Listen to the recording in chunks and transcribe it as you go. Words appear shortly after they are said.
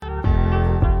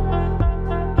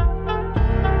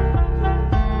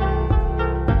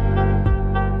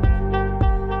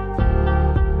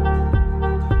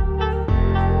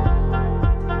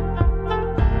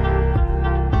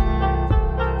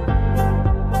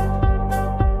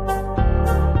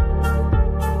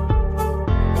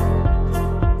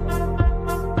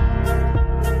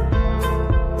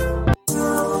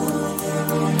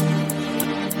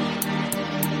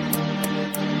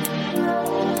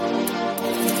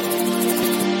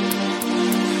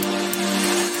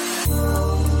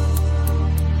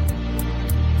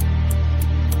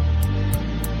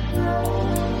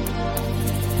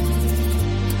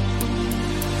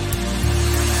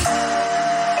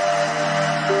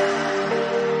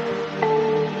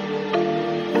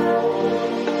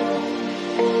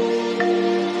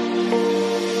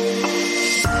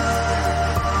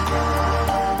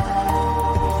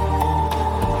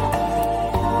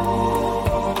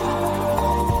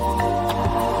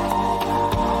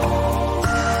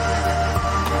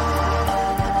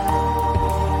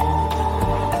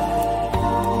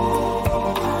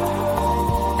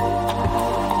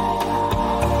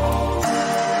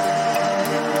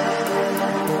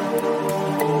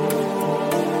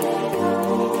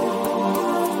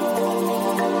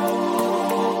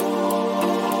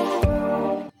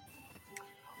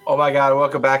my God.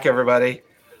 Welcome back, everybody.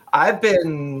 I've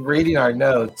been reading our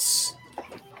notes.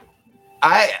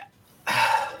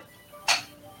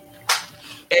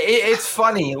 It's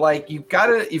funny. Like you've got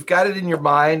it in your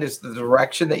mind as the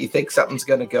direction that you think something's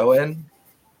going to go in.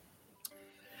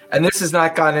 And this has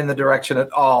not gone in the direction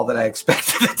at all that I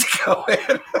expected it to go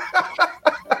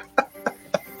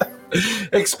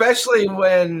in. Especially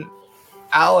when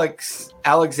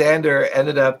Alexander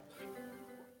ended up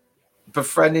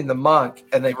befriending the monk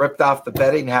and they ripped off the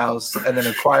betting house and then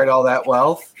acquired all that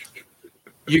wealth.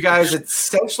 You guys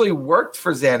essentially worked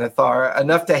for Xanathar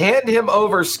enough to hand him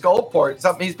over Skullport,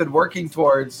 something he's been working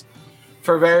towards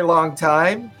for a very long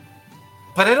time.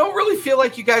 But I don't really feel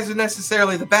like you guys are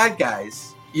necessarily the bad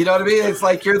guys. You know what I mean? It's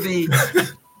like you're the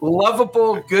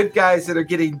lovable good guys that are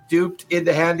getting duped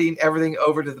into handing everything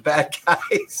over to the bad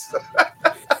guys.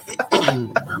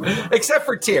 Except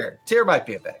for Tyr. Tyr might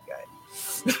be a bad guy.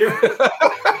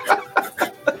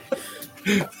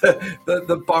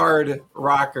 the bard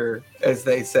rocker, as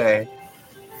they say.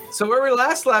 So where we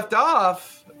last left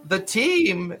off, the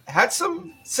team had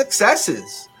some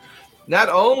successes. Not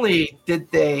only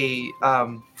did they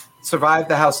survive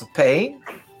the House of Pain,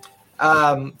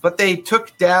 but they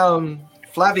took down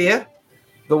Flavia,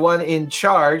 the one in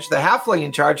charge, the halfling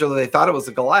in charge, although they thought it was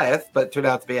a Goliath, but it turned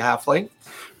out to be a halfling.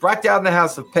 Brought down the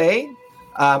House of Pain,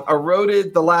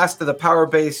 eroded the last of the power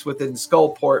base within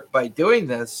Skullport by doing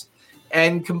this,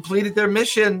 and completed their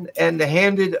mission and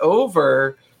handed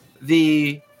over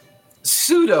the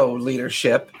pseudo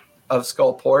leadership of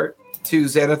Skullport to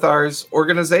Xanathar's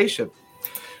organization,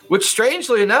 which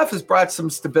strangely enough has brought some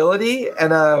stability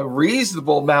and a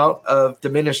reasonable amount of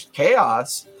diminished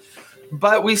chaos.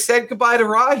 But we said goodbye to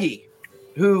Rahi,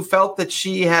 who felt that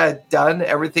she had done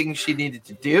everything she needed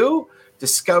to do,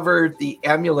 discovered the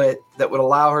amulet that would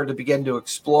allow her to begin to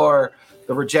explore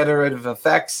the regenerative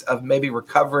effects of maybe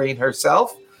recovering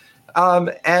herself.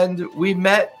 And we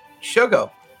met Shogo,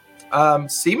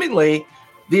 seemingly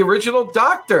the original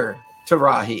doctor to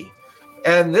Rahi.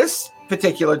 And this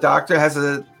particular doctor has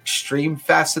an extreme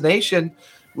fascination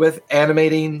with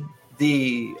animating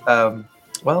the,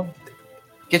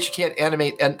 guess you can't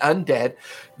animate an undead.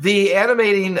 The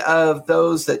animating of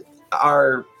those that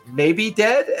are maybe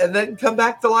dead and then come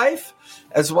back to life,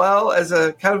 as well as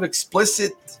a kind of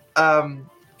explicit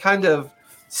kind of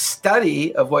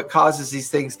study of what causes these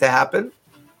things to happen,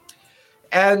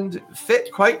 and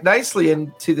fit quite nicely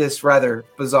into this rather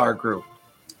bizarre group.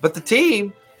 But the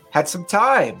team had some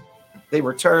time. They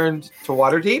returned to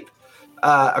Waterdeep,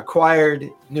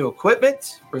 acquired new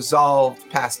equipment, resolved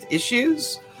past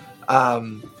issues,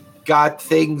 got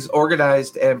things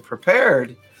organized and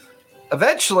prepared,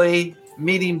 eventually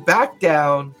meeting back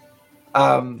down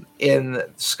in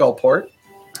Skullport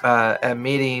and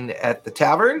meeting at the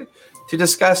tavern to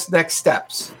discuss next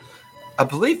steps. I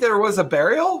believe there was a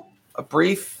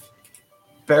brief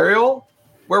burial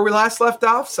where we last left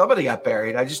off. Somebody got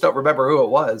buried. I just don't remember who it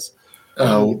was.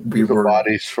 We were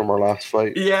bodies from our last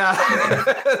fight. Yeah,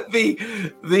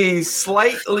 the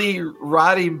slightly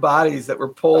rotting bodies that were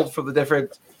pulled from the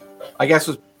different, I guess,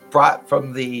 was brought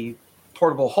from the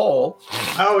portable hole.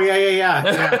 Oh yeah.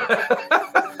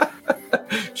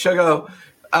 Shogo,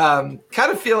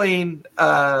 kind of feeling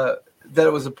that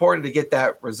it was important to get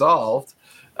that resolved,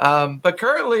 but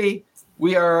currently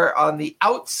we are on the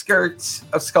outskirts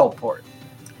of Skullport,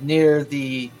 near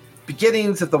the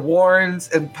beginnings of the warrens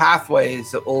and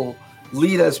pathways that will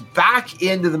lead us back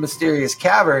into the mysterious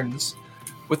caverns,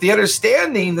 with the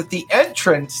understanding that the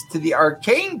entrance to the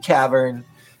Arcane cavern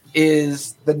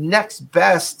is the next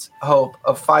best hope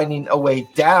of finding a way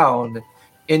down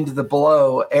into the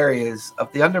below areas of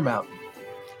the Undermountain.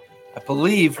 I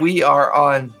believe we are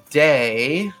on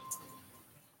day...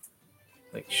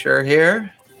 Make sure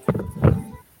here.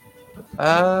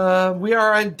 We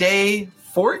are on day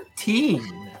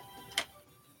 14.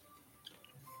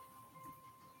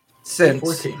 Since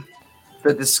 14.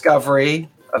 The discovery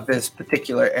of this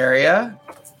particular area.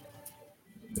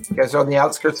 You guys are on the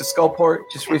outskirts of Skullport,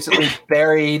 just recently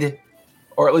buried,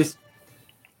 or at least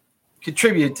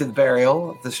contributed to the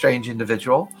burial of the strange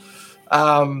individual.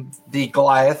 The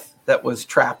Goliath that was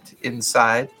trapped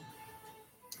inside.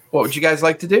 What would you guys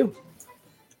like to do?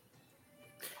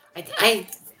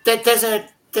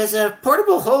 Does a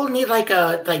portable hole need like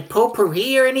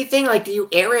potpourri or anything? Like, do you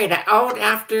air it out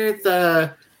after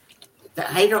the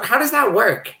how does that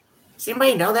work? Does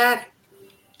anybody know that?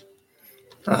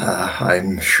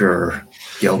 I'm sure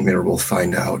Gelmir will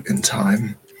find out in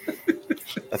time.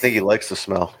 I think he likes the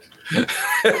smell. Wait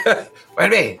a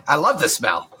minute. I love the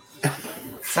smell.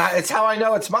 It's how I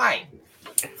know it's mine.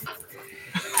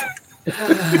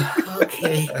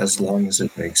 Okay. As long as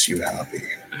it makes you happy.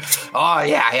 Oh,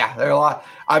 yeah. There are a lot.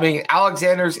 I mean,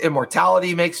 Alexander's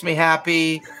immortality makes me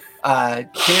happy.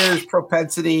 Tyr's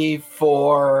propensity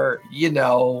for,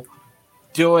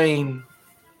 doing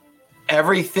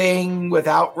everything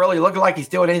without really looking like he's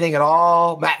doing anything at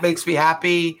all. That makes me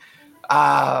happy.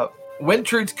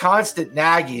 Wintrude's constant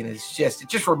nagging it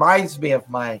just reminds me of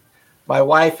my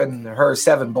wife and her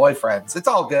 7 boyfriends. It's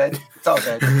all good.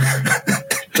 7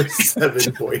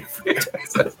 boyfriends.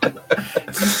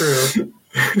 True.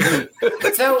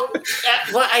 So,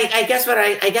 well, I guess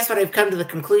what I've come to the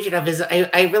conclusion of is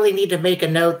I really need to make a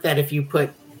note that if you put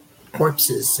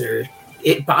corpses or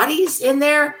bodies in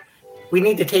there, we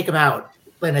need to take them out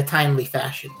in a timely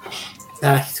fashion.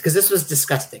 Because this was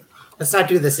disgusting. Let's not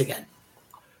do this again.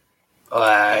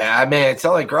 I mean, it's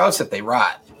only gross if they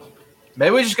rot.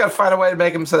 Maybe we just got to find a way to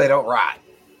make them so they don't rot.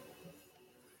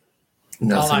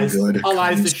 Nothing good. All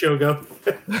eyes to Shogo.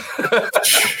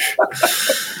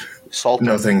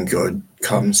 Nothing good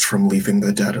comes from leaving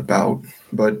the dead about.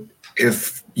 But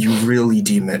if you really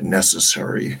deem it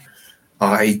necessary,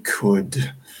 I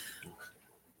could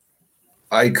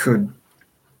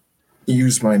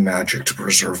use my magic to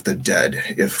preserve the dead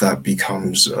if that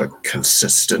becomes a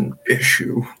consistent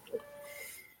issue.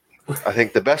 I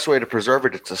think the best way to preserve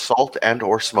it is to salt and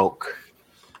or smoke.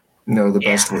 No, the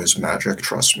best way is magic,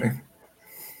 trust me.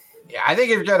 Yeah, I think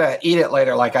if you're going to eat it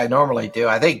later like I normally do,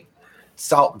 I think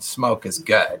salt and smoke is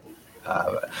good.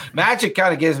 Magic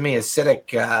kind of gives me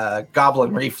acidic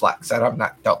goblin reflex. I don't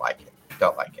like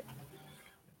it.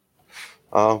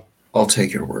 I'll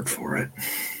take your word for it.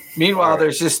 Meanwhile,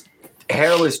 there's just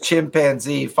hairless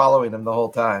chimpanzee following him the whole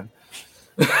time.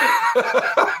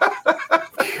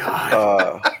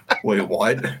 Wait,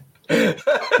 what?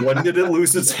 When did it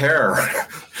lose its hair?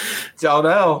 Don't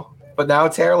know, but now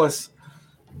it's hairless.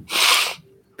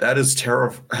 That is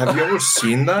terrifying. Have you ever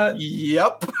seen that?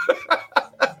 Yep.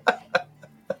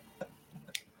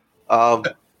 All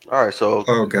right, so...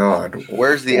 Oh, God.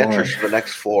 Where's the entrance to the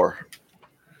next floor?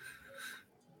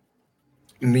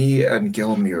 Me and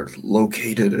Gelmir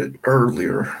located it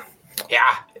earlier.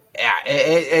 Yeah.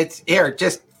 It's here.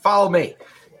 Just follow me.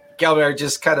 Gelmir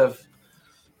just kind of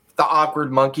the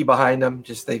awkward monkey behind him.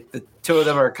 Just the two of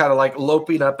them are kind of like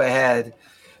loping up ahead.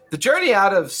 The journey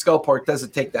out of Skullport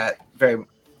doesn't take that very,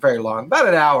 very long. About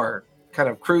an hour, kind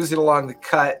of cruising along the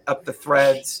cut, up the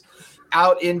threads,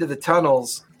 out into the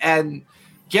tunnels. And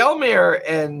Gelmir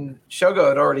and Shogo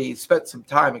had already spent some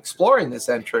time exploring this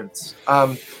entrance.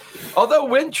 Although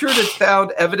Wintrude had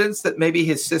found evidence that maybe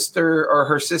his sister or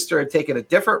her sister had taken a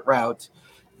different route,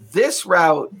 this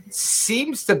route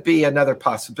seems to be another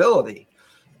possibility.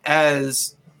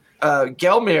 As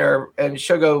Gelmir and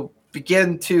Shogo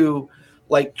begin to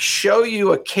show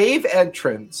you a cave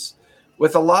entrance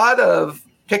with a lot of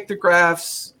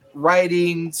pictographs,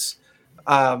 writings.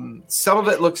 Some of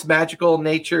it looks magical in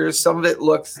nature. Some of it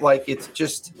looks like it's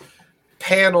just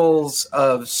panels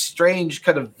of strange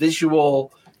kind of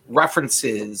visual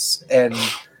references. And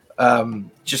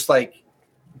just like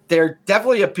there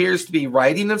definitely appears to be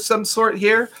writing of some sort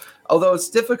here, although it's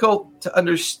difficult to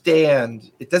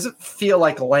understand. It doesn't feel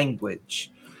like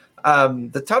language.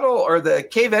 The tunnel or the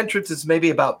cave entrance is maybe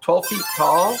about 12 feet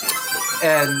tall.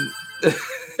 And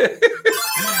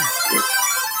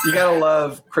you gotta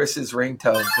love Chris's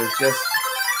ringtones. They're just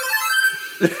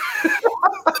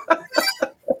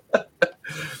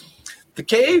the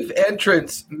cave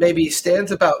entrance maybe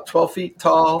stands about 12 feet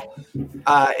tall.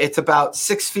 It's about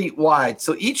 6 feet wide.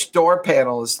 So each door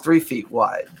panel is 3 feet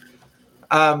wide.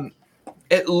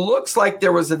 It looks like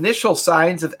there was initial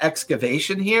signs of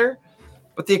excavation here,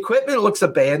 but the equipment looks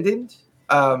abandoned.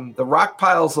 The rock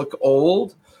piles look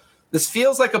old. This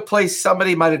feels like a place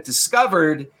somebody might have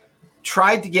discovered,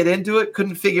 tried to get into it,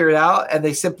 couldn't figure it out, and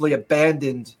they simply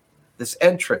abandoned this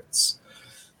entrance.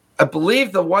 I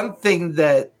believe the one thing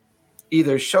that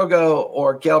either Shogo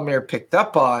or Gelmir picked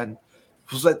up on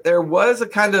was that there was a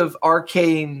kind of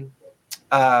arcane,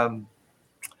 there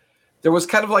was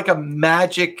kind of like a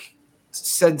magic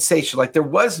sensation. Like there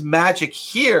was magic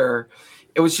here.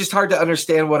 It was just hard to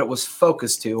understand what it was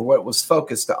focused to or what it was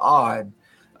focused on.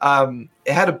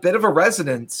 It had a bit of a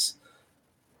resonance,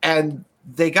 and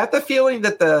they got the feeling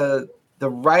that the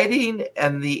writing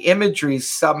and the imagery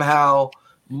somehow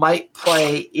might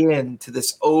play into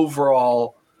this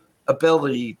overall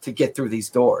ability to get through these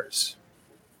doors.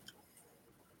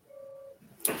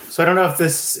 So I don't know if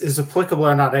this is applicable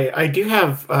or not. I do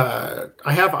have I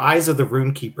have Eyes of the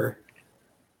Runekeeper,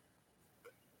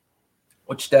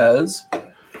 Which does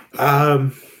blah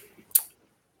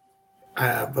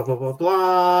blah blah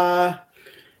blah.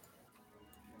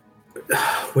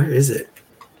 Where is it?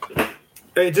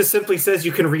 It just simply says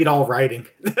you can read all writing.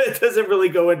 It doesn't really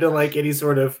go into like any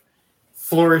sort of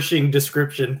flourishing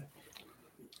description.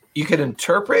 You can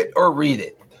interpret or read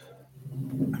it.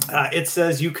 It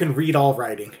says you can read all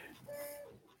writing.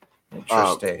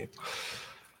 Interesting.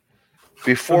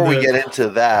 Before we get into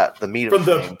that, the meat from of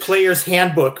the things, player's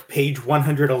handbook, page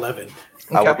 111.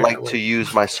 I would like to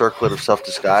use my circlet of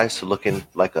self-disguise to look in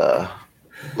like a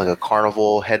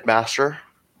carnival headmaster,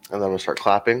 and then I'm gonna start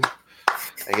clapping.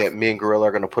 And me and Gorilla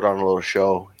are gonna put on a little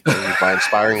show and use my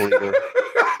inspiring leader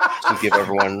to give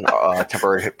everyone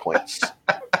temporary hit points.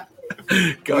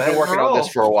 We've been working on this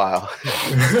for a while.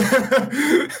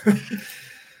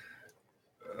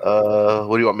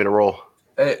 What do you want me to roll?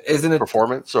 Isn't it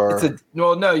performance or?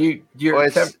 No. You're.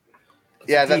 That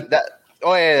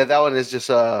one is just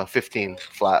 15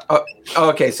 flat.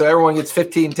 Okay, so everyone gets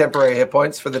 15 temporary hit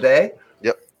points for the day.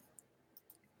 Yep.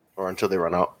 Or until they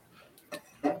run out.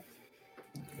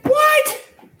 What?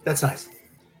 That's nice.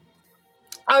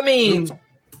 I mean, what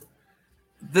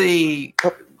did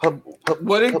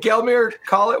Gelmir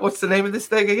call it? What's the name of this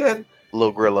thing again?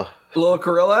 Little Gorilla. Little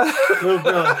Gorilla? Little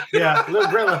Gorilla. Yeah,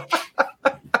 Little Gorilla.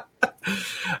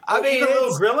 I mean,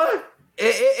 Little Gorilla?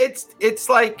 It's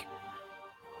like,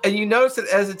 and you notice that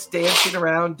as it's dancing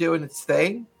around doing its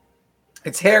thing,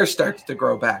 its hair starts to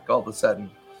grow back all of a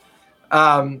sudden.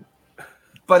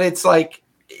 But it's like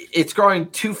it's growing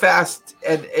too fast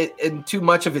and too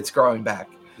much of it's growing back.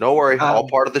 No worry, all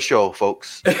part of the show,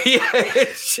 folks. Yeah,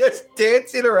 it's just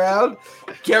dancing around.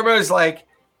 Cameron's like,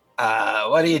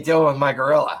 what are you doing with my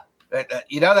gorilla?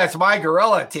 That's my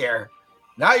gorilla, Tyr.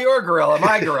 Not your gorilla,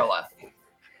 my gorilla.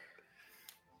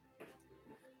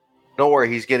 Don't worry,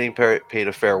 he's getting paid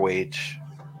a fair wage.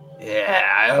 Yeah,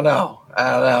 I don't know.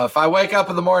 If I wake up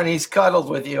in the morning, he's cuddled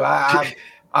with you, I'm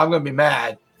going to be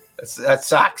mad. That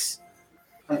sucks.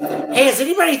 Hey, has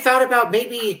anybody thought about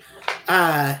maybe,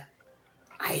 I'm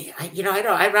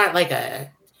not like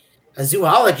a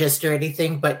zoologist or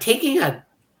anything, but taking a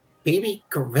baby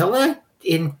gorilla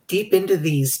deep into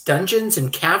these dungeons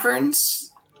and caverns?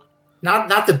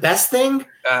 Not the best thing?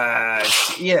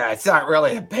 It's not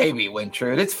really a baby,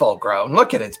 Wintrude. It's full grown.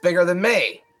 Look at it. It's bigger than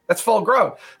me. That's full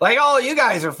grown. Like all you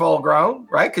guys are full grown,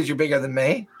 right? Because you're bigger than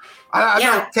me. I'm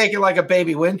not taking like a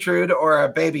baby Wintrude or a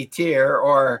baby Tyr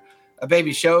or a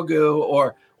baby Shogu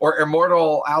or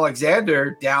Immortal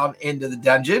Alexander down into the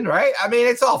dungeon, right? I mean,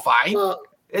 it's all fine.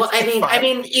 I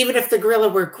mean, even if the gorilla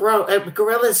were grown,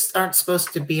 gorillas aren't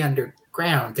supposed to be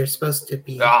underground. They're supposed to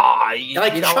be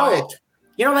like Cholt.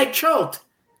 Like Cholt.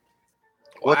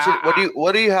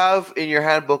 What do you have in your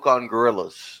handbook on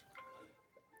gorillas?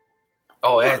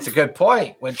 Oh, that's a good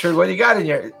point. Wintrude, what do you got in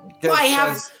your? I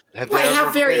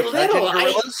have very little.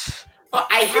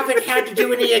 I haven't had to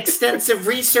do any extensive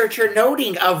research or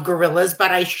noting of gorillas, but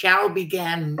I shall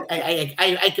begin.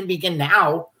 I can begin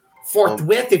now,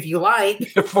 forthwith, if you like.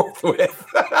 Forthwith.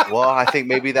 Well, I think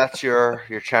maybe that's your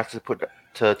chance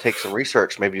to take some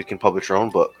research. Maybe you can publish your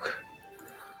own book.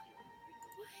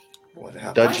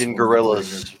 Dungeon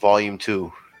Gorillas, Volume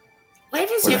 2. Why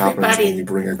does what happens when everybody? you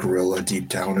bring a gorilla deep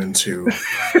down into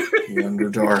the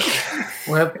Underdark?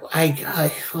 Well,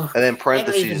 And then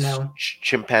parentheses,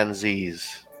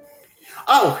 chimpanzees.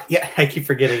 Oh, Yeah, I keep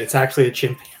forgetting it's actually a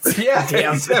chimpanzee. Yeah,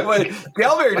 Damn.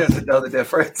 Gelmir doesn't know the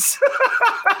difference.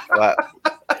 But,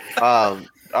 all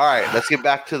right, let's get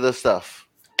back to the stuff.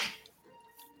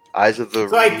 Eyes of the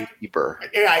Reaper.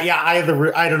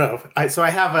 I don't know. I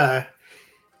have a.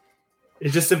 It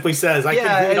just simply says I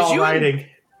can read all writing.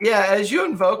 As you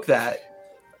invoke that,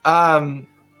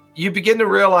 you begin to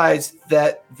realize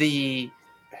that the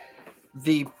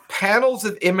panels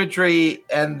of imagery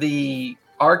and the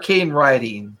arcane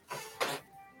writing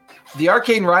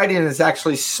is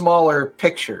actually smaller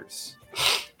pictures.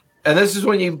 And this is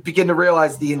when you begin to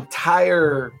realize the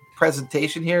entire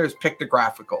presentation here is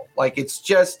pictographical. Like it's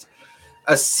just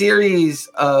a series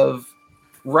of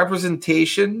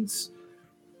representations,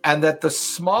 and that the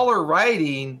smaller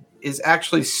writing is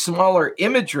actually smaller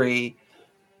imagery,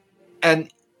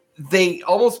 and they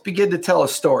almost begin to tell a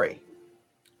story.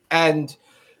 And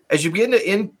as you begin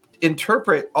to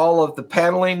interpret all of the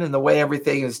paneling and the way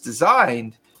everything is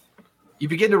designed, you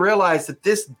begin to realize that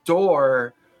this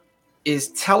door is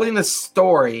telling a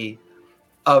story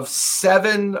of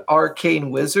 7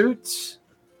 arcane wizards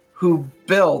who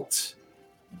built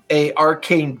a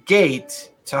arcane gate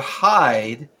to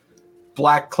hide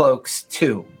Blackcloak's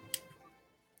tomb.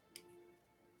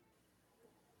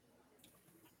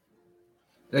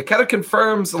 And it kind of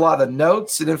confirms a lot of the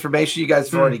notes and information you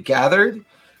guys have already gathered.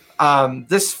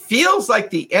 This feels like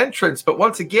the entrance, but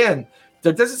once again,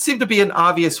 there doesn't seem to be an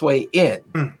obvious way in.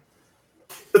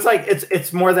 It's like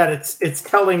it's more that it's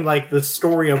telling like the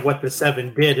story of what the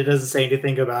seven did. It doesn't say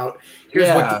anything about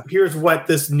here's what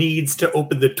this needs to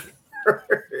open the door.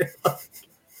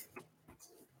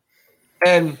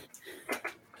 And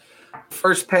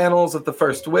first panels of the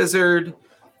first wizard,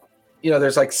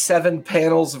 there's like 7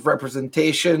 panels of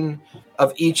representation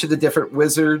of each of the different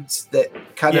wizards that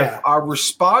kind of are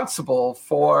responsible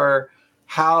for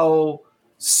how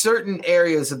certain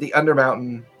areas of the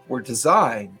Undermountain were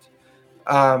designed,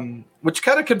 which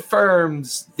kind of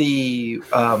confirms the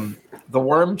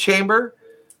worm chamber,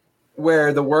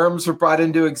 where the worms were brought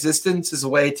into existence as a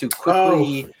way to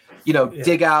quickly,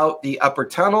 dig out the upper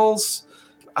tunnels.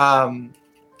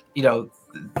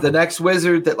 The next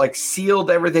wizard that like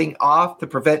sealed everything off to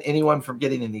prevent anyone from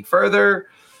getting any further.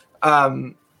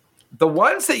 The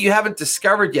ones that you haven't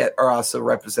discovered yet are also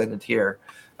represented here.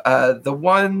 The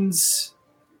ones,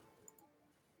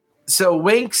 so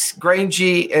Winx,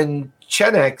 Grangy, and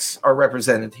Chenix are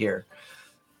represented here.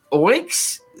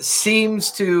 Winx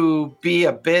seems to be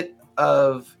a bit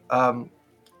of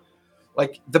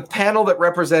like the panel that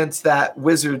represents that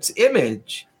wizard's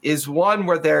image is one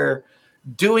where they're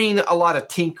doing a lot of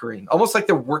tinkering, almost like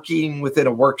they're working within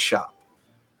a workshop.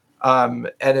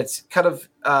 And it's kind of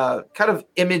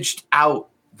imaged out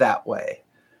that way.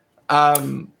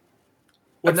 Another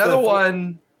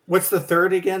one. What's the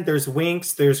third again? There's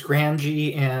Winx, there's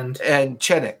Grangy, and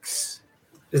Chenix.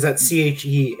 Is that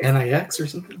Chenix or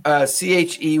something?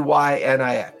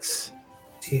 Cheynix.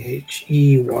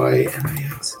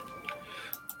 Cheynix.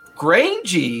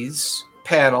 Grangy's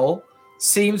panel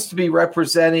seems to be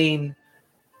representing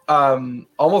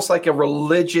almost like a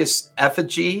religious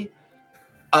effigy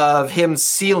of him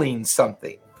sealing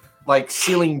something, like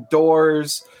sealing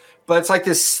doors, but it's like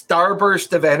this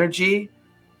starburst of energy,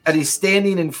 and he's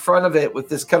standing in front of it with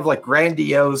this kind of like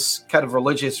grandiose kind of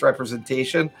religious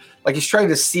representation, like he's trying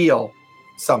to seal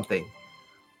something.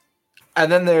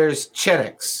 And then there's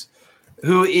Chenix,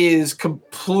 who is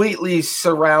completely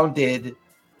surrounded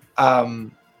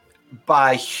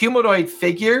by humanoid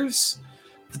figures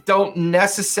that don't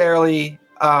necessarily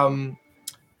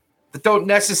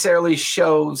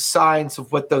show signs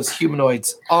of what those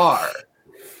humanoids are.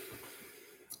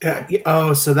 Yeah.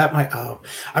 Oh, so that might. Oh,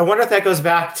 I wonder if that goes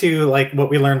back to like what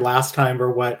we learned last time,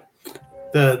 or what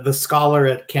the scholar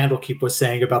at Candlekeep was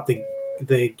saying about the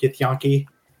Githyanki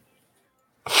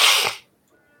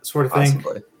sort of thing.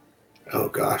 Possibly. Oh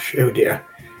gosh. Oh dear.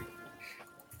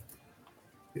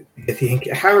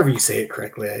 Githyanki. However you say it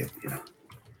correctly,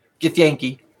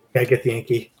 Githyanki. Yeah,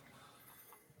 Githyanki.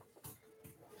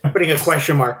 I'm putting a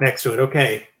question mark next to it.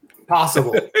 Okay,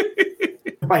 possible.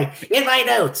 In my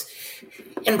notes.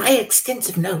 In my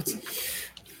extensive notes.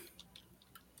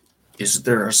 Is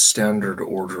there a standard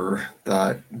order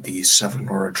that the 7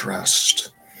 are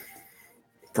addressed?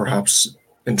 Perhaps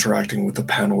interacting with the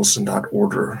panels in that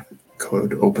order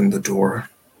could open the door.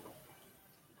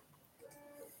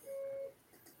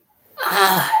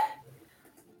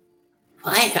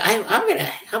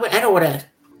 I don't want to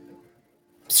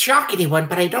shock anyone,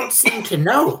 but I don't seem to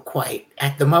know quite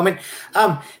at the moment.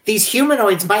 These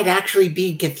humanoids might actually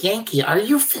be Githyanki. Are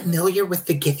you familiar with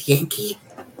the Githyanki?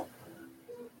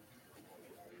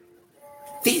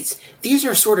 These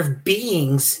are sort of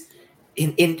beings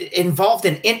involved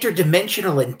in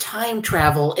interdimensional and time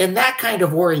travel, and that kind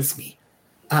of worries me.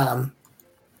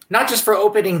 Not just for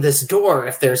opening this door,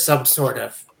 if there's some sort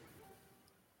of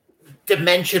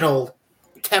dimensional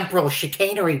temporal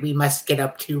chicanery we must get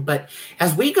up to, but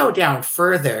as we go down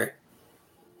further,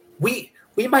 we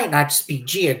might not just be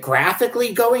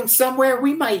geographically going somewhere,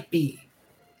 we might be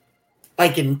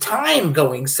like in time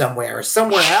going somewhere or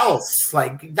somewhere else,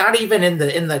 like not even in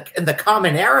the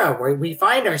common era where we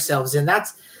find ourselves in.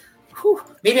 That's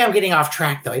maybe I'm getting off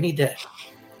track though.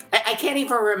 I can't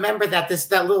even remember that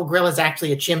that little grill is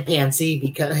actually a chimpanzee,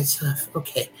 because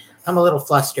okay, I'm a little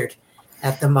flustered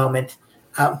at the moment.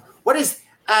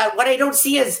 What I don't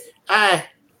see is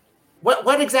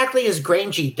what exactly is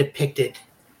Grangy depicted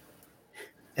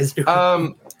as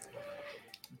doing?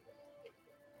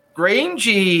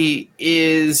 Grangy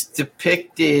is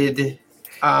depicted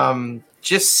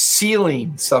just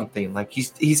sealing something, like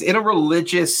he's in a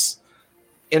religious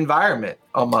environment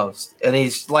almost, and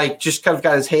he's like just kind of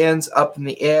got his hands up in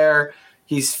the air.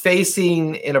 He's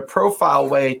facing in a profile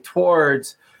way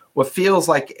towards what feels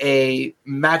like a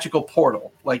magical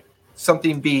portal, like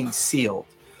something being sealed.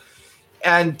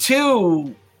 And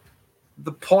to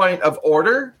the point of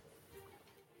order,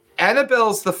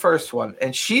 Annabelle's the first one,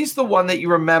 and she's the one that you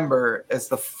remember as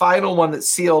the final one that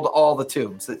sealed all the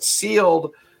tombs, that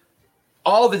sealed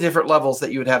all the different levels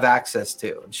that you would have access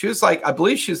to. And she was like, I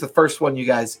believe she was the first one you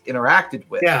guys interacted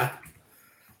with. Yeah.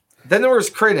 Then there was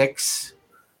Krenix,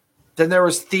 then there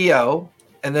was Theo,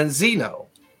 and then Zeno,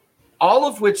 all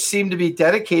of which seem to be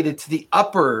dedicated to the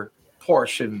upper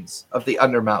portions of the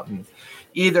Undermountain,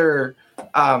 either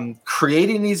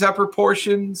creating these upper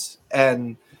portions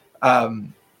and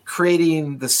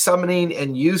creating the summoning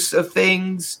and use of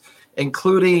things,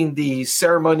 including the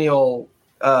ceremonial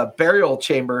burial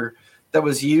chamber that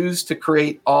was used to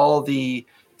create all the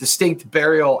distinct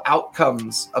burial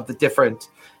outcomes of the different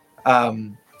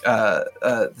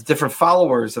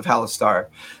followers of Halistar.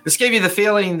 This gave you the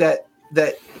feeling that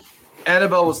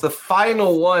Annabelle was the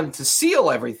final one to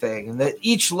seal everything, and that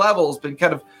each level has been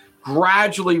kind of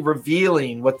gradually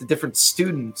revealing what the different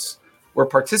students were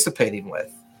participating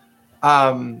with.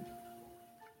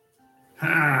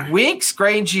 Winks,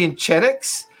 Grangey, and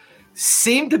Chenix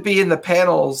seem to be in the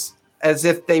panels as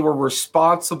if they were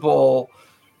responsible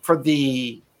for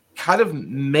the kind of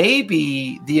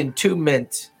maybe the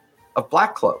entombment of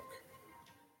Blackcloak,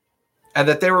 and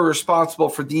that they were responsible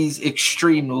for these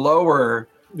extreme lower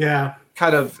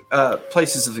kind of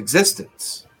places of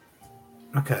existence.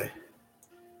 Okay.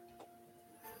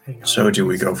 So do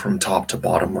we go from top to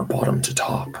bottom or bottom to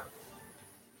top?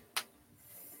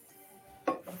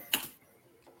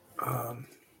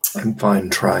 I'm fine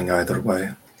trying either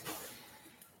way.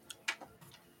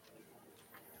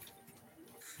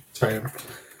 Sorry.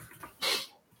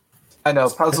 I know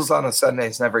puzzles on a Sunday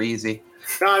is never easy.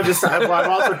 No,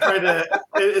 I'm also trying to.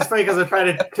 It's funny because I'm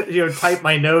trying to type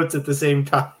my notes at the same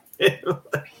time.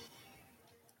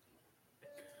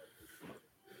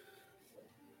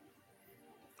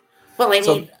 Well, I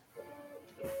mean,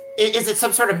 is it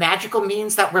some sort of magical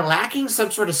means that we're lacking? Some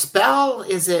sort of spell?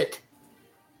 Is it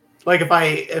like if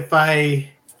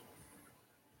I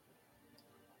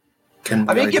Can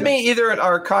I mean, give me either an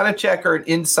Arcana check or an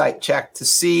Insight check to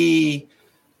see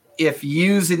if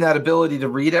using that ability to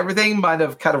read everything might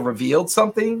have kind of revealed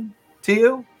something to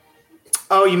you.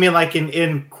 Oh, you mean like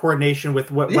in coordination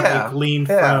with what I gleaned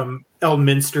from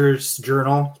Elminster's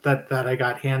journal that I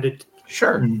got handed?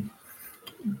 Sure.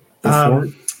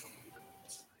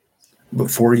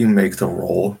 Before you make the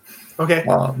roll, okay.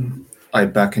 I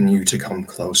beckon you to come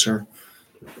closer.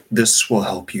 This will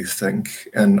help you think,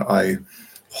 and I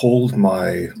hold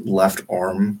my left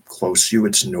arm close to you.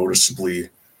 It's noticeably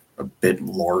a bit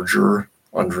larger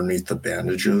underneath the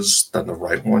bandages than the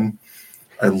right one.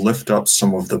 I lift up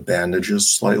some of the bandages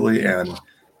slightly, and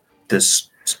this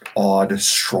odd,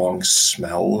 strong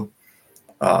smell,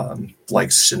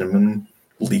 like cinnamon,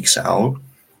 leaks out.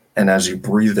 And as you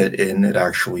breathe it in, it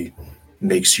actually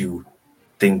makes you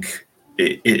think.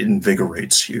 It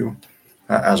invigorates you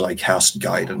as I cast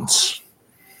guidance.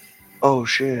 Oh,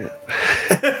 shit.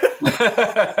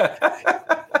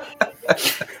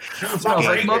 Smells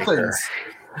like muffins.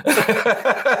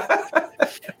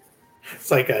 It's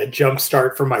like a jump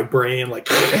start for my brain. Like,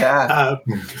 so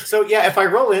if I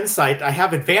roll insight, I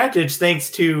have advantage thanks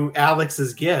to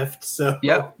Alex's gift. So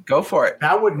go for it.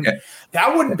 That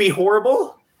wouldn't be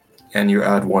horrible. And you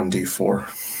add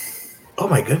 1d4. Oh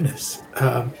my goodness.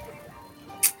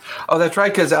 Oh, that's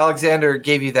right, because Alexander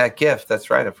gave you that gift. That's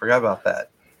right. I forgot about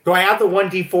that. Do I add the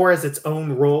 1d4 as its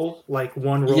own roll? Like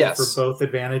one roll Yes. for both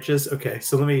advantages? Okay,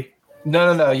 so let me...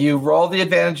 No. You roll the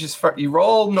advantages. You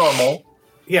roll normal.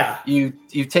 Yeah. You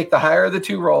take the higher of the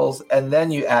two rolls, and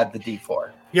then you add the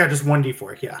d4. Yeah, just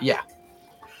 1d4. Yeah. Yeah.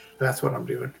 That's what I'm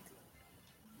doing.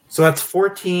 So that's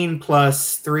 14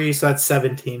 plus 3, so that's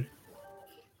 17.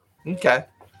 Okay.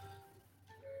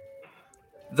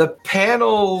 The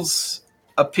panels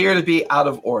appear to be out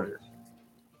of order.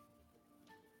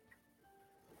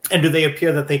 And do they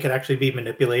appear that they could actually be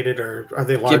manipulated, or are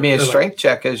they large? Give me a strength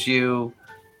check as you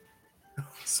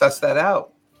suss that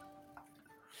out.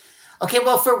 Okay,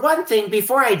 well, for one thing,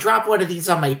 before I drop one of these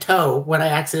on my toe, when I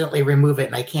accidentally remove it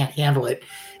and I can't handle it,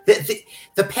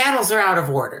 the panels are out of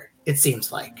order, it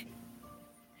seems like.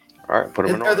 All right, put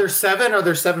them in Are order. there 7? Are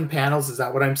there 7 panels? Is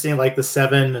that what I'm seeing? Like the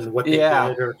 7 and what they did?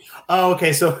 Or,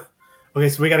 okay, so we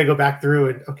got to go back through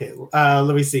and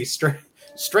let me see.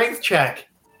 Strength check.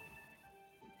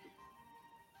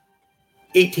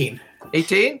 18.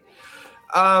 18?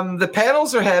 The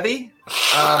panels are heavy,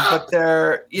 but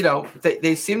they're,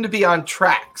 they seem to be on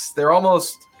tracks. They're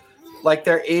almost like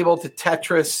they're able to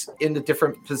Tetris into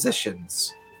different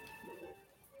positions.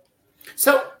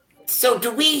 So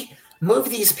do we move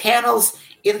these panels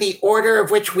in the order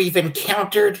of which we've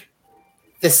encountered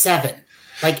the 7?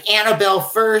 Like Annabelle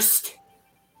first,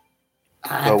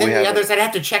 The others, I'd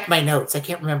have to check my notes. I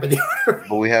can't remember the order.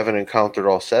 But we haven't encountered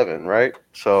all 7, right?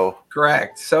 So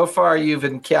Correct. So far, you've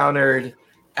encountered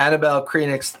Annabelle,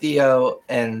 Krenix, Theo,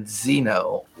 and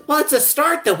Zeno. Well, it's a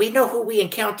start, though. We know who we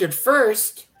encountered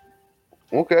first.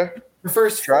 okay. The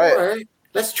first Try 4.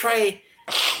 Let's try.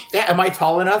 Yeah, am I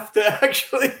tall enough to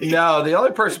actually? No, the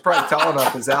only person probably tall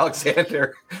enough is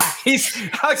Alexander.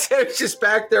 Alexander's just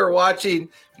back there watching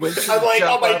when she I'm like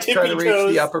jump on my up, trying to tippy reach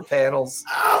toes. the upper panels.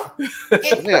 Oh.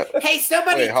 Yeah. Hey,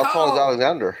 somebody Wait, how tall is call.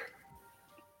 Alexander?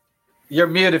 You're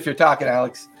mute if you're talking,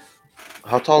 Alex.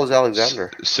 How tall is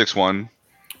Alexander? 6'1".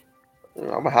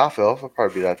 I'm a half elf. I'll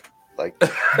probably be that. Like,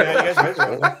 Yeah, you guys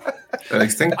measure it. I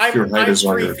think your height I'm is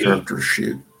on 3 your feet. character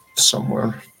sheet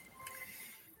somewhere.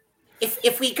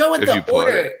 If we go in If you the put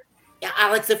order, it. yeah,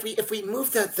 Alex, if we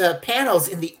move the panels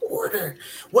in the order,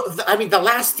 the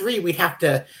last 3 I'd have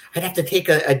to take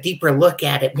a deeper look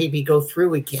at it, maybe go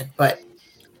through again. But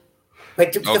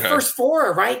the Okay. first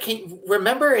 4, right? Can you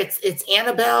remember? It's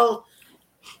Annabelle,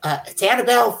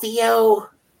 Theo,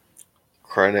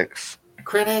 Krenix,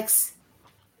 Krenix,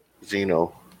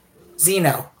 Zeno.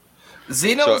 Zeno.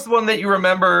 Zeno So- is the one that you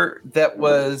remember that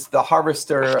was the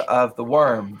harvester of the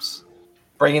worms,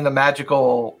 bringing the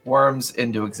magical worms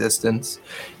into existence.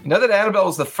 You know that Annabelle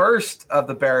was the first of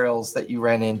the burials that you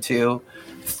ran into.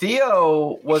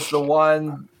 Theo was the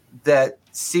one that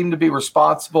seemed to be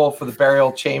responsible for the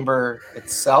burial chamber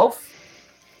itself.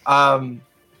 And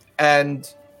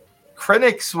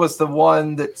Krenix was the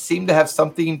one that seemed to have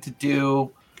something to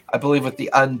do, I believe, with the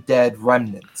undead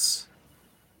remnants.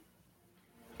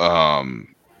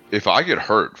 If I get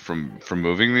hurt from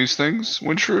moving these things,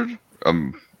 Winchard,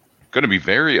 I'm going to be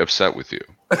very upset with you.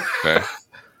 Okay.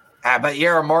 But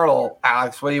you're immortal,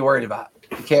 Alex. What are you worried about?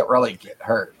 You can't really get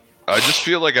hurt. I just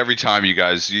feel like every time you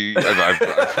guys, I've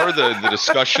heard the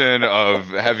discussion of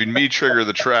having me trigger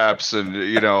the traps, and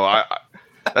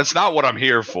that's not what I'm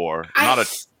here for.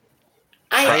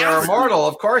 But you're immortal.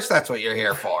 Of course, that's what you're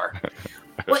here for.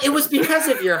 Well, it was because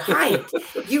of your height.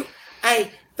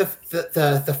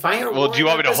 The fire. Well, do you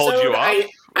want me to hold you up?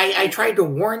 I tried to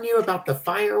warn you about the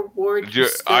fire ward.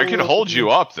 I can hold you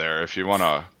up there if you want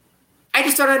to. I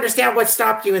just don't understand what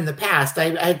stopped you in the past.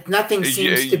 Nothing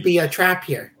seems to be a trap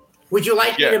here. Would you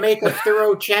like me to make a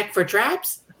thorough check for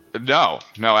traps? No,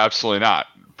 absolutely not.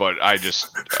 But I'm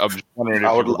just wondering if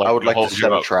I would like to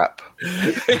set a trap.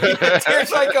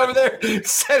 Tyr's like over there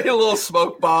setting a little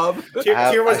smoke bomb.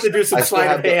 Tyr wants to do some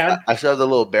sleight of hand. I still have the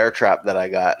little bear trap that I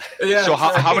got. Yeah, So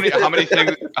how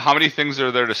many things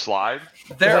are there to slide?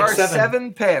 There Like are 7.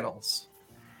 7 panels.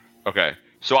 Okay,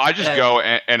 so I just go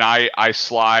and I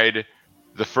slide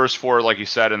the first 4, like you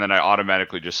said, and then I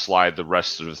automatically just slide the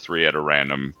rest of the 3 at a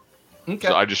random. Okay.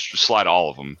 So I just slide all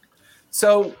of them.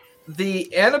 So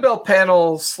the Annabelle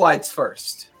panel slides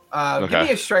first. Give Okay.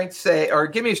 me a strength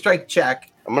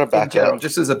check. I'm going to back general, up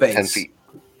just as a base. 10 feet.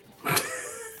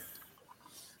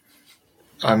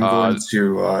 I'm going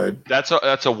to. That's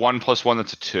a 1 + 1.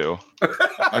 That's a 2.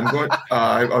 I'm going.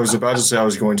 I was about to say I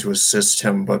was going to assist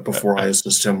him, but before I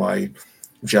assist him, I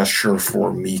gesture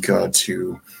for Mika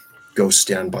to go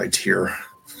stand by Tyr.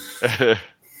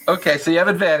 Okay, so you have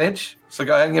advantage. So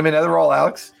go ahead and give me another roll,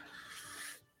 Alex.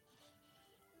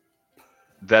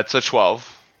 That's a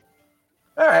 12.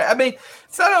 All right. I mean,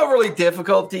 it's not overly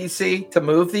difficult, DC, to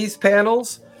move these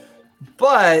panels,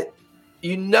 but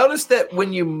you notice that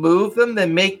when you move them, they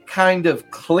make kind of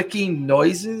clicking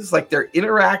noises, like they're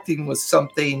interacting with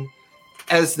something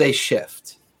as they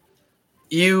shift.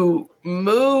 You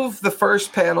move the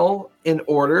first panel in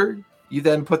order. You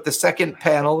then put the second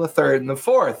panel, the third, and the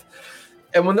fourth.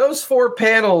 And when those 4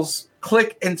 panels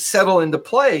click and settle into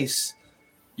place,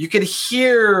 you can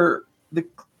hear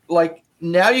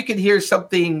now you can hear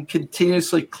something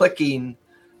continuously clicking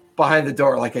behind the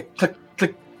door, like a click,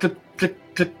 click, click,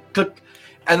 click, click, click.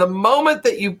 And the moment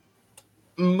that you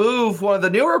move one of the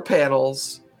newer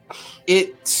panels,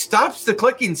 it stops the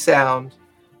clicking sound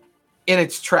in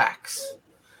its tracks.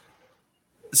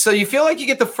 So you feel like you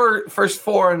get the first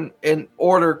 4 in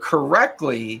order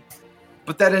correctly,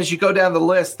 but then as you go down the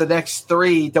list, the next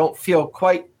 3 don't feel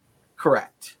quite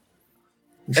correct.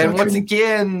 And once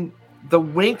again, the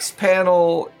Winx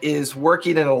panel is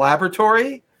working in a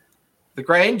laboratory. The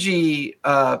Grangy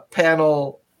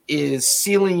panel is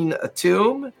sealing a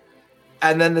tomb.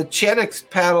 And then the Chanix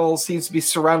panel seems to be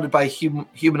surrounded by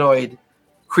humanoid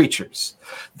creatures.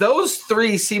 Those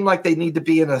 3 seem like they need to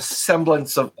be in a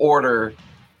semblance of order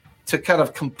to kind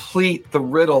of complete the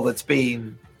riddle that's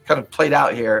being kind of played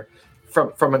out here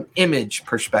from an image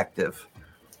perspective.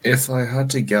 If I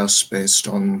had to guess based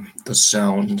on the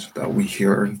sound that we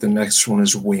hear, the next one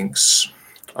is Winx.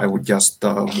 I would guess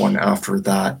the one after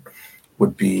that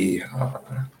would be,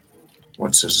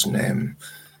 what's his name?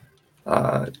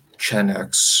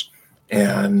 Chenex.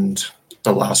 And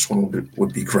the last one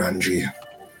would be Granji.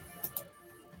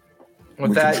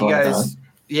 With that, you guys,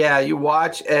 you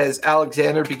watch as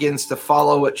Alexander begins to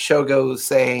follow what Shogo is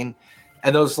saying.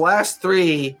 And those last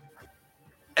three,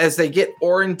 as they get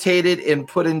orientated and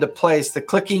put into place, the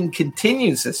clicking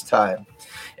continues this time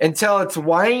until it's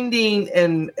winding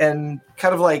and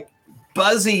kind of like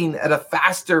buzzing at a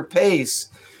faster pace.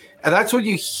 And that's when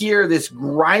you hear this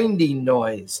grinding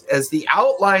noise as the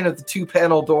outline of the 2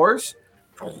 panel doors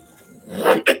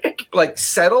like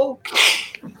settle.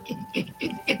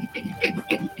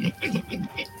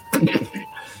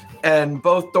 And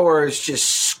both doors just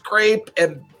scrape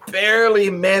and barely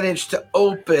manage to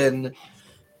open.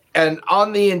 And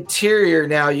on the interior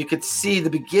now, you could see the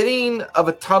beginning of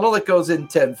a tunnel that goes in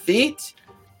 10 feet,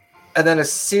 and then a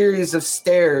series of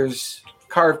stairs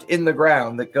carved in the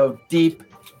ground that go deep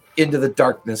into the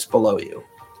darkness below you.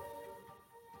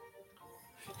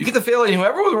 You get the feeling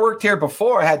whoever worked here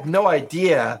before had no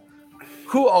idea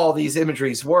who all these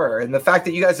imageries were. And the fact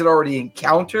that you guys had already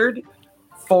encountered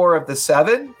 4 of the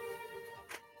 7,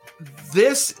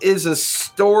 this is a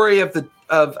story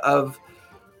of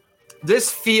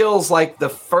this feels like the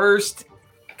first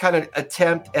kind of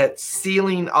attempt at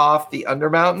sealing off the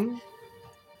Undermountain.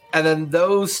 And then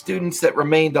those students that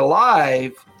remained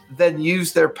alive then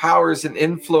used their powers and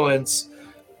influence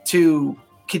to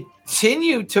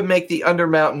continue to make the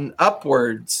Undermountain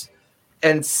upwards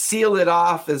and seal it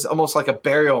off as almost like a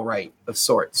burial rite of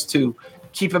sorts to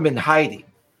keep them in hiding.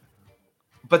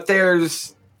 But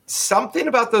there's something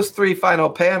about those 3 final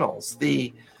panels,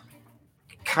 the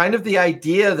kind of the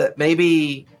idea that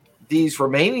maybe these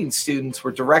remaining students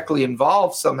were directly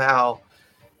involved somehow,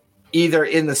 either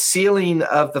in the sealing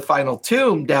of the final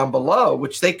tomb down below,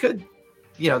 which they could,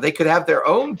 they could have their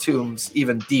own tombs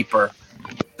even deeper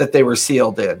that they were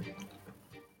sealed in.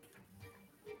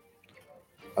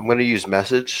 I'm going to use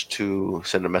message to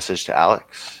send a message to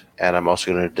Alex, and I'm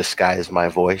also going to disguise my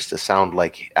voice to sound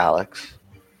like Alex.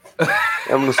 I'm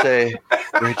going to say,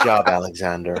 great job,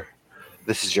 Alexander.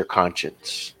 This is your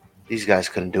conscience. These guys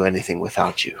couldn't do anything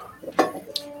without you.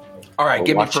 All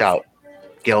right, watch out.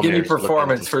 Give me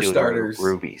performance for starters.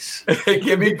 Rubies.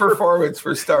 Give me performance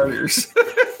for starters.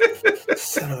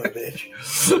 Son of a bitch.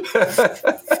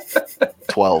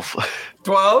 12.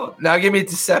 12? Now give me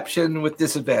deception with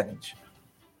disadvantage.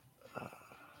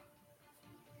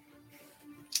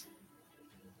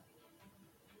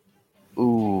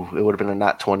 Ooh, it would have been a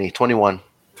not 20. 21.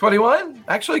 21?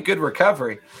 Actually, good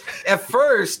recovery. At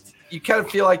first, you kind of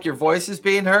feel like your voice is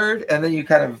being heard, and then you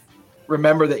kind of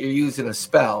remember that you're using a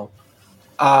spell.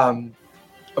 Of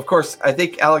course, I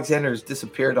think Alexander's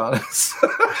disappeared on us.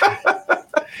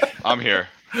 I'm here.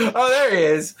 Oh, there he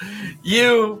is.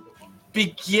 You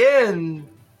begin.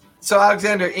 So,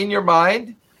 Alexander, in your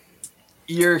mind,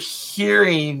 you're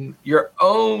hearing your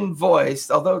own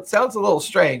voice, although it sounds a little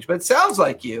strange, but it sounds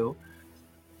like you,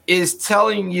 is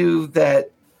telling you that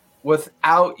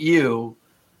without you,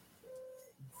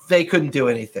 they couldn't do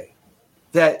anything.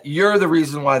 That you're the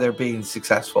reason why they're being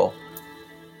successful.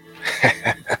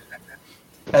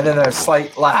 And then a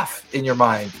slight laugh in your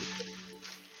mind.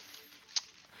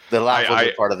 The laugh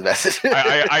wasn't part of the message.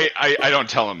 I don't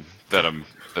tell him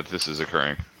that this is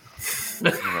occurring. I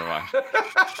don't know why.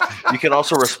 You can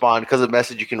also respond because of the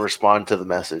message. You can respond to the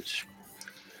message.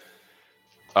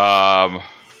 No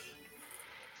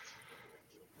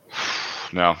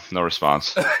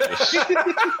response.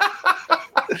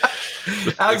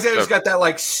 Alexander's got that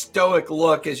like stoic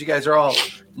look as you guys are all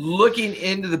looking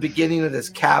into the beginning of this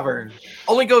cavern.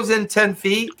 Only goes in 10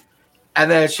 feet,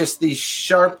 and then it's just these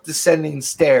sharp descending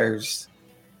stairs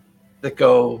that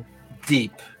go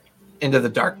deep into the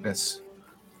darkness.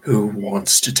 Who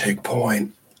wants to take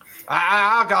point?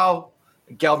 I'll go.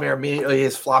 Gelmir immediately,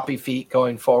 his floppy feet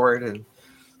going forward, and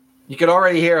you can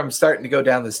already hear him starting to go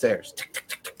down the stairs. Tick, tick,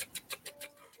 tick, tick, tick, tick, tick,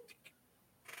 tick.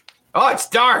 Oh, it's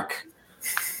dark.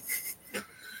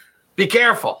 Be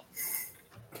careful.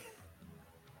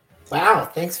 Wow,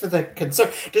 thanks for the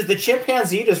concern. Does the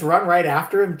chimpanzee just run right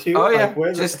after him too? Oh yeah,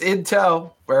 just in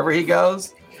tow. Wherever he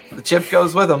goes, the chimp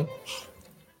goes with him.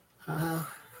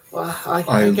 Well,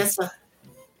 I guess...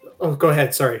 Oh, go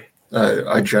ahead, sorry.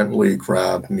 I gently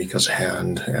grab Mika's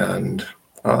hand and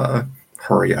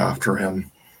hurry after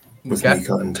him with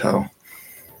Mika in tow.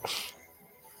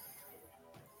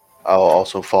 I'll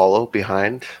also follow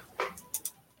behind.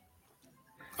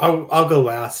 I'll go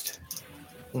last.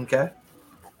 Okay.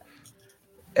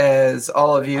 As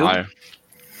all of you,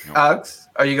 Alex,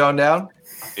 are you going down?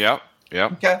 Yep.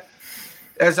 Okay.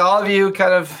 As all of you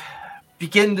kind of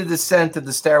begin the descent of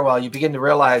the stairwell, you begin to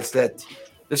realize that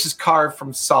this is carved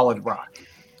from solid rock.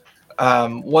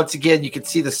 Once again, you can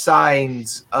see the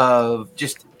signs of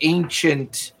just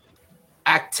ancient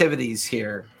activities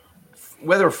here,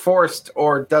 whether forced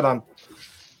or done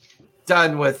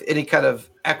with any kind of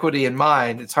equity in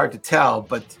mind. It's hard to tell,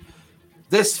 but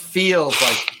this feels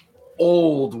like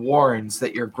old warrens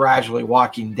that you're gradually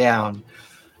walking down.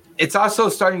 It's also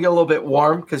starting to get a little bit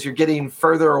warm because you're getting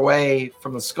further away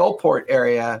from the Skullport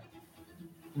area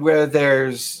where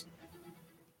there's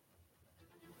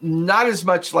not as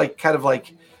much the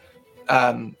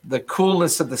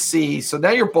coolness of the sea. So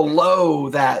now you're below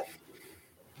that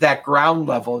ground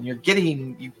level, and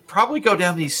you probably go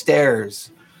down these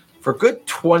stairs for a good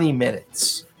 20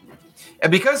 minutes.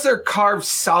 And because they're carved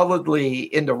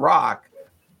solidly into rock,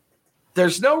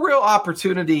 there's no real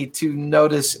opportunity to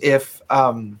notice if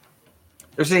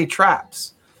there's any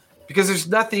traps, because there's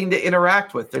nothing to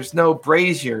interact with. There's no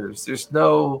braziers. There's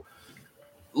no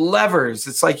levers.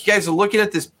 It's like you guys are looking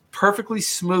at this perfectly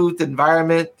smooth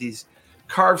environment, these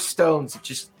carved stones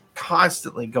just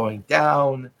constantly going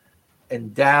down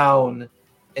and down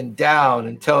and down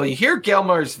until you hear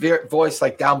Gilmer's voice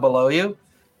down below you.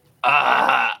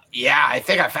 Yeah, I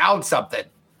think I found something.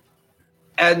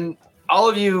 And all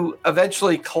of you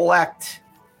eventually collect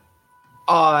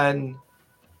on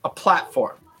a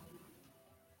platform.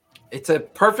 It's a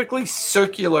perfectly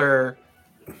circular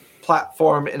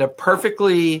platform in a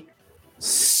perfectly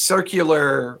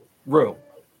circular room.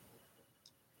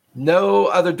 No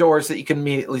other doors that you can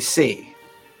immediately see.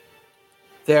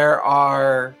 There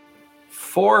are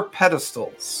 4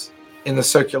 pedestals in the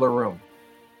circular room.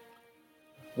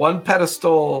 One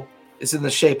pedestal is in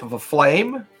the shape of a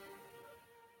flame.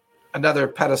 Another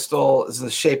pedestal is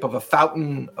the shape of a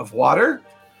fountain of water.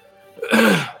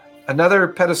 Another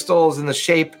pedestal is in the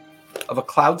shape of a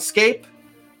cloudscape.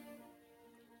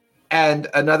 And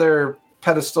another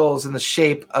pedestal is in the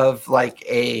shape of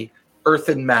a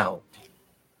earthen mound.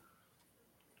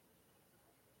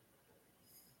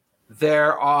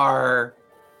 The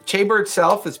chamber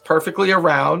itself is perfectly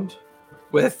around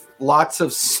with lots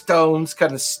of stones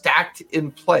kind of stacked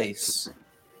in place.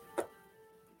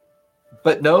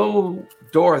 But no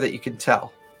door that you can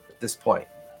tell at this point.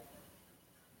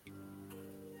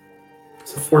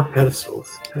 So 4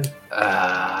 pedestals.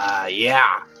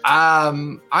 Yeah.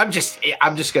 I'm just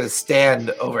gonna stand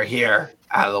over here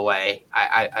out of the way.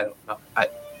 I don't know.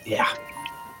 Yeah.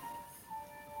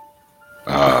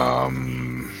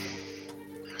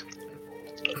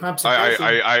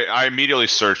 I immediately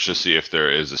search to see if there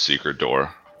is a secret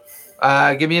door.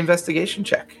 Give me an investigation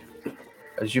check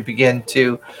as you begin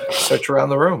to search around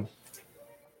the room.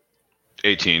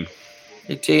 18.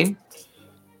 18.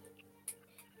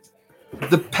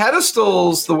 The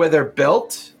pedestals, the way they're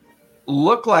built,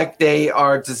 look like they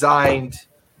are designed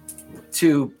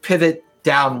to pivot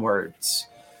downwards.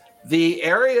 The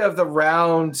area of the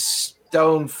round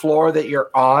stone floor that you're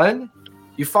on,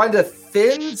 you find a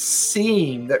thin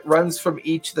seam that runs from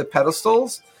each of the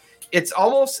pedestals. It's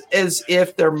almost as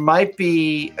if there might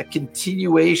be a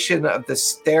continuation of the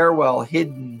stairwell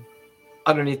hidden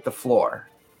underneath the floor.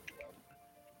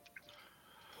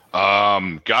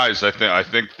 Guys, I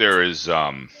think there's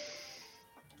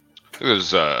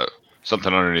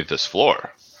something underneath this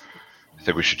floor. I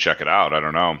think we should check it out. I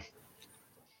don't know.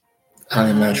 I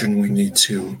imagine we need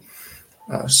to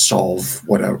solve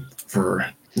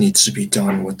whatever needs to be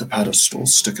done with the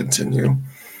pedestals to continue.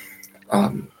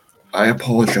 I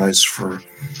apologize for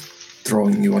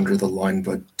throwing you under the line,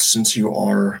 but since you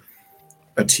are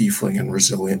a tiefling and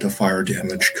resilient to fire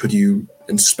damage, could you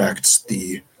inspect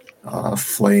the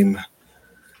flame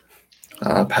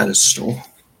pedestal?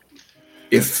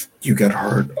 If you get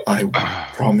hurt, I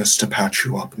promise to patch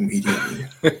you up immediately.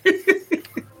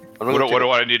 What do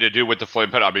I need to do with the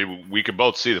flame pedestal? I mean, we can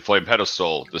both see the flame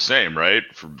pedestal the same, right?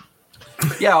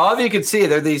 Yeah, all of you can see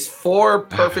there are these 4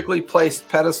 perfectly placed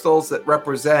pedestals that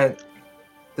represent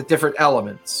the different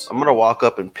elements. I'm going to walk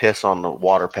up and piss on the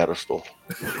water pedestal.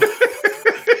 At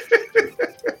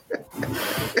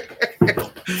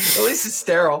least it's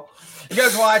sterile. You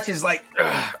guys watch as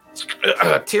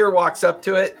Tyr walks up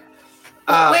to it.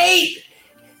 Wait!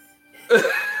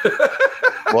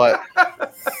 What?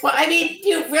 Well, I mean, do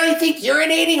you really think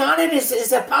urinating on it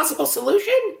is a possible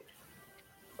solution?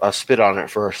 I'll spit on it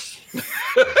first.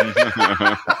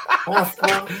 Well,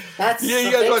 that's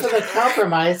you guys thanks for the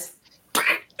compromise.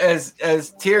 As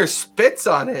Tyr spits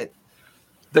on it,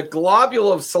 the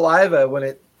globule of saliva, when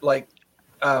it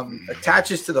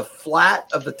attaches to the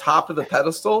flat of the top of the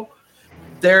pedestal,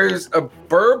 there's a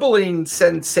burbling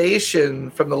sensation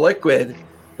from the liquid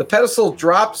The pedestal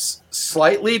drops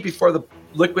slightly before the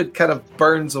liquid kind of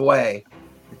burns away.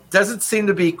 It doesn't seem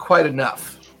to be quite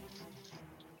enough.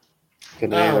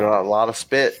 Can name it a lot of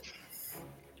spit.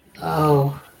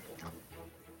 Oh.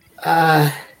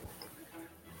 I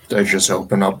just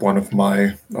open up one of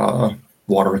my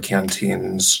water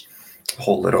canteens,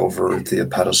 hold it over the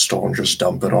pedestal, and just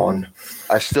dump it on.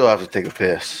 I still have to take a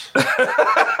piss.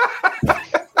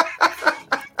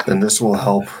 Then this will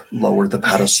help lower the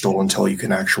pedestal until you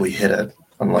can actually hit it,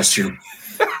 unless you're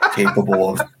capable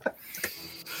of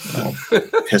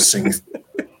pissing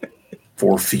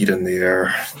 4 feet in the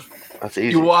air. That's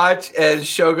easy. You watch as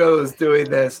Shogo is doing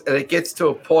this, and it gets to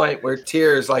a point where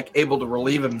Tyr is like able to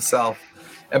relieve himself.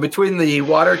 And between the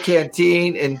water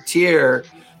canteen and Tyr,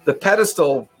 the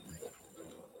pedestal,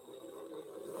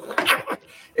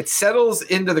 it settles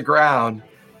into the ground.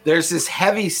 There's this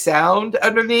heavy sound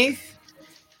underneath.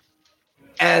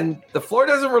 And the floor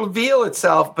doesn't reveal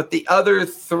itself, but the other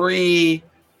 3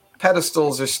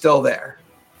 pedestals are still there.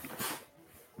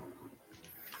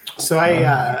 So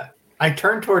I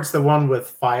turn towards the one with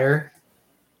fire,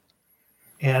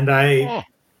 and I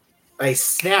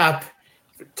snap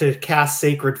to cast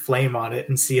Sacred Flame on it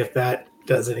and see if that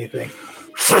does anything.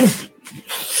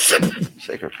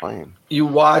 Sacred Flame. You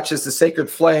watch as the Sacred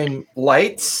Flame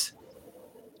lights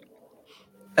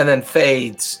and then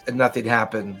fades, and nothing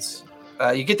happens.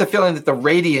 You get the feeling that the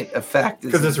radiant effect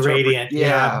is... Because it's radiant.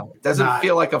 Yeah. It doesn't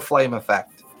feel like a flame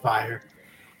effect. Fire.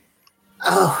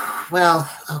 Oh, well,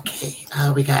 okay.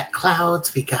 We got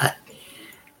clouds. We got...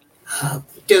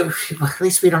 dude, well, at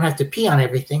least we don't have to pee on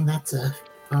everything. That's a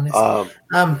bonus.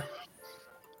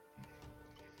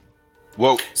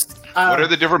 Whoa. What are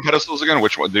the different pedestals again?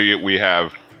 Which one do we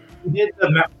have? We did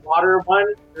the water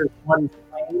one. There's one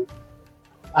flame.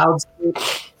 Clouds.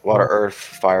 Water, earth,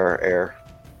 fire, air.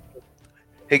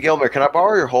 Hey, Gilmer, can I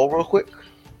borrow your hole real quick?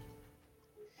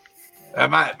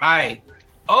 My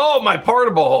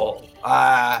portable hole.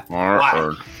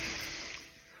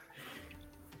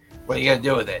 What are you going to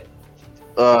do with it?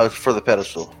 For the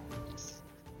pedestal.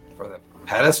 For the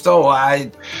pedestal?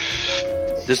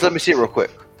 Just let me see it real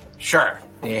quick. Sure.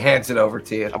 He hands it over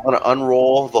to you. I'm going to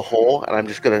unroll the hole, and I'm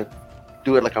just going to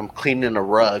do it like I'm cleaning a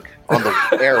rug on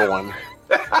the air one.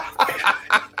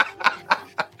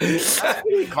 There's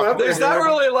not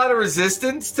really a lot of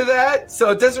resistance to that, so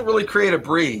it doesn't really create a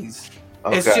breeze.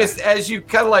 Okay. It's just as you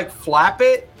kind of like flap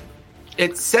it,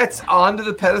 it sets onto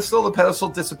the pedestal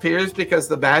disappears because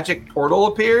the magic portal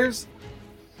appears,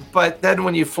 but then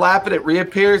when you flap it, it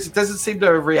reappears. It doesn't seem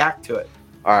to react to it.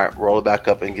 All right, roll it back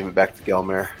up and give it back to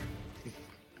Gelmir.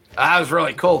 That was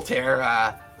really cool, Tyr.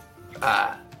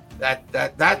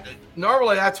 That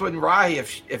normally that's when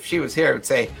Rahi, if she was here, would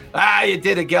say, you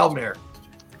did a Gelmir.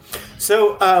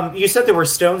 So you said there were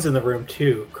stones in the room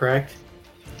too, correct?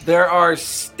 There are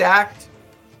stacked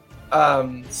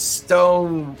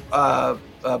stone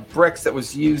bricks that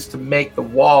was used to make the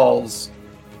walls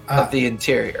of the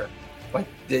interior, like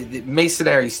the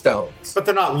masonry stones. But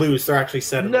they're not loose; they're actually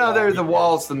set. No, they're the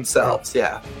walls themselves.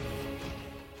 Yeah.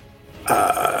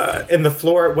 And the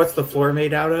floor. What's the floor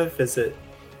made out of? Is it?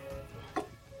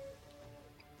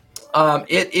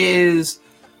 It is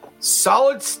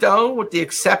solid stone, with the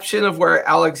exception of where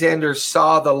Alexander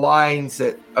saw the lines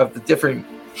of the different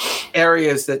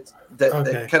areas that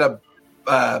kind of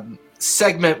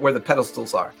segment where the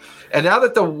pedestals are. And now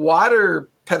that the water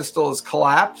pedestal is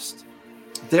collapsed,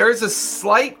 there is a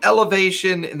slight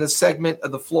elevation in the segment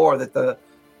of the floor that the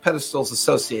pedestal is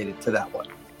associated to that one.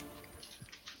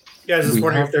 Yeah, I was just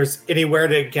wondering if there's anywhere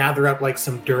to gather up like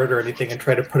some dirt or anything and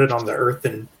try to put it on the earth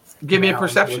and give me a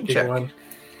perception check.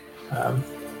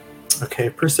 Okay,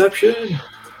 perception.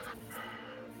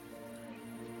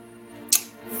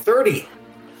 30.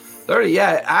 30,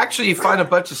 yeah. Actually, you find a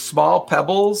bunch of small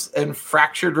pebbles and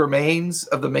fractured remains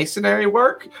of the masonry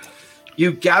work.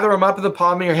 You gather them up in the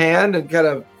palm of your hand and kind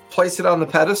of place it on the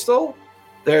pedestal.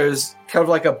 There's kind of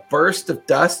like a burst of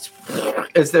dust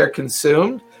as they're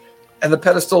consumed, and the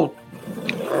pedestal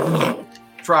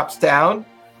drops down,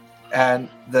 and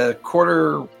the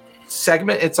quarter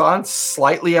segment it's on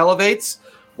slightly elevates,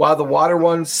 while the water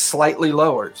one slightly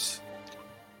lowers.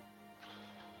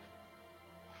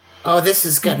 Oh, this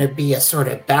is going to be a sort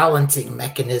of balancing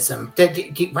mechanism,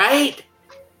 right?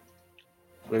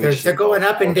 They're going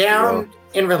up and down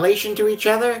in relation to each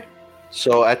other?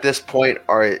 So at this point,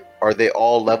 are they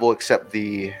all level except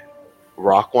the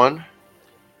rock one?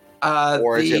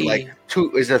 Or is it like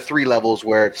two? Is there 3 levels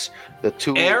where it's the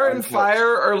 2? Air and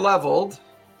fire are leveled,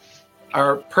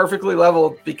 are perfectly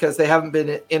leveled because they haven't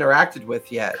been interacted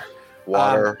with yet.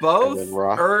 Water, both and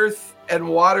rock. earth and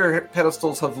water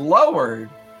pedestals have lowered,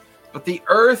 but the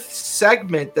earth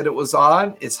segment that it was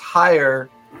on is higher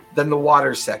than the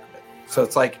water segment. So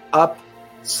it's like up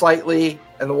slightly,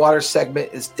 and the water segment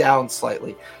is down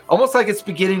slightly. Almost like it's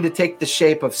beginning to take the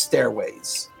shape of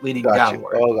stairways leading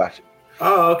downward. Oh, gotcha.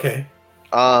 Oh, okay.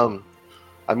 I'm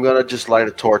gonna just light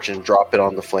a torch and drop it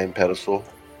on the flame pedestal.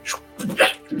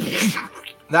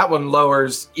 That one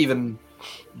lowers even.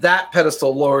 That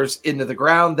pedestal lowers into the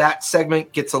ground. That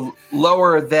segment gets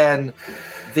lower than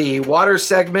the water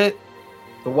segment.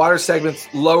 The water segment's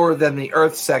lower than the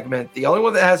earth segment. The only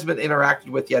one that hasn't been interacted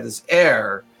with yet is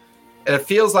air. And it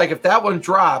feels like if that one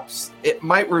drops, it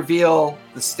might reveal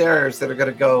the stairs that are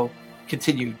going to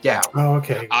continue down. Oh,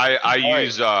 okay.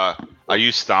 I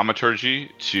use thaumaturgy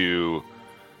to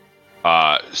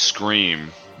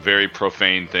scream very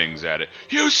profane things at it.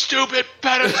 You stupid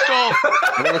pedestal!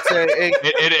 I'm gonna say, hey,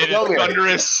 it is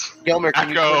thunderous. Gelmir, can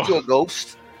you turn to a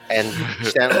ghost and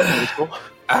stand on the pedestal?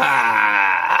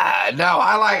 No,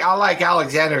 I like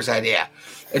Alexander's idea.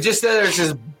 It just there's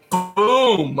this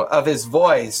boom of his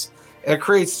voice, and it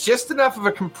creates just enough of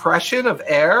a compression of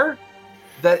air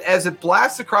that as it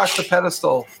blasts across the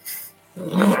pedestal,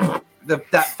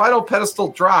 that final pedestal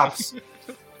drops.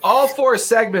 All four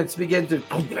segments begin to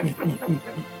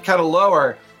kind of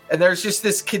lower, and there's just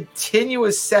this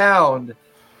continuous sound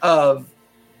of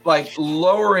like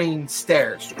lowering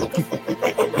stairs.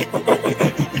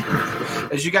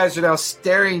 As you guys are now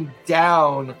staring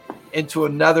down into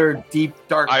another deep,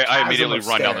 dark chasm I immediately of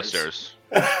run down the stairs.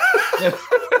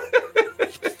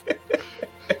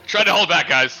 Trying to hold back,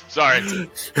 guys. Sorry.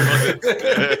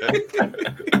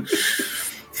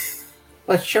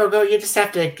 Well, Shogo, you just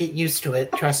have to get used to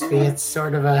it. Trust me, it's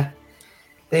sort of a.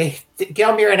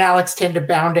 Gelmir and Alex tend to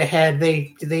bound ahead.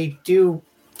 They do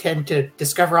tend to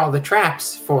discover all the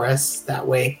traps for us that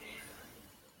way.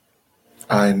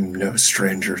 I'm no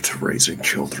stranger to raising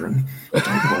children.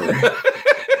 Don't worry.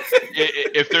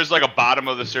 If there's like a bottom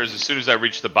of the stairs, as soon as I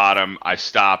reach the bottom, I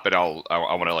stop and I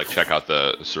want to like check out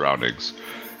the surroundings.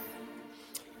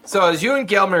 So as you and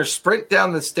Gelmir sprint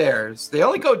down the stairs, they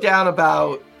only go down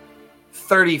about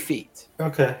 30 feet.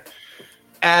 Okay.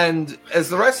 And as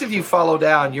the rest of you follow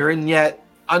down, you're in yet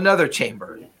another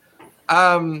chamber.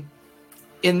 In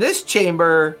this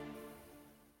chamber,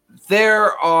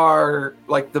 there are,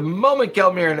 like, the moment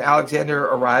Gelmir and Alexander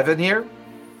arrive in here,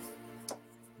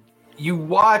 you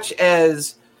watch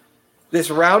as this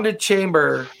rounded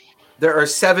chamber, there are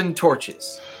 7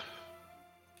 torches.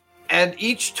 And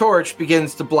each torch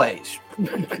begins to blaze,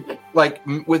 like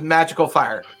with magical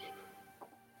fire.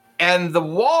 And the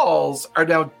walls are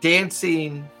now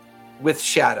dancing with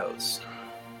shadows.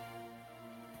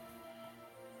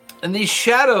 And these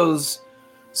shadows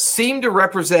seem to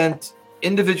represent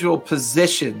individual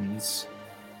positions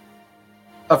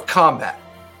of combat.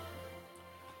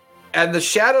 And the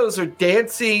shadows are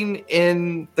dancing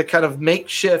in the kind of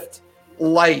makeshift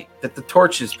light that the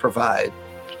torches provide.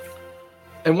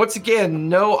 And once again,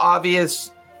 no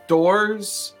obvious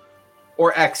doors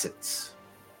or exits.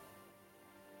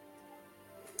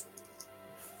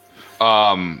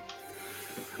 I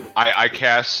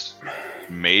cast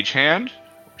Mage Hand,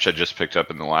 which I just picked up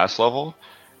in the last level,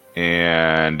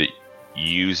 and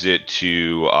use it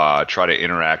to try to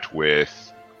interact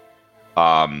with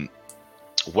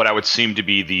what I would seem to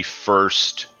be the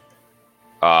first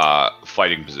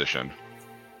fighting position.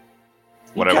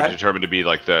 What I would determine to be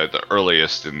like the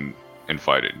earliest in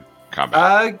fighting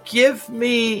combat. Give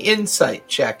me insight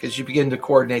check as you begin to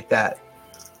coordinate that.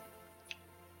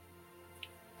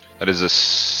 That is a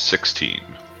 16.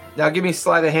 Now give me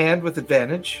sleight of hand with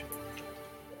advantage.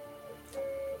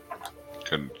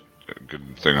 Good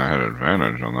thing I had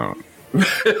advantage on that one.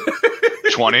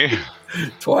 20.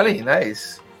 20,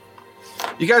 nice.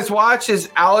 You guys watch as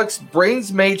Alex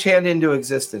brings Mage Hand into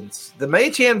existence. The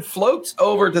Mage Hand floats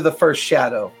over to the first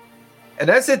shadow. And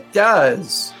as it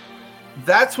does,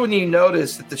 that's when you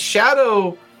notice that the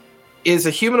shadow is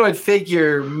a humanoid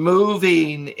figure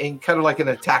moving in kind of like an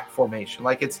attack formation.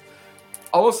 Like it's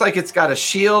almost like it's got a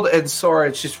shield and sword.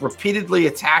 It's just repeatedly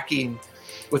attacking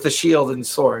with a shield and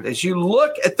sword. As you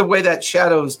look at the way that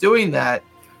shadow is doing that,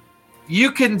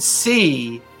 you can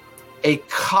see a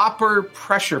copper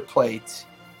pressure plate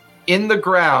in the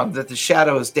ground that the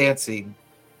shadow is dancing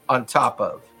on top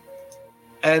of.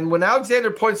 And when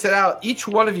Alexander points it out, each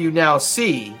one of you now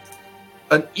see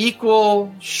an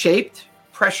equal shaped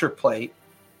pressure plate,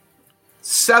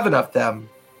 7 of them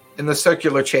in the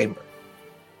circular chamber.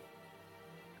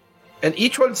 And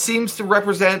each one seems to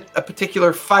represent a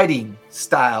particular fighting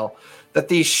style that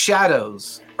these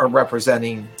shadows are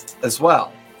representing as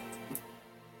well.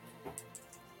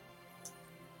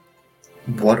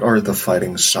 What are the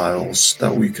fighting styles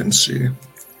that we can see?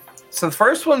 So the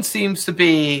first one seems to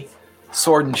be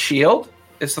sword and shield.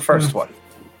 Is the first one.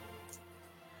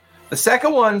 The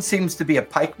second one seems to be a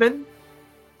pikeman.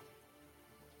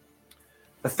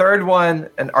 The third one,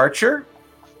 an archer.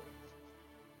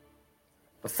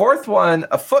 The fourth one,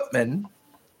 a footman.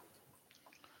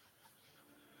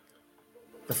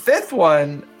 The fifth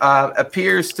one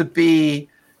appears to be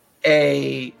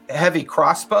a heavy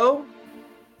crossbow.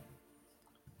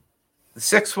 The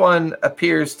sixth one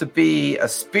appears to be a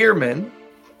spearman.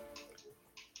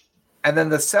 And then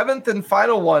the seventh and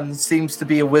final one seems to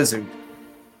be a wizard.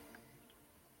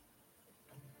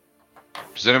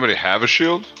 Does anybody have a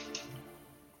shield?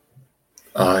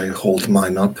 I hold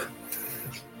mine up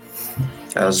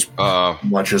as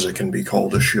much as it can be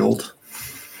called a shield.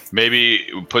 Maybe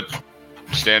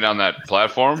stand on that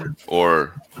platform,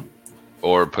 or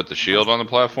put the shield on the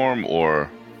platform, or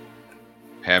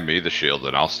hand me the shield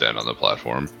and I'll stand on the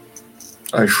platform.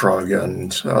 I shrug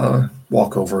and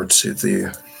walk over to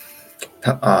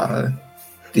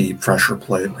the pressure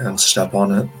plate and step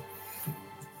on it.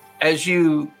 As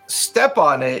you step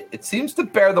on it, it seems to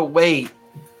bear the weight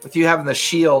with you having the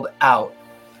shield out.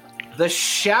 The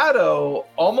shadow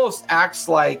almost acts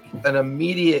like an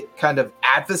immediate kind of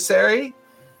adversary,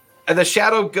 and the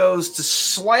shadow goes to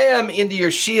slam into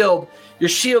your shield. Your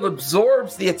shield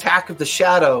absorbs the attack of the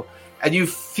shadow, and you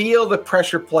feel the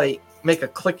pressure plate make a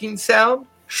clicking sound,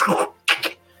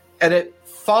 and it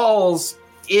falls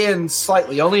in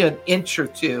slightly, only an inch or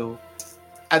two,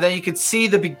 and then you can see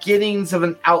the beginnings of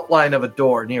an outline of a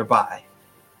door nearby.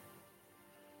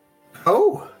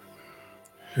 Oh.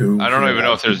 I don't even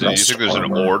know if there's. Do you think there's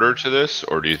an order to this,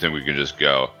 or do you think we can just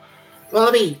go? Well,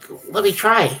 let me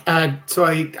try. So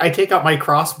I take out my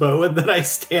crossbow and then I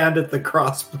stand at the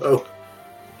crossbow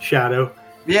shadow.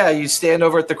 Yeah, you stand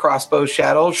over at the crossbow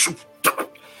shadow.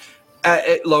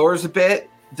 It lowers a bit.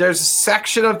 There's a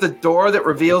section of the door that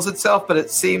reveals itself, but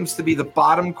it seems to be the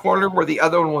bottom corner where the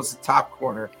other one was the top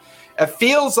corner. It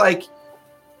feels like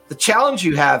the challenge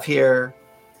you have here,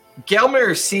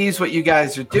 Gelmir sees what you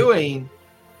guys are doing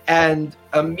and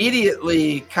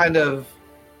immediately kind of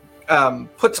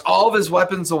puts all of his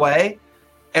weapons away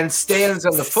and stands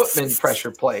on the footman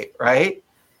pressure plate, right?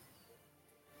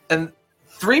 And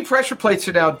 3 pressure plates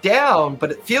are now down,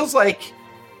 but it feels like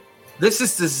this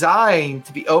is designed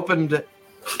to be opened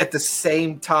at the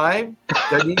same time.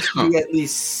 There needs to be at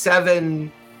least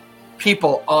 7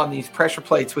 people on these pressure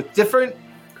plates with different,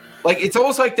 like, it's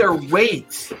almost like their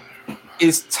weight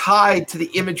is tied to the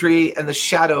imagery and the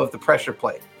shadow of the pressure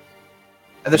plate.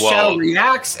 And the shadow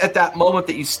reacts at that moment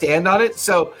that you stand on it.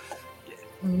 So,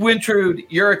 Wintrude,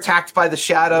 you're attacked by the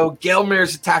shadow.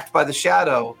 Gelmir's attacked by the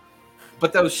shadow.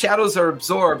 But those shadows are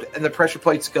absorbed and the pressure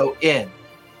plates go in.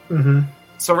 Mm-hmm.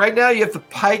 So right now you have the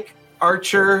pike,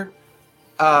 archer,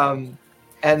 and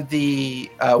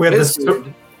the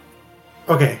wizard.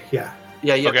 Okay, yeah.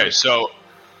 Yeah. Okay, so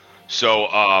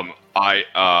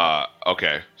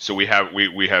okay. So we have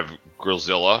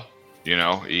Grillzilla. You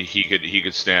know, he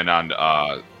could stand on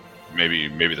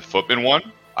maybe the footman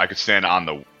one. I could stand on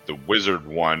the wizard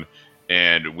one,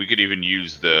 and we could even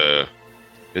use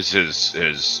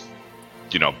his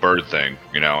bird thing,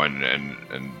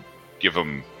 and give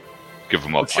him a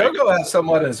pike. Shogo has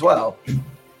someone as well.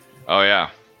 Oh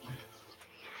yeah.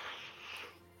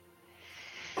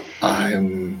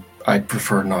 I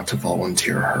prefer not to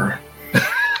volunteer her.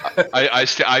 I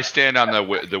stand on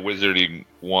the wizarding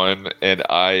one, and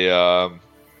I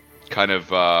kind of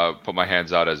put my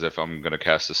hands out as if I'm going to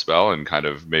cast a spell, and kind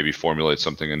of maybe formulate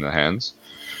something in the hands.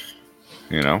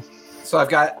 So I've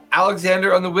got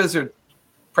Alexander on the wizard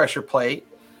pressure plate.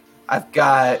 I've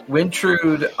got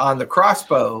Wintrude on the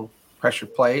crossbow pressure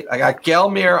plate. I got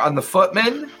Gelmir on the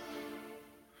footman,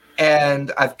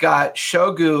 and I've got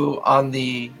Shogu on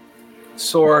the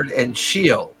sword and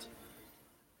shield.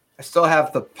 I still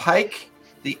have the pike,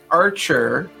 the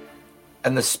archer,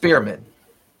 and the spearman.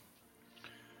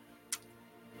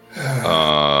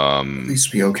 Please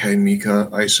be okay, Mika.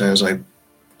 I say as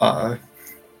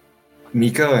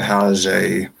Mika has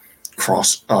a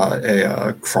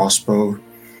crossbow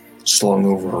slung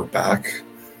over her back.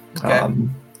 Okay.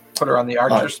 Put her on the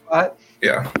archer spot.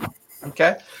 Yeah.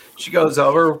 Okay. She goes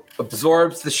over,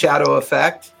 absorbs the shadow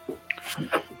effect.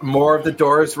 More of the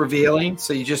door is revealing,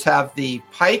 so you just have the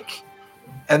pike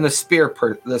and the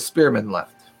spearman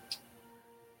left.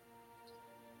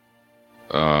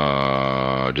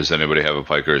 Does anybody have a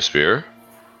pike or a spear?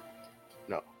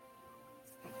 No.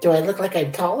 Do I look like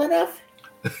I'm tall enough?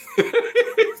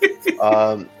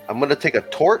 I'm going to take a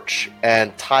torch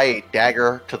and tie a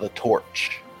dagger to the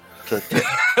torch.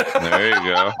 There you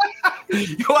go.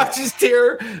 You watch his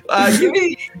tear. Give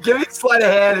me sleight of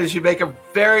hand as you make a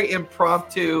very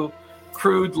impromptu,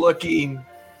 crude-looking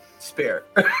spear.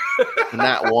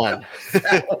 Not one.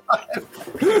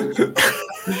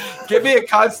 Give me a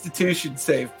Constitution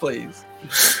save, please.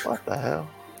 What the hell?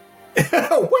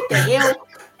 What the hell?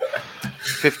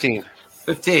 15.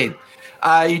 15.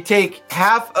 You take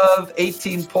half of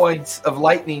 18 points of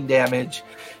lightning damage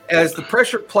as the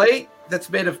pressure plate that's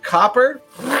made of copper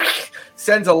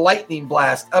sends a lightning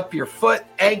blast up your foot,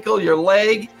 ankle, your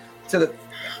leg, to the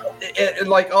and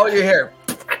like all your hair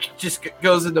just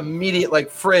goes into immediate like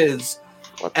frizz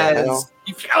What the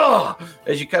hell?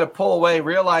 as you kind of pull away,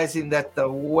 realizing that the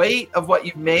weight of what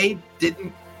you made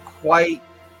didn't quite.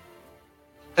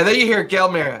 And then you hear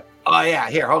Gelmir, "Oh yeah,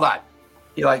 here, hold on."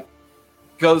 He like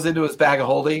goes into his bag of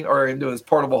holding or into his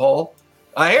portable hole.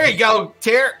 Here you go,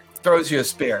 Tyr. Throws you a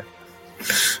spear.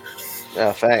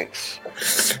 Yeah, thanks.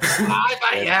 I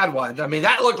thought you had one. I mean,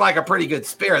 that looked like a pretty good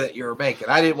spear that you were making.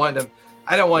 I don't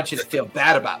want you to feel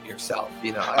bad about yourself.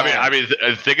 You know. I mean,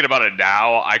 thinking about it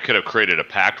now, I could have created a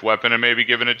packed weapon and maybe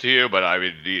given it to you. But I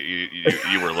mean,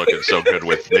 you were looking so good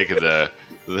with making the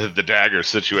dagger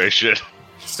situation.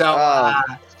 So,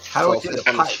 how do we do the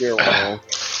pipe?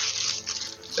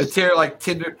 The Tyr like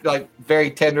very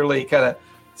tenderly kind of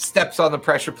steps on the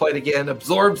pressure plate again,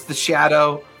 absorbs the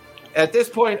shadow. At this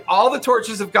point, all the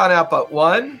torches have gone out but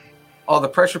one. All the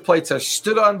pressure plates are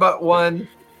stood on but one.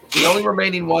 The only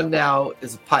remaining one now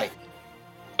is a pipe.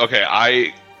 Okay,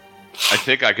 I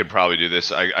think I could probably do this.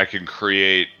 I can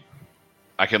kind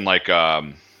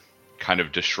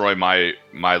of destroy my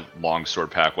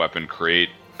longsword pack weapon, create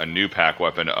a new pack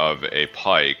weapon of a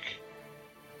pike,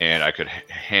 and I could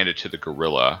hand it to the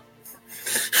gorilla.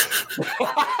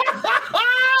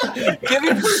 Give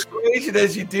me persuasion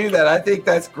as you do that. I think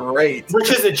that's great. Which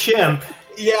is a chimp.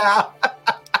 Yeah.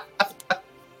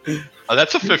 Oh,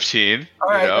 that's a 15. All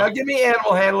right, now give me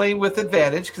animal handling with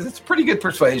advantage because it's pretty good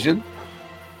persuasion.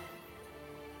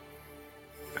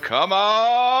 Come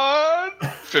on!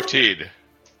 15.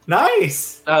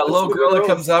 Nice. Little gorilla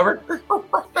comes over,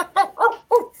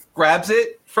 grabs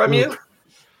it from you,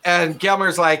 and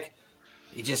Gelmer's like,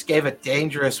 "You just gave a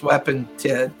dangerous weapon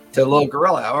to little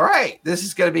gorilla. All right, this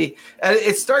is going to be..." And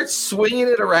it starts swinging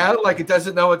it around like it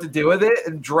doesn't know what to do with it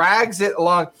and drags it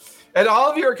along. And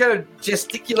all of you are kind of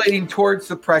gesticulating towards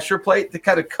the pressure plate to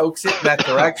kind of coax it in that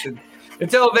direction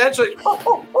until eventually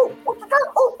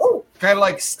kind of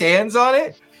like stands on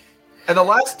it. And the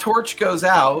last torch goes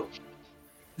out.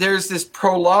 There's this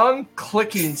prolonged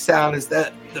clicking sound as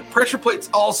the pressure plates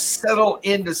all settle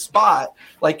into spot,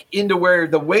 like into where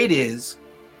the weight is.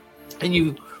 And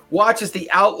you watch as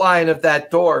the outline of that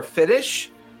door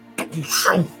finish. And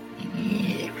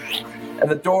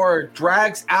the door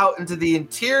drags out into the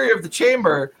interior of the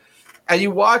chamber. And you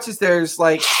watch as there's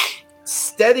like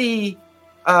steady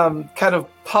kind of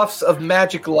puffs of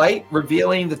magic light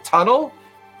revealing the tunnel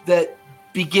that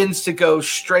begins to go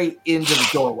straight into the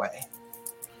doorway.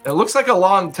 It looks like a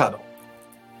long tunnel.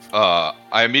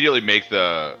 I immediately make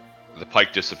the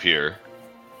pike disappear,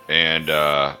 and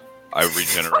I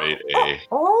regenerate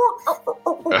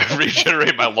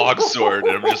my longsword,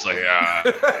 and I'm just like,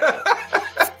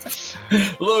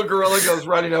 Little gorilla goes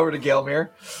running over to Gelmir.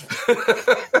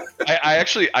 I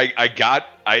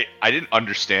didn't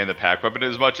understand the pack weapon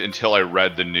as much until I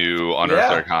read the new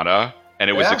Unearthed Arcana, and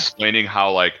it was explaining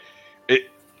how like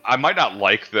I might not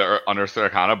like the Unearthed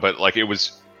Arcana, but like it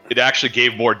actually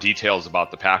gave more details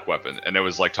about the pack weapon, and it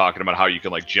was like talking about how you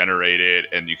can like generate it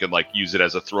and you can like use it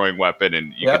as a throwing weapon,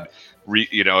 and you could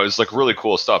it was like really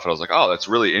cool stuff. And I was like, oh, that's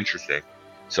really interesting.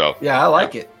 So yeah, I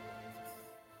like it.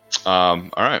 All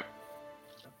right.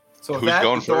 So with that,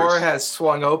 the door has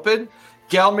swung open.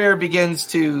 Gelmir begins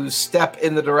to step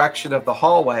in the direction of the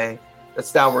hallway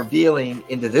that's now revealing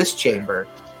into this chamber.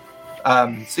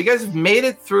 So you guys have made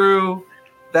it through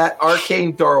that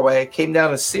arcane doorway, came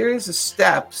down a series of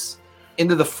steps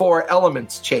into the Four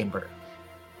Elements chamber.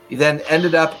 You then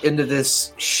ended up into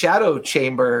this shadow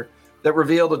chamber that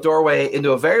revealed a doorway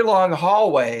into a very long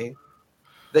hallway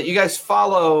that you guys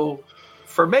follow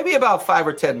for maybe about 5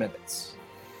 or 10 minutes.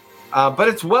 But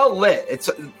it's well lit. It's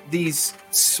these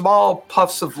small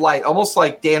puffs of light, almost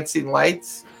like dancing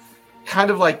lights, kind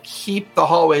of like keep the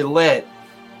hallway lit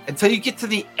until you get to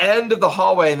the end of the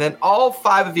hallway, and then all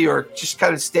 5 of you are just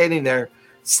kind of standing there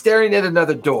staring at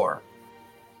another door.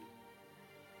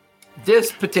 This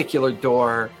particular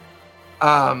door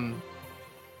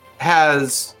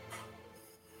has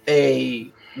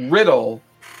a riddle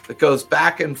that goes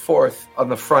back and forth on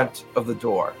the front of the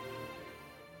door.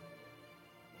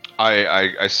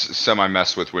 I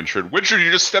semi-mess with Winchard. Winchard,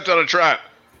 you just stepped on a trap.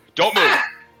 Don't move.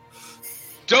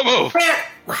 Don't move. Where?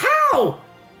 How?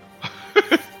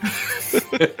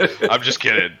 I'm just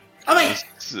kidding. Oh my.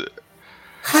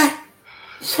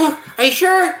 Are you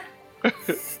sure?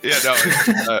 Yeah,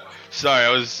 no. Sorry,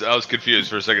 I was confused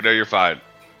for a second. No, you're fine.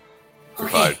 You're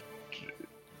Okay. fine.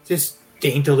 Just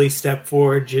daintily step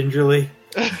forward, gingerly.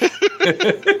 I'm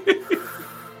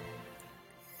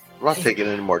not taking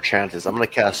any more chances. I'm gonna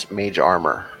cast Mage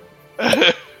Armor.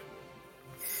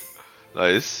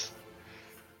 Nice.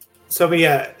 So we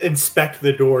inspect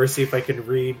the door, see if I can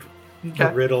read the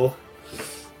Okay. riddle.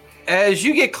 As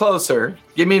you get closer,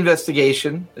 give me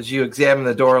investigation as you examine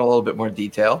the door in a little bit more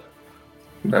detail.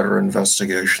 Better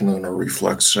investigation than a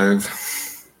reflex save.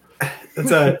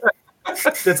 That's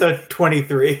a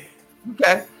 23.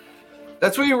 Okay.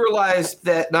 That's where you realize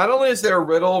that not only is there a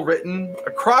riddle written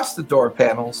across the door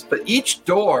panels, but each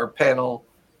door panel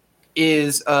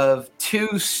is of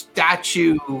two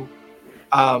statue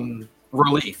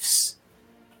reliefs.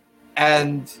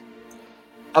 And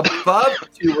above the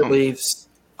two reliefs,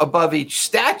 above each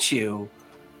statue,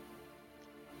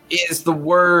 is the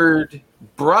word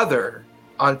brother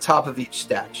on top of each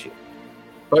statue,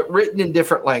 but written in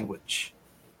different language.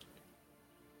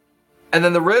 And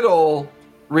then the riddle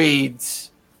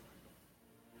reads,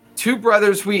 "Two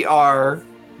brothers we are,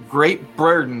 great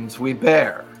burdens we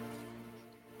bear.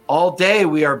 All day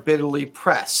we are bitterly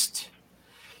pressed.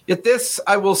 Yet this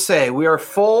I will say, we are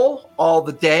full all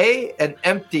the day and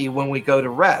empty when we go to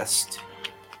rest.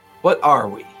 What are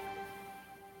we?"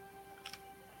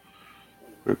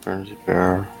 Rip burns a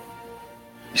bear.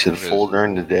 You said full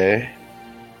during the day.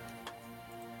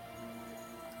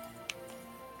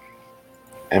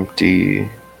 Empty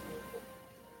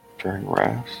during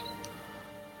rest.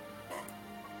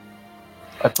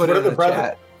 I put What it are in the the brother-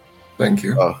 chat. Thank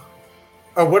you. Oh,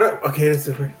 Oh, what? Okay, that's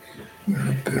different.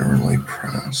 We're bitterly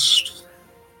pressed.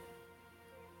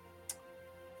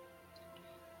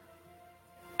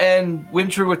 And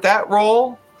Wintry, with that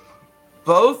roll,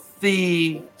 both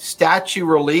the statue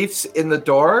reliefs in the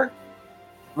door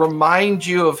remind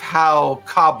you of how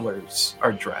cobblers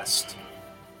are dressed.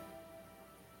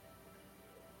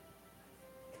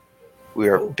 we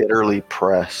are bitterly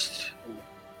pressed.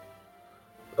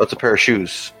 That's a pair of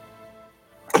shoes.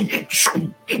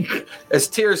 As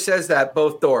Tyr says that,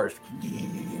 both doors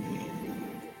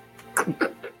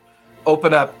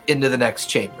open up into the next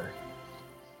chamber.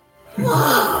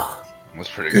 That's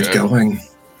pretty Good good. going.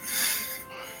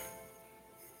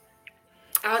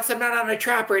 Alex, I'm not on a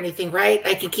trap or anything, right?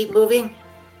 I can keep moving?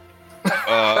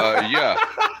 Yeah.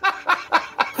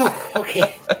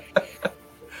 Okay.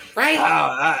 Right?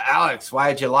 Alex,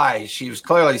 why'd you lie? She was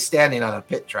clearly standing on a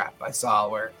pit trap. I saw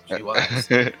where she was.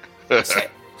 Should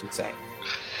say.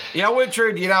 You know,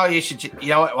 Wintry, you should,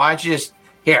 what, why don't you just,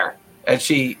 here. And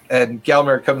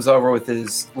Gelmer comes over with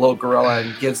his little gorilla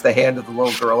and gives the hand of the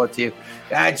little gorilla to you.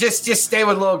 Just stay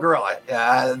with little gorilla.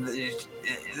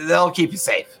 They'll keep you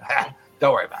safe.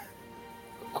 Don't worry about it.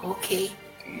 Okay.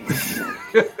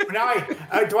 Now,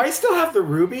 do I still have the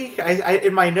ruby? I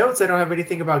in my notes, I don't have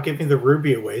anything about giving the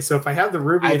ruby away. So if I have the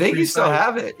ruby, I at think you still 3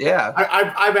 have it. Yeah.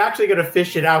 I'm actually going to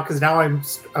fish it out because now I'm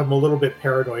a little bit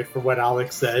paranoid from what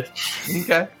Alex said.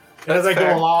 Okay. And as I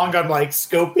fair. go along, I'm like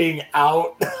scoping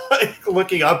out, like,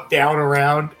 looking up, down,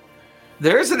 around.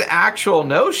 There's an actual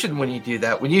notion when you do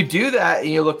that. When you do that and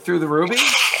you look through the ruby,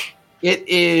 it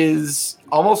is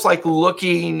almost like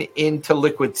looking into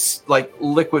liquid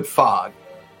fog.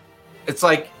 It's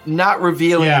like not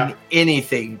revealing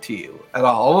anything to you at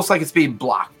all. Almost like it's being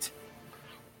blocked.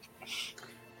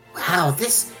 Wow,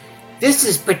 this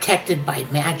is protected by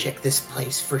magic, this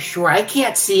place, for sure. I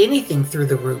can't see anything through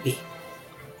the ruby.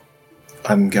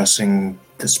 I'm guessing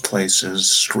this place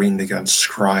is screened against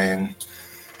scrying.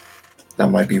 That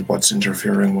might be what's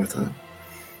interfering with it.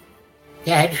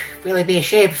 Yeah, it'd really be a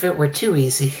shame if it were too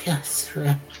easy. Yes.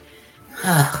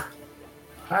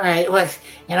 All right,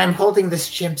 and I'm holding this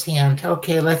chimp's hand.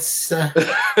 Okay, let's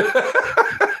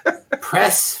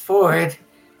press forward.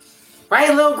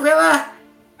 Right, little gorilla?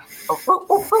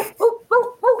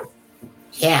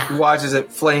 Yeah. He watches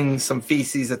it fling some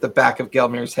feces at the back of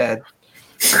Gelmir's head.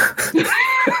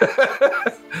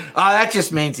 Oh, that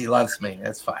just means he loves me.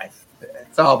 That's fine.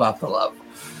 It's all about the love.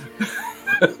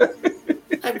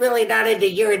 I'm really not into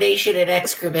urination and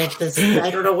excrement. I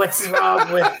don't know what's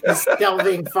wrong with this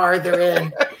delving farther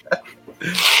in.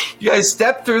 You guys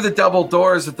step through the double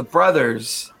doors of the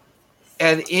brothers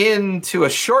and into a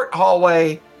short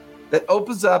hallway that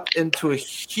opens up into a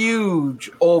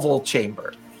huge oval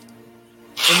chamber.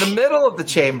 In the middle of the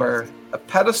chamber, a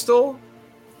pedestal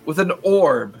with an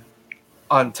orb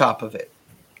on top of it.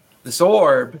 This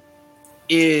orb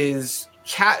is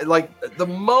like the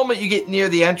moment you get near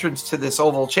the entrance to this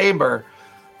oval chamber,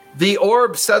 the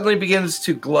orb suddenly begins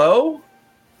to glow,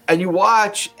 and you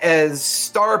watch as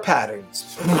star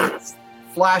patterns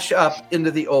flash up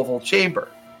into the oval chamber.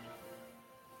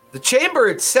 The chamber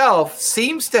itself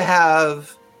seems to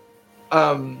have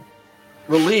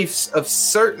reliefs of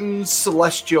certain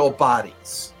celestial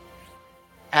bodies.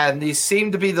 And these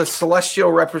seem to be the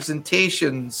celestial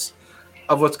representations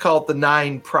of what's called the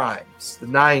 9 primes, the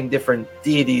 9 different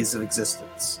deities of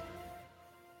existence.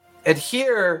 And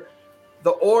here,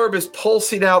 the orb is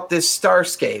pulsing out this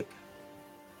starscape.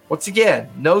 Once again,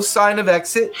 no sign of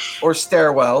exit or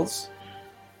stairwells.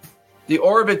 The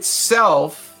orb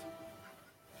itself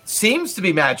seems to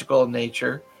be magical in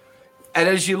nature. And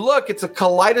as you look, it's a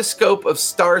kaleidoscope of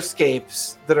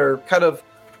starscapes that are kind of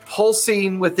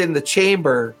pulsing within the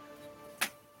chamber.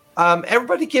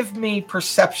 Everybody give me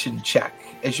perception check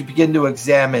as you begin to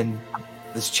examine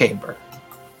this chamber.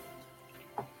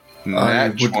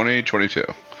 Nat 20, 22.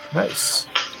 Nice.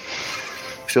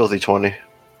 Filthy 20.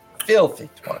 Filthy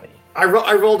 20. I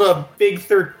rolled a big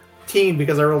 13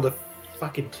 because I rolled a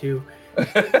fucking 2.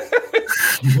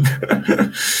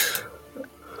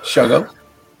 Shogo?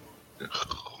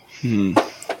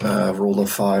 Rolled a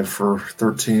 5 for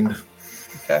 13.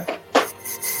 Okay.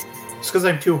 It's because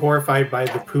I'm too horrified by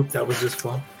the poop that was just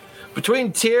flown.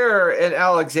 Between Tyr and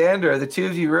Alexander, the two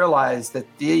of you realize that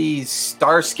these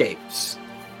starscapes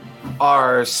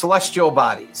are celestial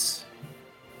bodies.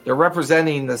 They're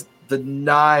representing the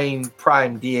 9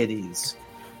 prime deities.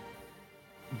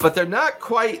 But they're not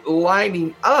quite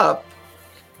lining up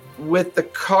with the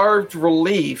carved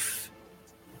relief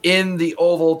in the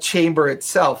oval chamber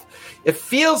itself. It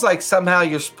feels like somehow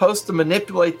you're supposed to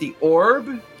manipulate the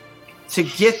orb to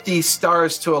get these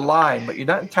stars to align, but you're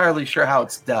not entirely sure how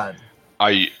it's done.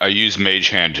 I use Mage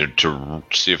Hand to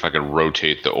see if I can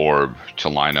rotate the orb to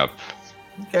line up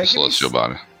the celestial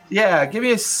body. Yeah, give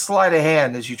me a sleight of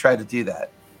hand as you try to do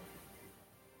that.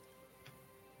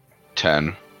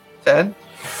 10. 10?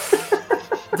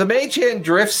 The mage hand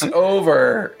drifts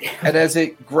over, and as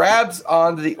it grabs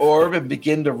onto the orb and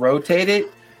begin to rotate it,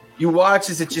 you watch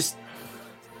as it just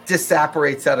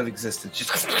disapparates out of existence,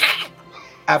 just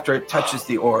after it touches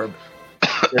the orb.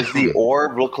 Does the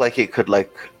orb look like it could,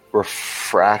 like,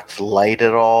 refract light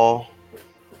at all?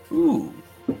 Ooh.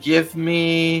 Give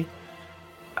me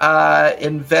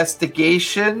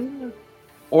investigation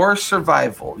or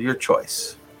survival, your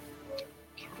choice.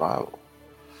 Survival.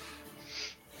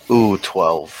 Ooh,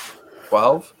 12.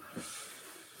 12?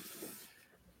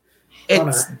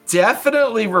 It's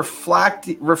definitely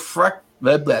reflecting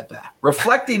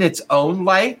its own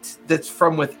light that's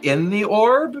from within the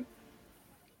orb,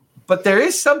 but there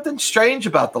is something strange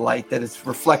about the light that it's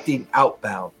reflecting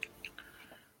outbound.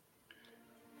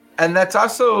 And that's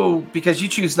also because you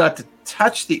choose not to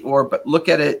touch the orb, but look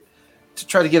at it to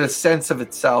try to get a sense of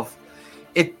itself.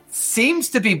 It seems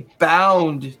to be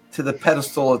bound to the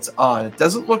pedestal it's on. It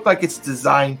doesn't look like it's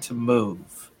designed to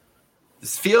move.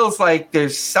 This feels like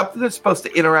there's something that's supposed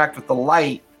to interact with the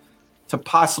light to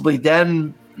possibly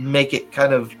then make it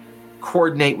kind of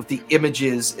coordinate with the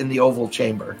images in the oval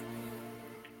chamber.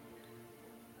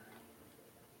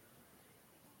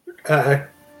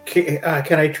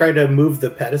 Can I try to move the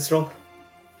pedestal?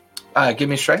 Give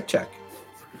me a strength check.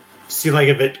 See, like,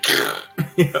 if it,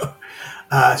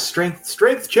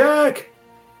 strength check.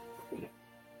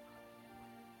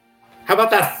 How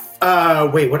about that?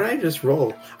 Wait, what did I just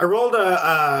roll? I rolled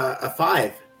a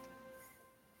 5.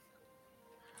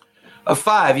 A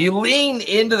 5. You lean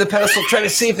into the pedestal, trying to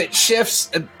see if it shifts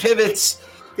and pivots.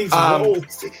 These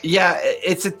rolls. Yeah,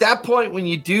 it's at that point when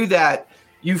you do that,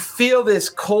 you feel this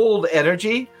cold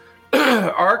energy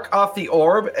arc off the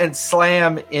orb and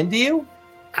slam into you.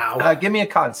 Ow. Give me a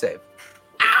con save.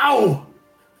 Ow!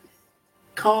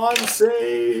 Con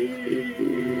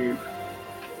save.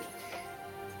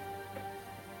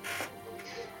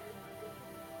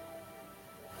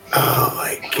 Oh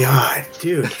my god,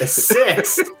 dude. A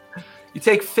 6. You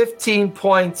take 15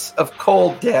 points of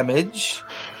cold damage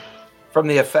from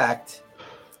the effect.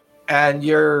 And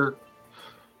you're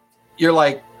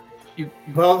like,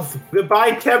 well,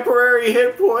 goodbye temporary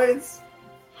hit points.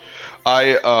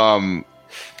 I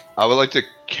would like to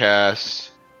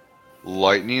cast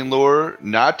Lightning Lure,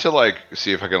 not to like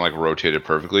see if I can like rotate it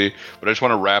perfectly, but I just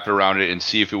want to wrap it around it and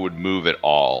see if it would move at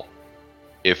all.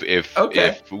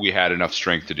 If we had enough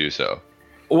strength to do so.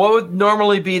 What would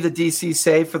normally be the DC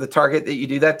save for the target that you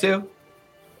do that to?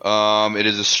 It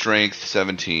is a strength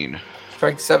 17.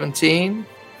 Strength 17.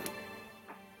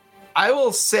 I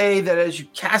will say that as you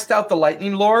cast out the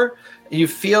lightning lure, and you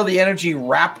feel the energy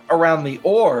wrap around the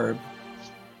orb,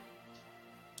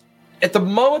 at the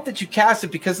moment that you cast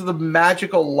it, because of the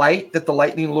magical light that the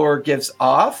lightning lure gives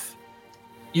off,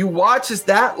 you watch as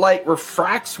that light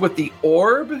refracts with the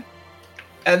orb,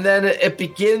 and then it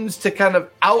begins to kind of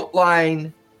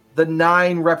outline the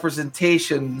 9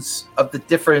 representations of the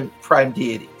different prime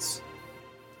deities.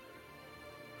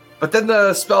 But then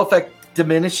the spell effect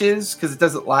diminishes because it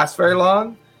doesn't last very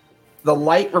long. The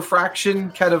light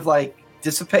refraction kind of like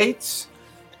dissipates,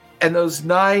 and those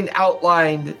 9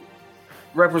 outlined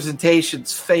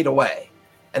representations fade away,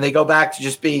 and they go back to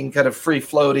just being kind of free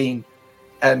floating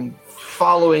and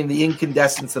following the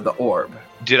incandescence of the orb.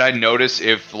 Did I notice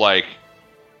if the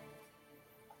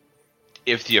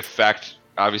effect,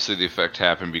 obviously the effect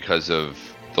happened because of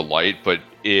the light, but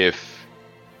if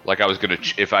like I was gonna,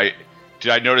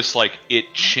 did I notice like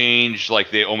it changed,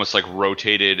 like they almost like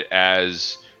rotated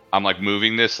as I'm like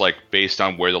moving this, like based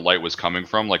on where the light was coming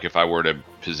from? Like if I were to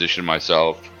position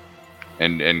myself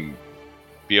and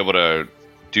be able to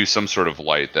do some sort of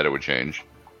light, that it would change.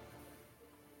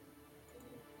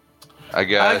 I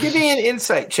guess. Give me an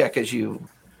insight check as you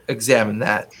examine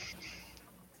that.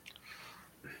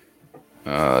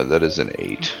 That is an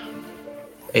 8.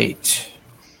 8.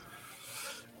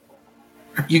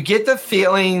 You get the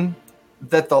feeling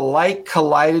that the light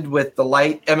collided with the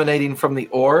light emanating from the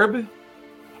orb,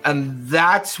 and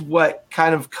that's what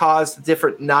kind of caused the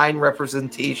different 9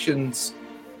 representations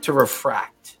to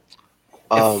refract.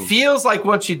 It feels like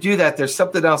once you do that, there's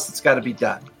something else that's got to be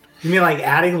done. You mean like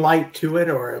adding light to it,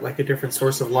 or like a different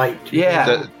source of light? To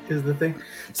Yeah, it is the thing.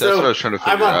 That's what I was trying to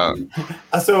figure out.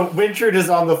 So Wintrude is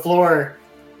on the floor,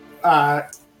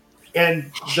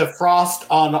 and the frost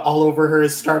on all over her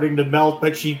is starting to melt,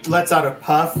 but she lets out a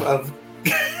puff of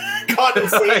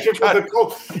condensation from the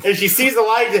cold, and she sees the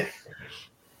light.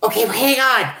 Okay, well, hang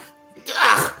on.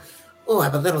 Oh,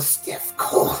 I'm a little stiff,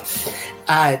 cold.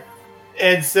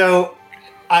 And so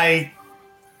I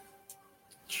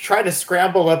try to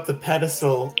scramble up the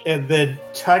pedestal and then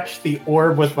touch the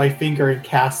orb with my finger and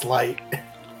cast light.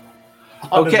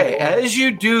 Okay, as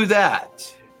you do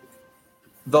that,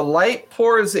 the light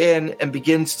pours in and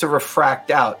begins to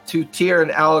refract out. To Tyr and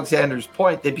Alexander's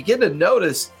point, they begin to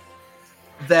notice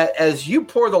that as you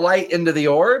pour the light into the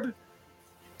orb,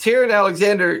 Tyr and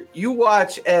Alexander, you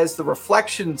watch as the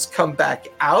reflections come back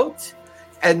out,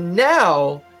 and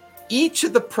now each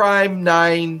of the prime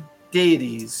 9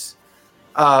 deities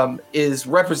is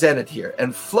represented here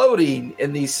and floating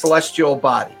in these celestial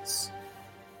bodies.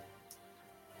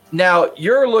 Now,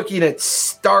 you're looking at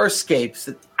starscapes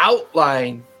that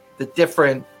outline the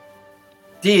different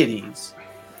deities,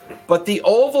 but the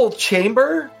oval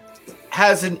chamber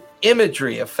has an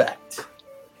imagery effect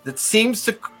that seems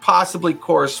to possibly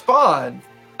correspond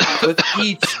with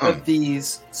each of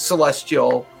these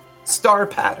celestial star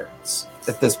patterns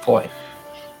at this point.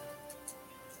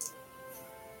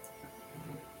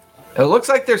 And it looks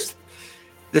like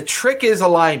the trick is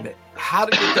alignment. How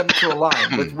to get them to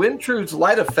align. With Wintrude's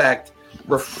light effect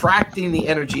refracting the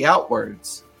energy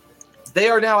outwards, they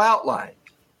are now outlined.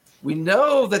 We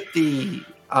know that the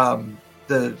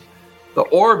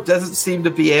orb doesn't seem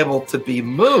to be able to be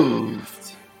moved.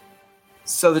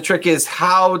 So the trick is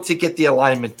how to get the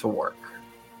alignment to work.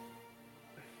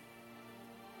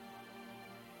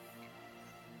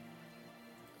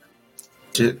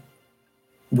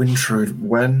 Wintrude,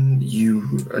 when you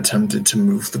attempted to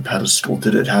move the pedestal,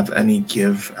 did it have any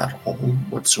give at all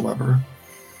whatsoever?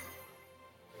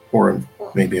 Or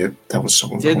maybe that was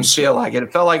someone Didn't else. feel like it.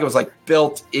 It felt like it was like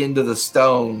built into the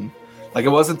stone. Like it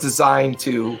wasn't designed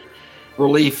to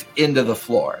relief into the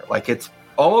floor. Like it's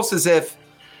almost as if...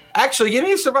 Actually, give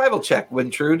me a survival check,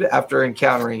 Wintrude, after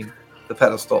encountering the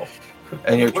pedestal.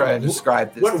 And you're trying to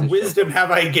describe this. What wisdom have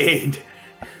I gained?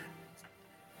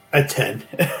 A 10.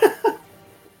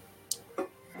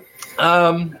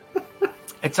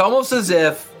 It's almost as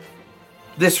if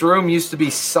this room used to be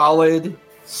solid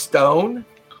stone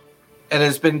and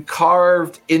has been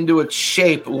carved into its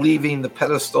shape, leaving the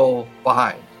pedestal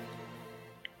behind.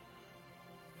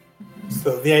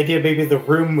 So the idea maybe the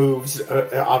room moves,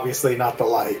 obviously not the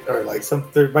light, or like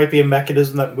there might be a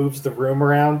mechanism that moves the room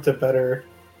around to better...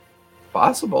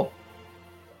 Possible.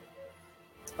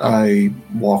 I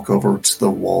walk over to the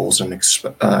walls and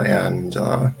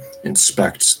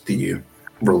inspect the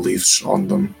reliefs on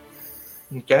them.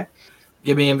 Okay.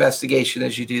 Give me investigation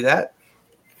as you do that.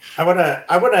 I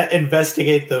wanna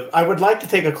investigate I would like to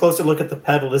take a closer look at the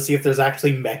pedal to see if there's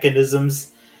actually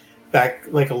mechanisms back,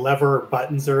 like a lever or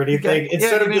buttons or anything,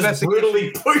 instead of just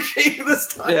brutally pushing this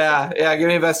time. Yeah, give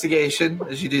me investigation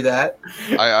as you do that.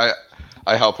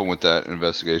 I help him with that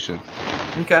investigation.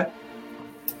 Okay.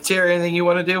 Terry, anything you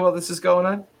want to do while this is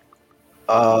going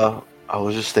on? I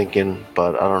was just thinking,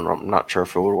 but I don't know. I'm not sure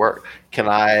if it would work. Can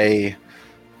I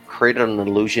create an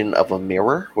illusion of a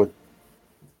mirror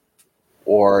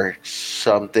or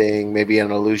something? Maybe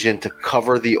an illusion to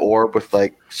cover the orb with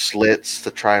like slits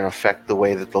to try and affect the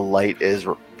way that the light is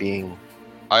being.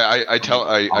 I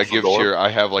give Tyr. I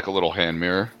have like a little hand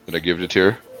mirror that I give to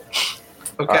Tyr.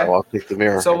 Okay. Right, well, I'll take the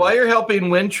mirror. So while you're helping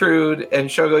Wintrude and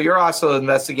Shogo, you're also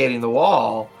investigating the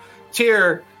wall.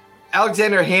 Tyr,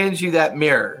 Alexander hands you that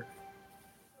mirror.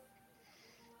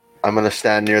 I'm gonna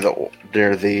stand near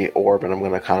the orb, and I'm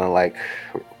gonna kind of like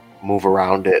move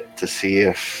around it to see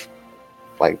if,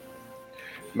 like,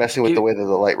 messing with the way that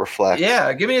the light reflects.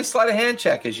 Yeah, give me a sleight of hand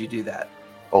check as you do that.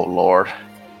 Oh Lord!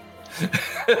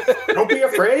 Don't be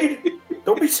afraid.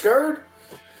 Don't be scared.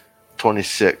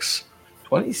 26.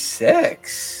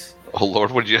 26. Oh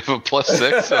Lord, would you have a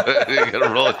 +6? You gotta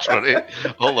roll a 20.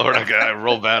 Oh Lord, I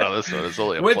roll bad on this one. It's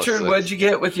only a Wintrude, +6. what'd you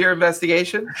get with your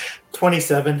investigation?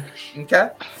 27.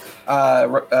 Okay.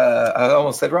 I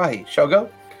almost said right. Shogo?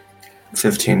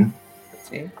 15.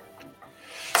 15.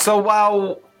 So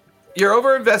while you're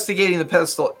over investigating the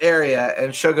pedestal area,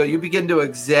 and Shogo, you begin to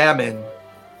examine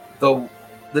the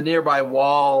nearby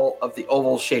wall of the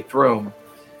oval-shaped room,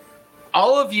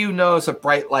 all of you notice a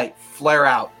bright light flare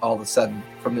out all of a sudden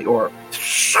from the orb.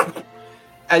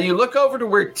 And you look over to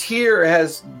where Tyr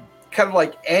has kind of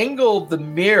like angled the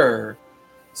mirror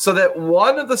so that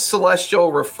one of the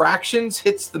celestial refractions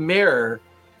hits the mirror,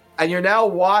 and you're now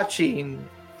watching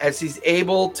as he's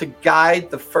able to guide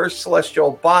the first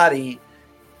celestial body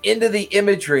into the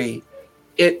imagery.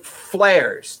 It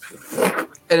flares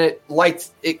and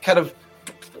it kind of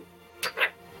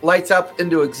lights up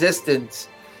into existence.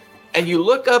 And you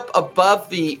look up above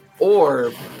the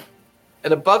orb,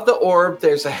 and above the orb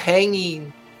there's a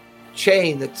hanging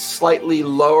chain that's slightly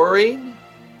lowering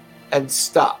and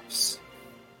stops.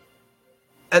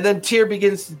 And then Tyr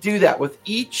begins to do that with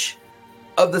each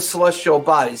of the celestial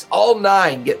bodies. All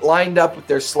 9 get lined up with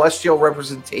their celestial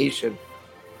representation.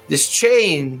 This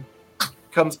chain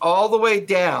comes all the way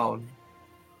down,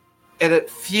 and it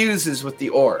fuses with the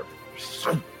orb.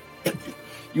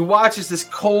 You watch as this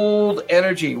cold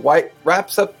energy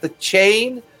wraps up the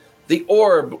chain. The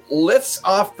orb lifts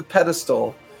off the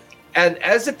pedestal, and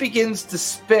as it begins to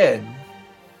spin,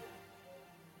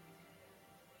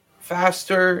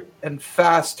 faster and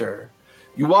faster,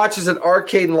 you watch as an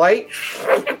arcane light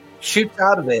shoots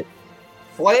out of it,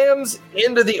 slams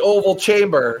into the oval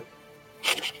chamber,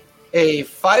 a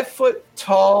 5 foot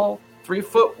tall, 3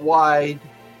 foot wide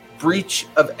breach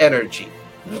of energy.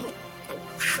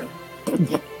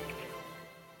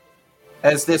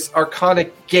 As this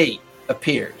arcanic gate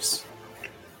appears.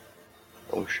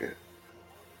 Oh shit.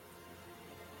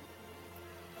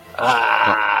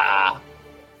 Wow.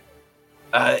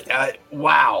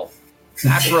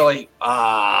 That's really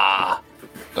That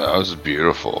was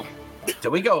beautiful. do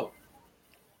we go?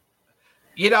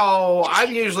 You know,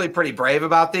 I'm usually pretty brave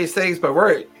about these things, but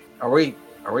are we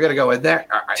gonna go in there?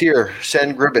 Tyr,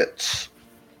 send gribbets.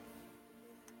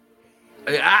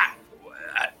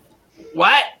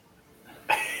 What?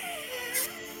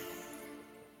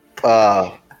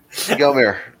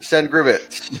 Gelmir, send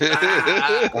gribbets.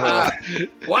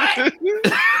 What?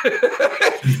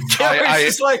 Gelmir's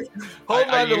just like holding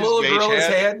on to little Mage gorilla's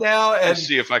hand now, and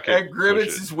see if I can. and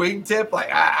Gribbets' his wingtip, like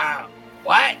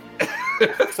what?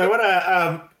 So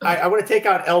I want to take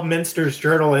out Elminster's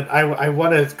journal, and I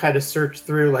want to kind of search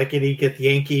through like any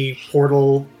Githyanki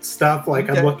portal stuff. Like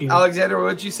Okay. I'm looking. Alexander,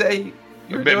 what'd you say?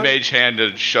 You were doing? Mage hand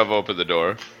to shove open the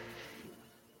door.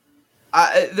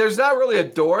 There's not really a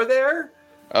door there.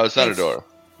 Oh, it's not a door.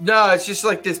 No, it's just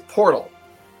like this portal.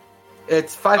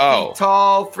 It's 5 feet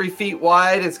tall, 3 feet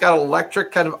wide. It's got an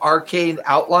electric kind of arcane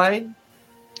outline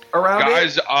around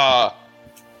Guys, it.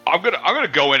 I'm gonna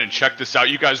go in and check this out.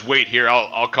 You guys wait here.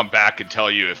 I'll come back and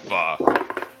tell you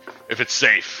if it's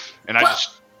safe. And I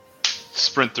just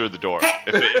sprint through the door.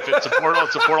 If it's a portal,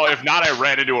 it's a portal. If not, I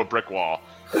ran into a brick wall.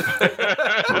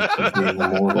 Being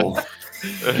immortal.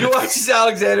 You watch as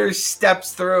Alexander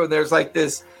steps through, and there's like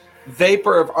this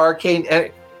vapor of arcane,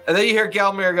 and then you hear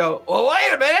Gelmir go, "Well,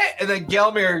 wait a minute!" And then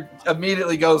Gelmir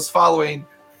immediately goes following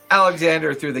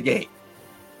Alexander through the gate.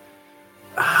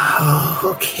 Oh,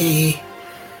 okay.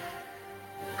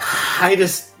 I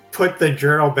just put the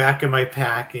journal back in my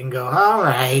pack and go, all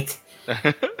right.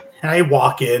 And I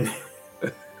walk in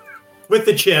with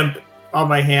the chimp on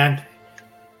my hand.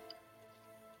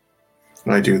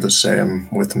 I do the same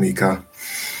with Mika.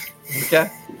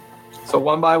 Okay. So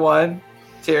one by one,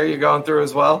 Tyr, you're going through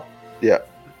as well? Yeah.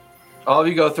 All of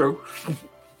you go through.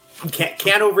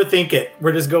 Can't overthink it.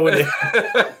 We're just going in.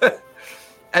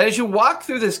 And as you walk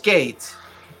through this gate,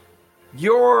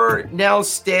 you're now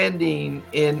standing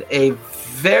in a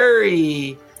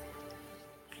very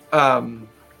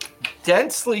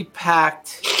densely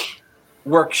packed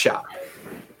workshop,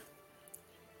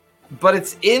 but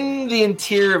it's in the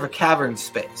interior of a cavern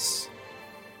space.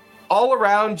 All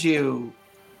around you,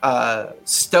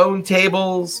 stone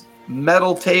tables,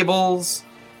 metal tables,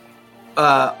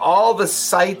 all the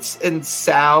sights and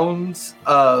sounds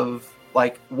of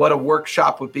like what a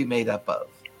workshop would be made up of.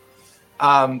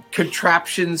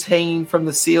 Contraptions hanging from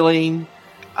the ceiling,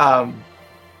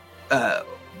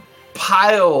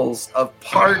 piles of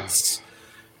parts,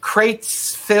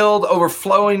 crates filled,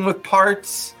 overflowing with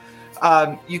parts.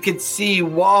 You could see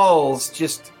walls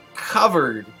just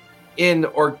covered in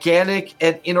organic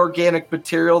and inorganic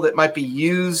material that might be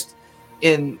used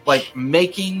in like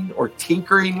making or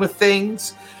tinkering with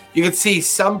things. You can see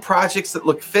some projects that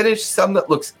look finished, some that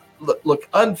look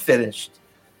unfinished.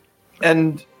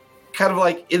 And kind of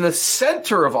like in the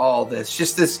center of all this,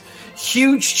 just this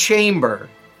huge chamber,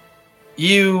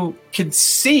 you can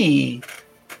see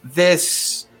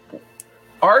this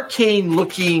arcane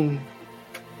looking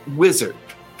wizard.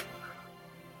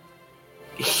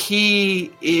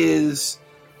 He is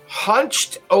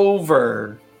hunched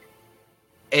over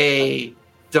a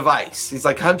device. He's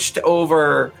like hunched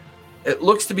over, it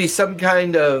looks to be some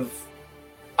kind of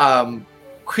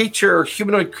creature,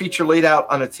 humanoid creature laid out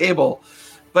on a table,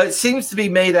 but it seems to be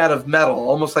made out of metal,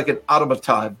 almost like an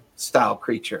automaton style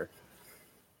creature.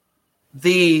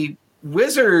 The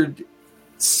wizard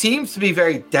seems to be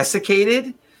very desiccated,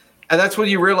 and that's when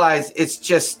you realize it's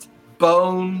just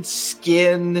bone,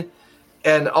 skin,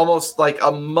 and almost like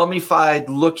a mummified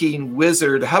looking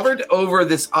wizard hovered over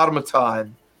this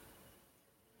automaton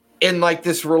in like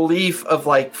this relief of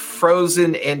like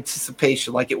frozen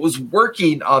anticipation, like it was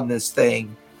working on this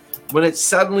thing when it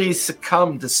suddenly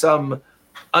succumbed to some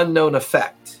unknown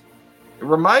effect. It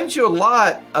reminds you a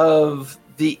lot of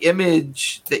the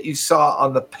image that you saw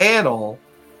on the panel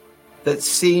that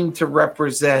seemed to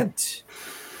represent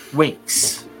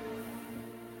Winks.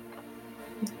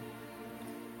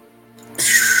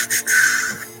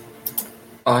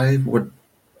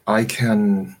 I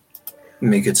can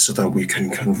make it so that we can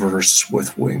converse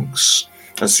with Winks,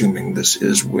 assuming this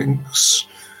is Winks.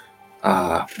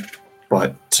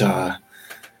 But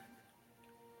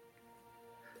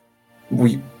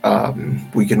we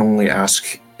can only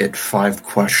ask it 5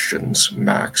 questions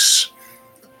max,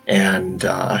 and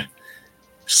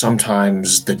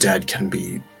sometimes the dead can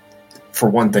be, for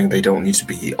one thing, they don't need to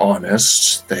be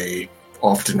honest. They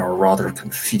often are rather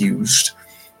confused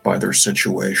by their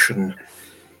situation,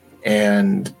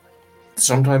 and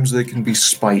sometimes they can be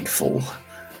spiteful.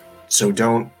 So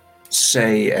don't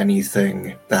say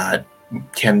anything that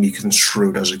can be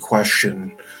construed as a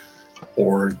question,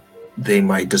 or they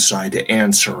might decide to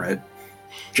answer it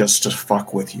just to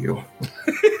fuck with you.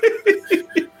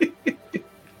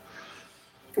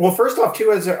 Well, first off, too,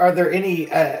 are there any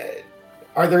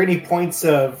points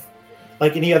of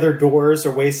like any other doors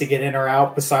or ways to get in or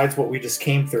out besides what we just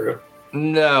came through?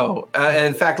 No.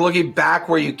 In fact, looking back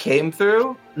where you came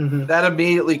through, that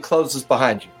immediately closes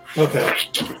behind you. Okay.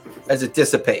 As it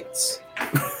dissipates.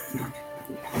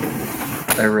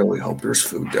 I really hope there's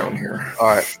food down here. All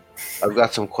right, I've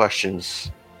got some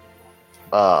questions.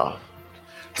 So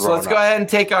let's go ahead and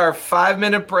take our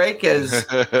 5-minute break as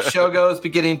Shogo is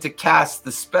beginning to cast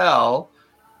the spell.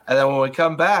 And then when we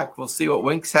come back, we'll see what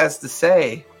Winks has to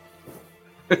say.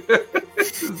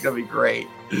 This is going to be great.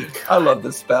 I love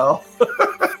the spell.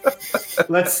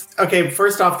 Okay,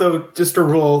 first off, though, just a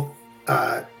rule.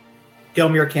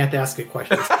 Gilmere can't ask a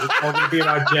question. It's all going to be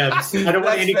about gems. I don't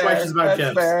want any questions about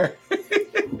gems. Fair.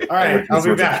 All right, I'll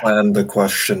be back. Plan the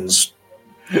questions.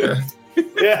 Yeah.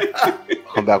 Yeah.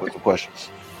 Come back with the questions.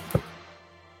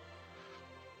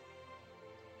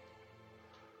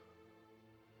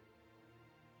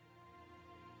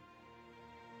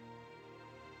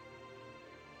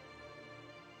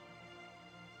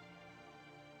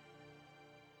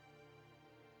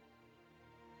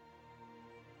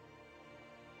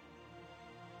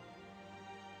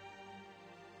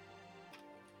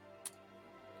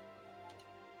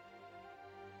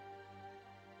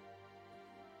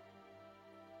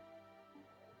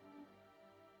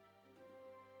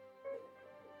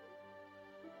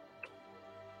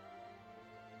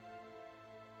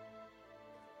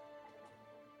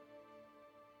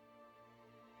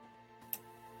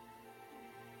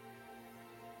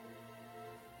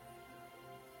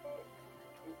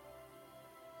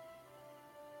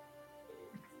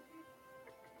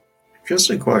 Just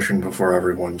a question before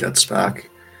everyone gets back.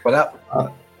 What up?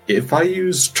 If I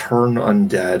use Turn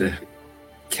Undead,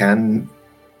 can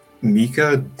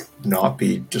Mika not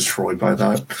be destroyed by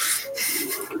that?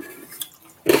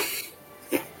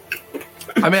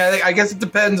 I mean, I guess it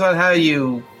depends on how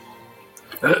you.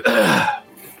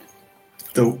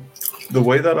 The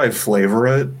way that I flavor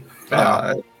it,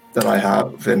 that I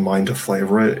have in mind to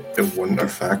flavor it, it wouldn't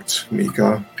affect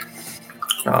Mika.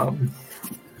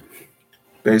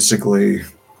 Basically,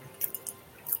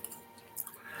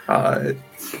 the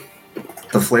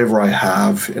flavor I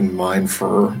have in mind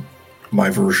for my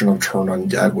version of Turn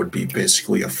Undead would be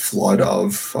basically a flood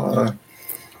of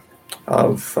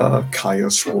Kaya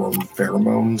Swarm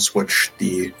pheromones, which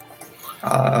the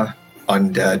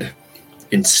undead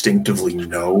instinctively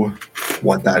know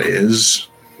what that is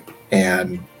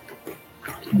and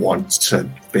want to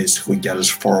basically get as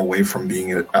far away from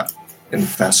being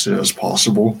infested as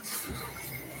possible.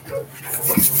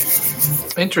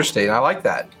 Interesting. I like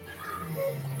that.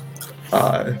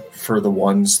 For the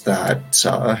ones that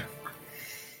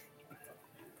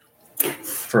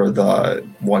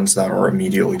are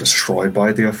immediately destroyed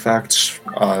by the effects,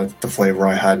 the flavor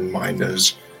I had in mind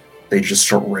is they just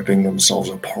start ripping themselves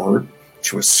apart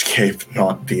to escape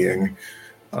not being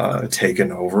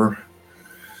taken over.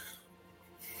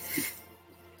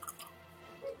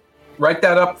 Write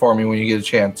that up for me when you get a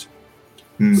chance.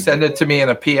 Send it to me in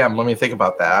a PM. Let me think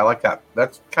about that. I like that.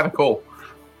 That's kind of cool.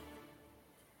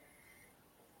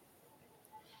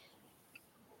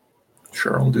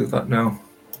 Sure, I'll do that now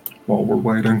while we're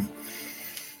waiting.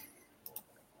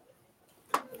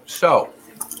 So,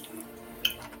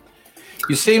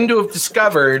 you seem to have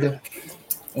discovered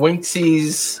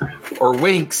Winx's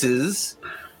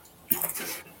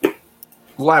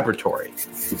laboratory.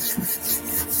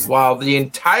 While the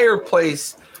entire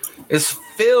place is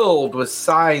filled with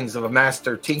signs of a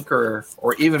master tinkerer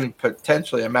or even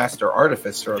potentially a master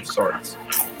artificer of sorts.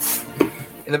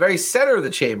 In the very center of the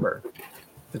chamber,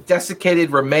 the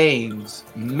desiccated remains,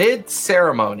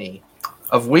 mid-ceremony,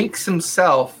 of Winx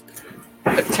himself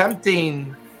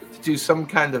attempting to do some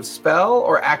kind of spell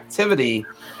or activity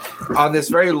on this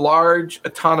very large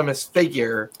autonomous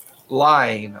figure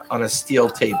lying on a steel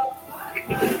table.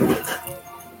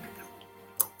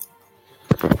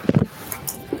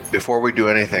 Before we do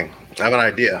anything, I have an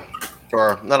idea.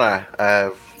 I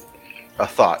have a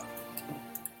thought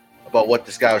about what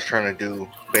this guy was trying to do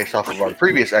based off of our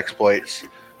previous exploits.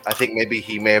 I think maybe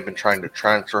he may have been trying to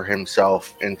transfer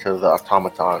himself into the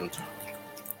automaton.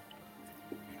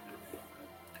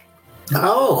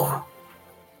 Oh.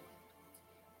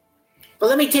 Well,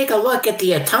 let me take a look at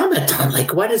the automaton.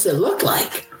 Like, what does it look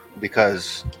like?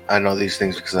 Because I know these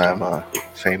things because I'm a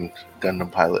famed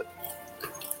Gundam pilot.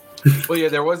 Well, yeah,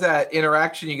 there was that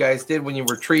interaction you guys did when you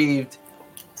retrieved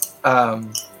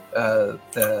the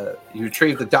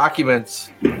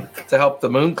documents to help the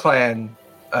Moon Clan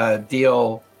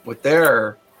deal with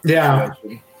their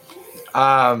situation.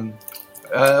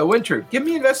 Winter, give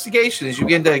me investigation as you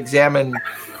begin to examine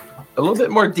a little bit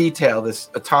more detail this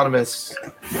autonomous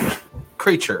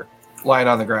creature lying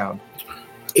on the ground.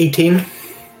 18.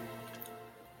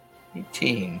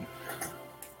 18.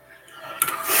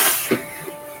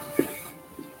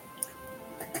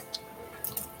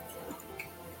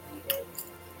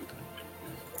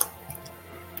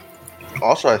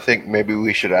 Also, I think maybe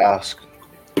we should ask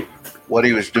what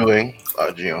he was doing,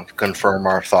 to confirm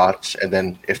our thoughts, and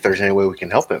then if there's any way we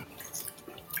can help him.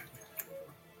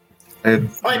 I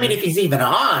mean, if he's even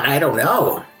on, I don't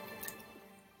know.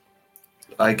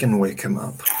 I can wake him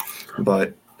up,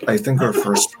 but I think our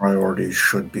first priority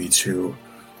should be to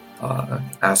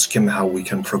ask him how we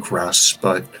can progress,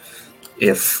 but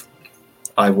if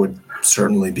I would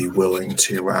certainly be willing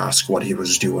to ask what he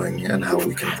was doing and how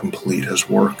we can complete his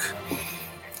work.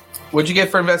 What'd you get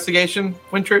for investigation,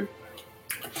 Wintrude?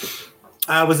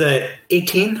 Was it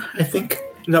 18, I think?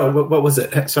 No, what was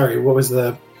it? Sorry, what was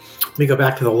the... Let me go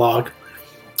back to the log.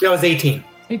 Yeah, it was 18.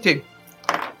 18.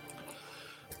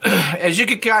 As you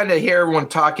could kind of hear everyone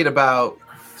talking about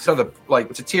some of the,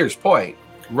 like, to Tyr's point,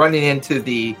 running into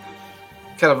the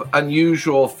kind of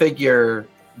unusual figure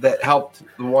that helped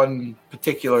the one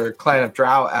particular clan of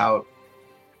Drow out,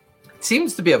 it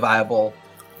seems to be a viable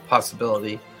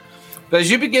possibility. But as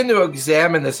you begin to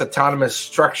examine this autonomous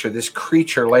structure, this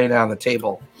creature laying on the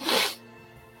table,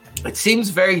 it seems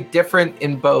very different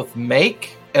in both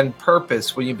make and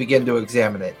purpose when you begin to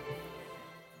examine it.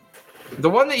 The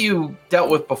one that you dealt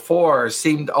with before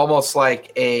seemed almost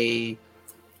like a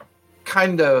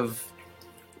kind of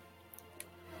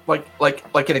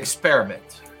like an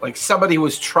experiment, like somebody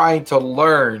was trying to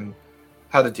learn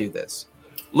how to do this.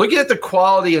 Looking at the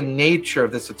quality and nature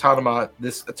of this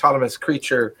autonomous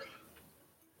creature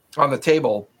on the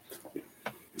table,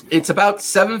 it's about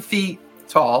 7 feet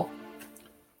tall.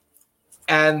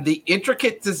 And the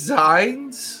intricate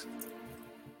designs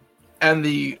and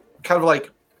the kind of like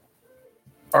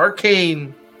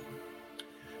arcane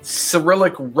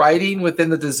Cyrillic writing within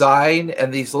the design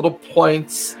and these little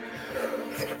points,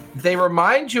 they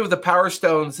remind you of the power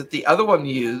stones that the other one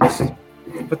used.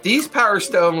 But these power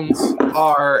stones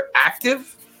are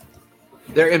active.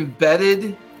 They're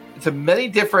embedded into many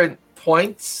different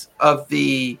points of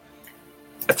the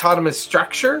autonomous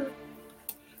structure.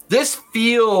 This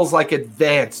feels like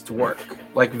advanced work,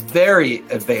 like very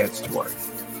advanced work.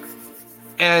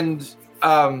 And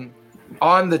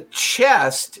on the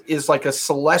chest is like a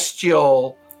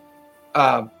celestial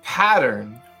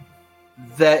pattern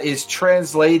that is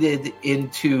translated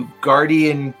into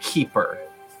Guardian Keeper.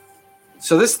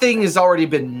 So this thing has already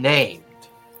been named.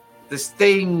 This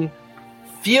thing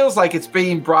feels like it's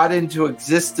being brought into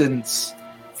existence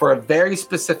for a very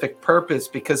specific purpose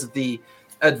because of the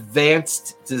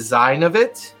advanced design of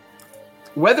it.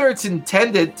 Whether it's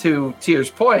intended, to Tier's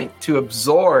point, to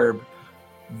absorb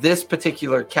this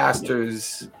particular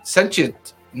caster's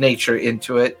sentient nature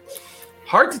into it,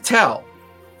 hard to tell.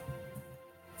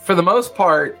 For the most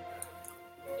part,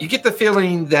 you get the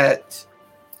feeling that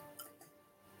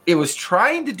it was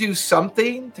trying to do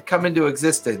something to come into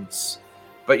existence,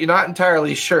 but you're not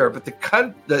entirely sure. But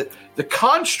the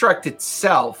construct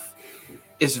itself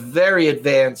is very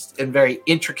advanced and very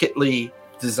intricately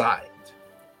designed.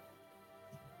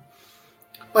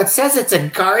 Well, it says it's a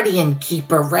Guardian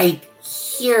Keeper right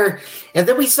here. And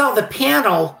then we saw the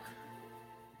panel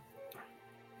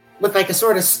with like a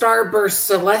sort of starburst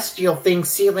celestial thing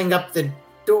sealing up the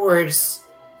doors.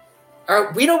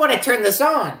 We don't want to turn this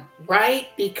on, right?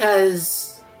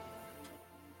 Because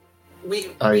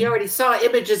we already saw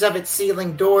images of it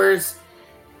sealing doors.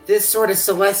 This sort of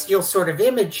celestial sort of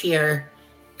image here,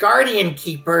 Guardian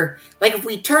Keeper. Like if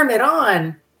we turn it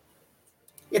on,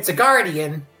 it's a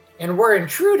Guardian, and we're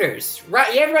intruders,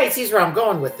 right? Everybody sees where I'm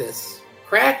going with this,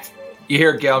 correct? You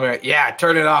hear Gelmir, yeah,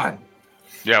 turn it on.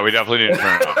 Yeah, we definitely need to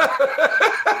turn it on.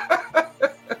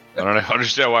 I don't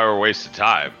understand why we're wasting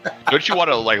time. Don't you want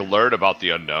to like learn about the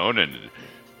unknown, and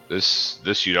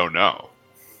this you don't know?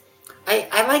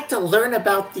 I like to learn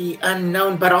about the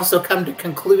unknown, but also come to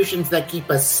conclusions that keep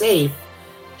us safe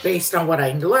based on what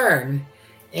I learn.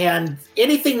 And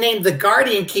anything named the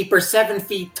Guardian Keeper, 7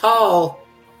 feet tall,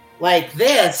 like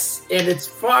this, and it's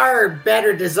far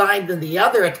better designed than the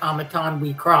other automaton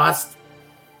we crossed.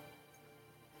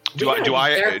 Do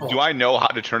I know how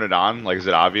to turn it on? Like, is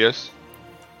it obvious?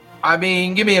 I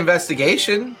mean, give me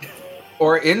investigation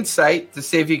or insight to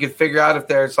see if you can figure out if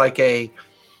there's like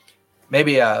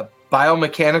maybe a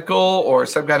biomechanical or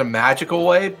some kind of magical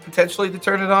way potentially to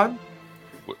turn it on.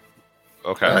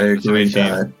 Okay. I agree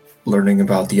that learning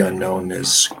about the unknown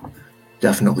is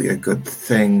definitely a good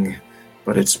thing,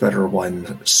 but it's better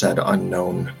when said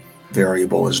unknown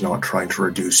variable is not trying to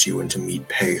reduce you into meat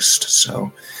paste.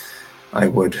 So I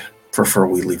would prefer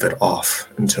we leave it off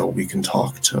until we can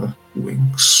talk to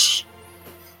Wings.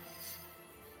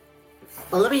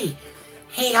 Well,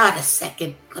 hang on a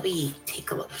second. Let me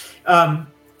take a look.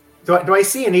 Do I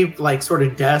see any like sort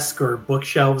of desk or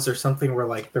bookshelves or something where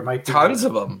like there might be tons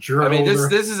of them? I mean,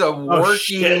 this is a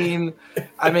working.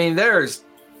 I mean, there's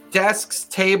desks,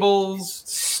 tables,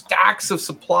 stacks of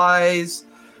supplies,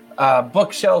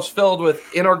 bookshelves filled with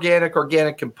inorganic,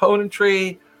 organic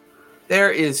componentry.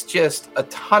 There is just a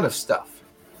ton of stuff.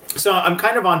 So I'm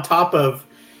kind of on top of,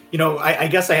 I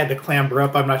guess I had to clamber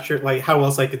up. I'm not sure like how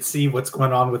else I could see what's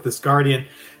going on with this Guardian.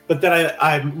 But then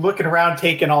I'm looking around,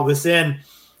 taking all this in.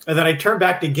 And then I turn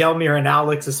back to Gelmir and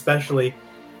Alex especially.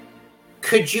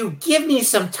 Could you give me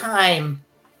some time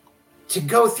to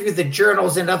go through the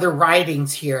journals and other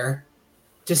writings here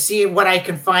to see what I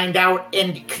can find out?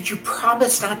 And could you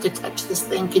promise not to touch this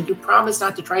thing? Could you promise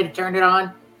not to try to turn it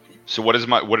on? So what did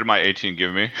my 18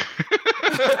 give me?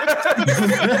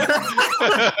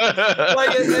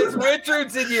 Like as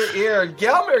Richard's in your ear,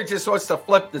 Gelmir just wants to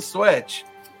flip the switch.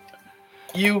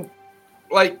 You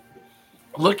like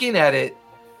looking at it.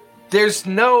 It's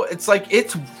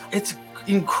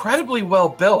incredibly well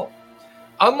built.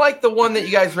 Unlike the one that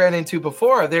you guys ran into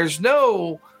before, there's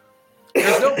no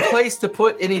place to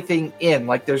put anything in.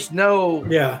 Like there's no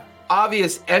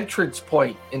obvious entrance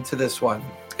point into this one.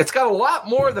 It's got a lot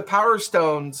more of the power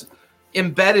stones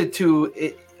embedded to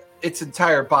its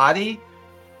entire body,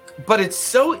 but it's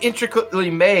so intricately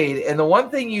made. And the one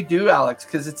thing you do, Alex,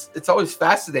 because it's always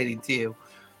fascinating to you,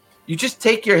 you just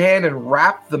take your hand and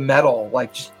wrap the metal,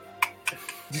 like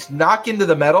just knock into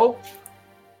the metal.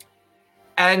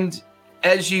 And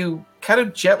as you kind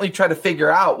of gently try to figure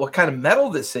out what kind of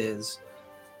metal this is,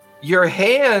 your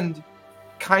hand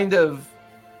kind of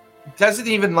doesn't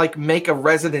even like make a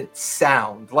resonant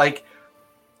sound. Like,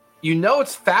 you know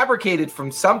it's fabricated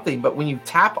from something, but when you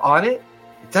tap on it,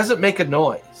 it doesn't make a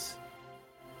noise.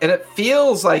 And it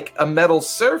feels like a metal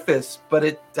surface, but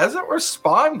it doesn't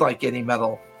respond like any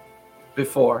metal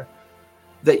before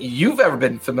that you've ever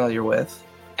been familiar with.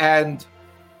 And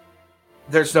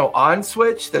there's no on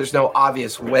switch. There's no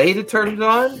obvious way to turn it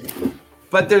on.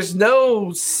 But there's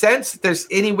no sense that there's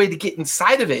any way to get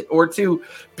inside of it or to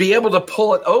be able to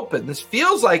pull it open. This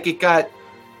feels like it got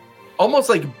almost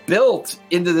like built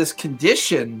into this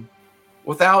condition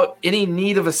without any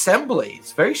need of assembly.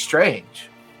 It's very strange.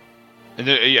 And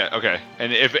okay.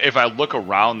 And if I look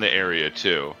around the area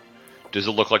too, does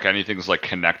it look like anything's like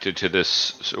connected to this?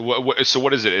 So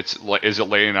what is it? It's like, is it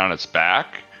laying on its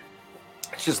back?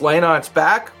 It's just laying on its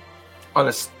back on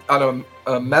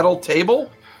a metal table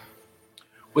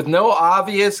with no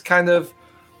obvious kind of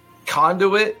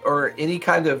conduit or any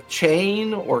kind of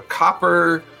chain or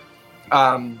copper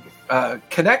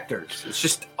connectors. It's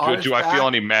just do I feel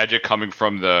any magic coming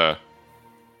from the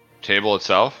table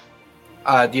itself?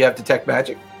 Do you have detect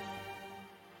magic?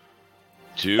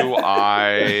 Do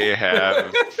I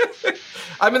have?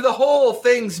 I mean, the whole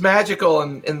thing's magical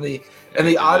in the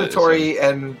auditory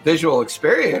and visual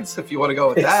experience. If you want to go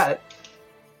with that,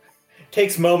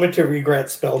 takes moment to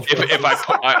regret spell. If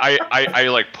I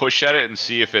like push at it and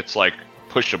see if it's like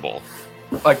pushable,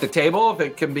 like the table, if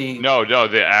it can be. No,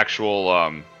 the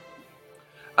actual.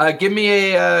 Give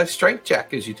me a strength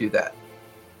check as you do that.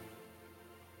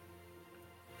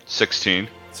 16.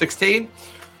 16.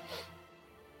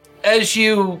 As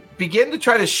you begin to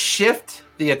try to shift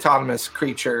the autonomous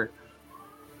creature,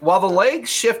 while the legs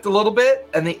shift a little bit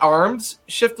and the arms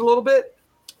shift a little bit,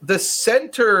 the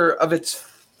center of its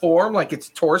form, like its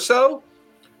torso,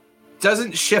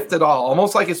 doesn't shift at all,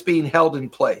 almost like it's being held in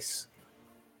place.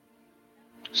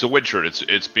 So Windshard,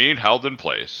 it's being held in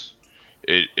place.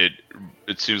 It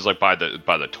seems like by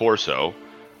the torso,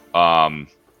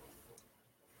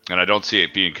 and I don't see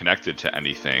it being connected to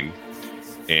anything,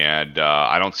 and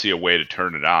I don't see a way to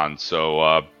turn it on.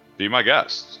 So be my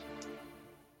guest.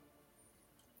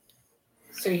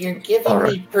 So you're giving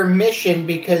me permission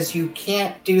because you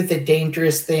can't do the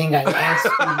dangerous thing I asked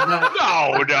you not.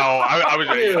 No, I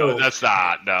was. That's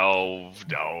not. No.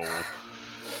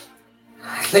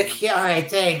 Yeah, all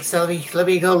right, thanks. Let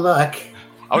me go look.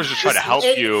 I was just trying to help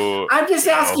you. I'm just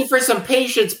asking for some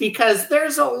patience because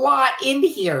there's a lot in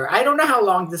here. I don't know how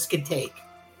long this could take.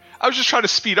 I was just trying to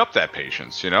speed up that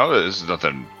patience. There's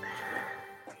nothing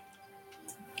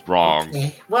wrong.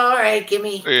 Okay. Well, all right, give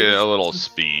me a little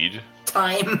speed.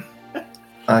 Time.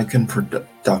 I can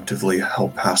productively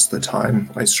help pass the time.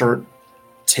 I start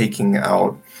taking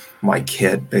out my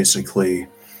kit, basically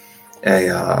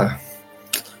a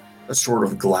sort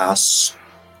of glass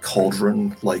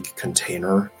cauldron-like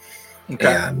container,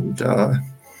 and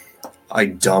I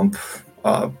dump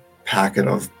a packet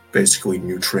of basically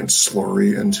nutrient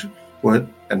slurry into it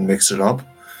and mix it up.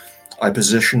 I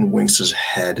position Winx's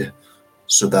head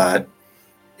so that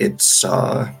it's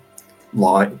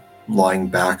lying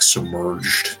back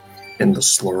submerged in the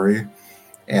slurry,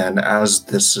 and as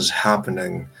this is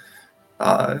happening,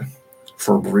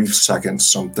 for a brief second,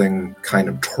 something kind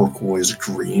of turquoise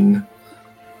green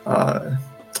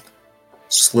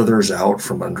slithers out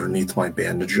from underneath my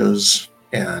bandages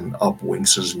and up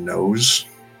Winx's nose.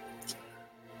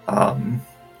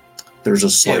 There's a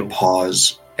slight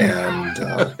pause, and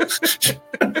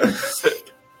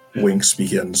Winx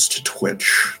begins to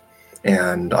twitch,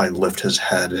 and I lift his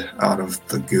head out of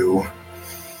the goo.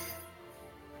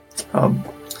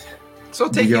 So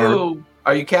take you.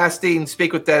 Are you casting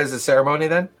Speak with Dead as a ceremony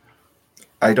then?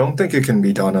 I don't think it can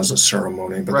be done as a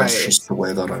ceremony, but that's Right. just the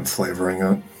way that I'm flavoring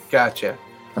it. Gotcha.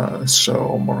 So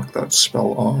I'll mark that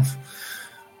spell off.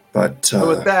 But So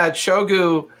with that,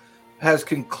 Shogu has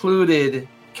concluded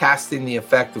casting the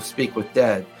effect of Speak with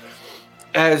Dead.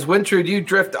 As Wintrude, you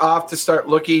drift off to start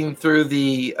looking through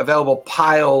the available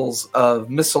piles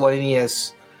of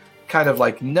miscellaneous kind of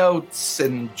like notes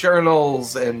and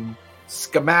journals and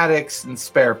schematics and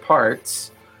spare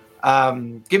parts.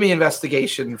 Give me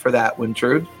investigation for that,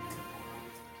 Wintrude.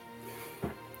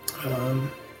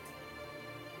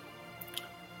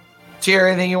 Tier,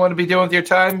 anything you want to be doing with your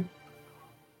time?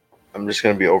 I'm just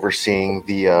going to be overseeing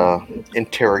the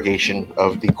interrogation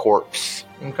of the corpse.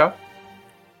 Okay.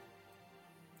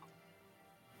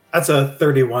 That's a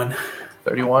 31.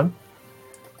 31.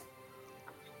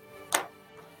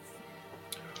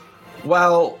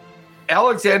 While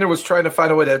Alexander was trying to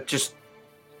find a way to just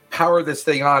power this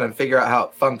thing on and figure out how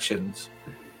it functions,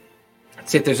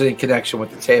 see if there's any connection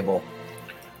with the table,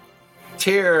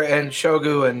 Tyr and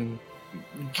Shogu and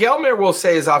Gelmir, will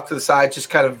say, is off to the side, just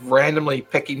kind of randomly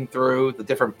picking through the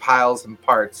different piles and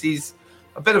parts. He's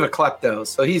a bit of a klepto,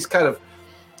 so he's kind of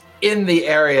in the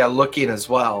area looking as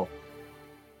well.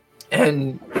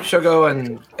 And Shogo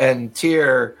and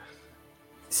Tyr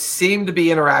seem to be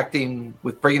interacting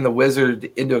with bringing the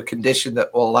wizard into a condition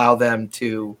that will allow them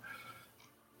to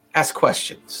ask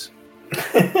questions.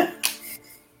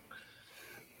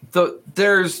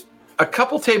 There's a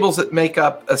couple tables that make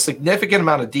up a significant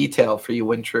amount of detail for you,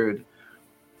 Wintrude,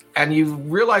 and you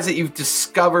realize that you've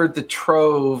discovered the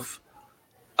trove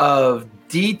of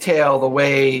detail, the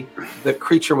way the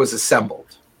creature was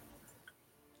assembled.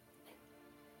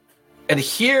 And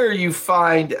here you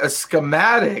find a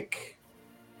schematic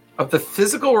of the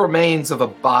physical remains of a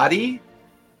body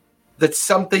that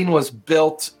something was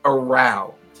built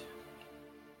around.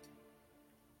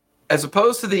 As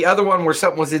opposed to the other one where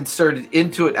something was inserted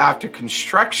into it after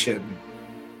construction,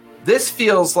 this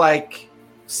feels like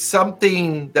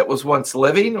something that was once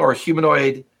living or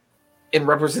humanoid in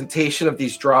representation of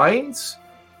these drawings.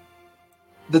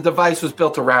 The device was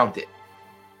built around it.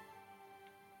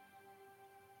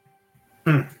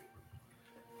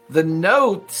 The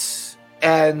notes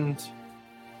and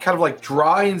kind of like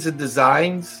drawings and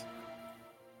designs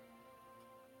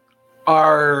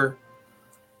are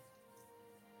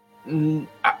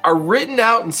written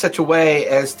out in such a way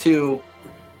as to,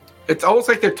 it's almost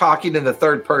like they're talking in the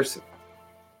third person.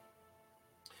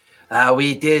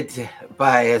 We did,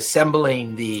 by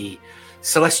assembling the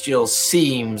celestial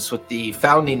seams with the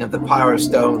founding of the power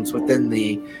stones within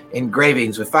the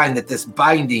engravings, we find that this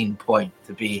binding point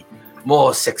to be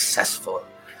more successful.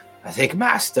 I think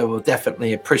Master will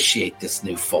definitely appreciate this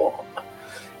new form.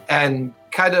 And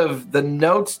kind of the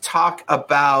notes talk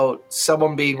about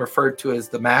someone being referred to as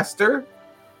the Master,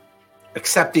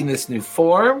 accepting this new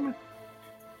form,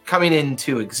 coming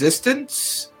into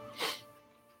existence.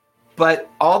 But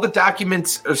all the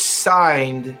documents are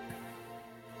signed,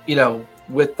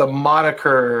 with the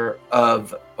moniker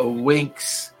of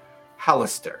Winks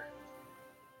Hallister.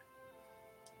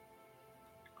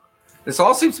 This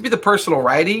all seems to be the personal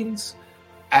writings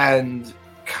and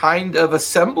kind of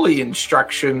assembly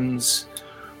instructions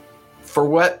for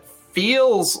what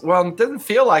feels, well, it doesn't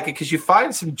feel like it because you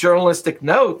find some journalistic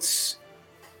notes.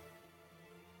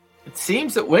 It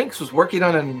seems that Winks was working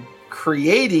on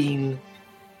creating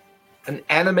an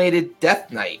animated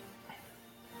Death Knight.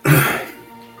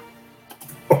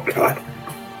 Oh, God.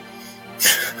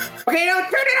 Okay, don't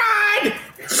turn it on!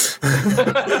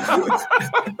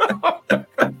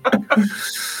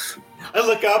 I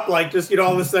look up, like, just,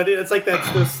 all of a sudden, it's like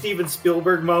those Steven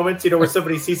Spielberg moments, where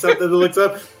somebody sees something that looks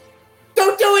up.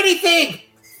 Don't do anything!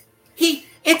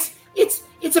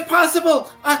 It's a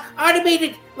possible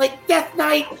automated, like, Death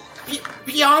Knight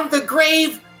beyond the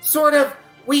grave, sort of.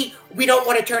 We don't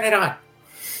want to turn it on.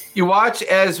 You watch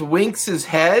as Winks's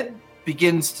head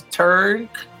begins to turn.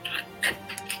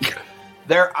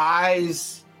 Their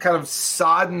eyes kind of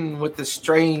sodden with the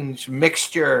strange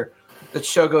mixture that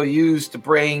Shogo used to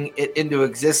bring it into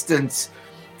existence.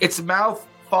 Its mouth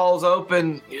falls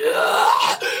open.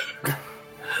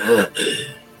 The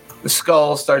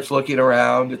skull starts looking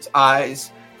around. Its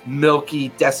eyes, milky,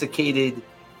 desiccated,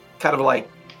 kind of like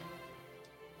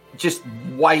just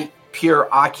white, pure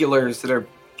oculars that are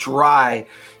dry.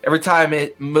 Every time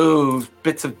it moves,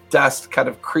 bits of dust kind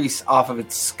of crease off of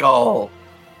its skull.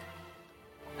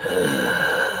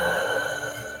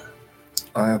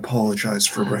 I apologize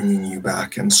for bringing you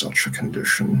back in such a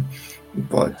condition,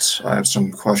 but I have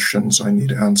some questions I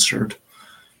need answered.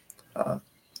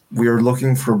 We are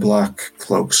looking for Black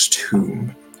Cloak's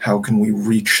tomb. How can we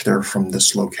reach there from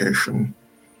this location?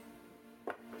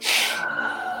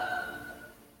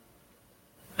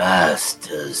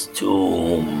 Master's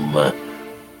tomb.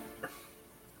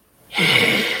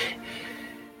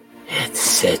 It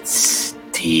sits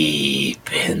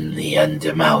deep in the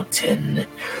Undermountain.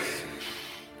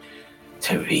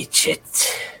 To reach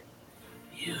it,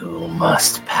 you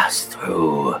must pass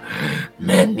through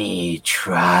many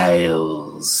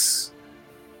trials.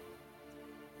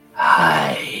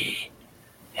 I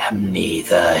am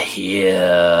neither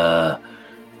here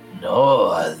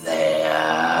nor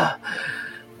there.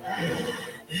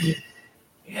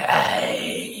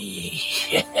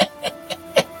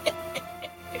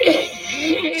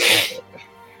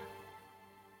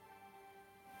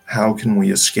 How can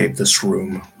we escape this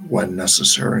room when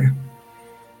necessary?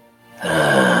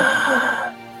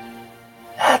 That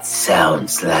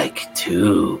sounds like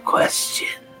two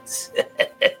questions.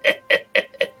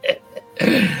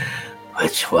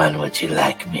 Which one would you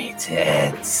like me to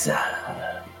answer?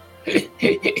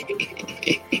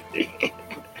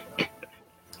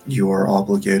 You are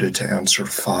obligated to answer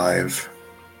 5.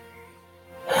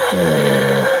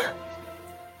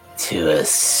 To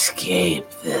escape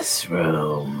this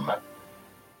room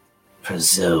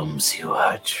presumes you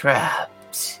are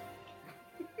trapped.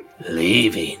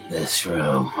 Leaving this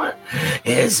room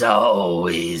is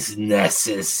always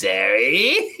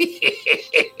necessary.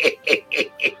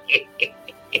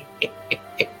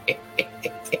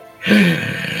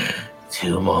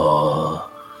 2 more.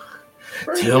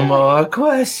 2 more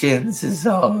questions is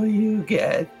all you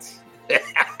get.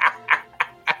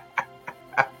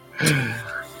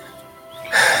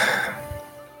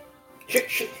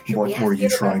 What were you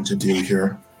trying to do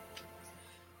here?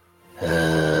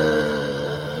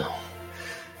 The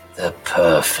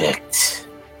perfect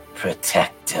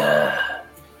protector.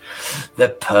 The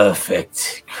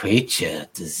perfect creature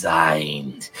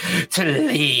designed to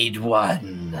lead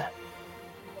one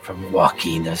from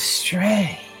walking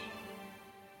astray.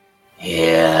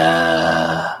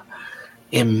 Here,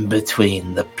 in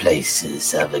between the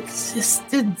places of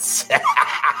existence,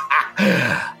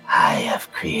 I have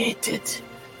created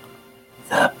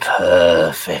the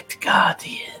perfect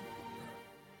guardian,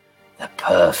 the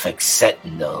perfect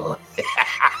sentinel.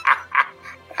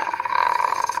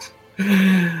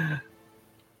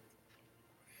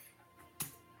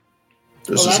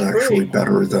 This is actually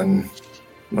better than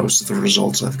most of the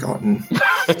results I've gotten.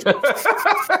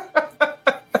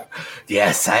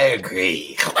 Yes, I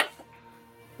agree.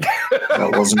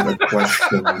 That wasn't a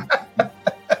question.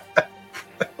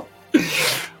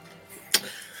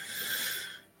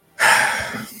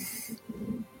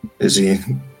 Is he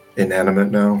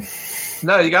inanimate now?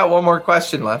 No, you got one more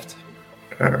question left.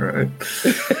 All right.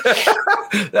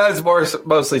 That was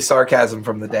mostly sarcasm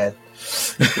from the dead.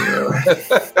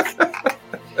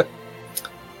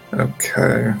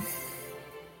 Okay.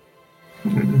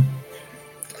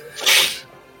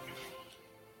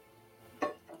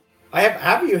 I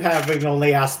have you having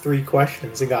only asked 3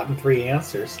 questions and gotten 3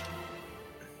 answers.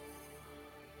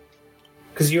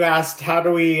 Because you asked, how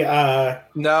do we...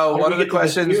 No, one of the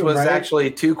questions was right?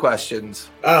 actually 2 questions.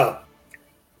 Oh.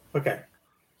 Okay.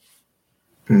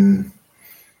 You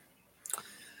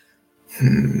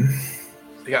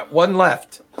got 1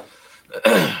 left.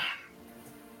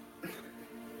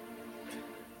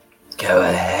 Go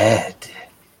ahead.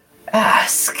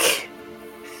 Ask.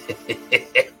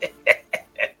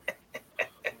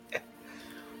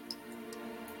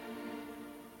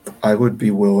 I would be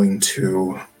willing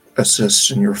to assist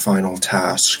in your final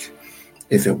task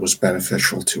if it was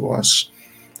beneficial to us.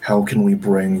 How can we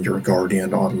bring your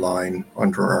guardian online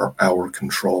under our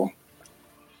control?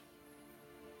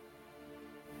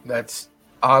 That's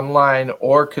online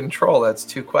or control. That's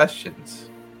 2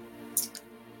 questions.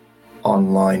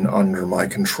 Online under my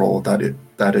control. That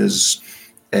is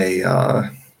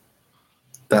a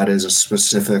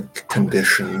specific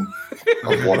condition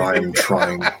of what I am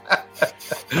trying.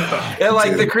 And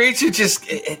like the creature just,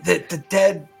 the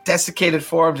dead, desiccated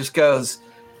form just goes.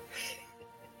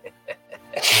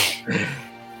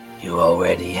 You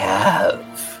already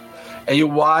have. And you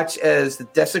watch as the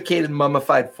desiccated,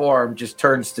 mummified form just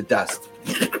turns to dust.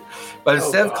 But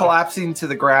instead of collapsing to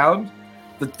the ground,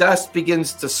 the dust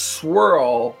begins to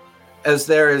swirl as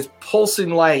there is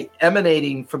pulsing light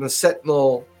emanating from the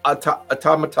sentinel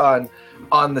automaton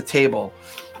on the table.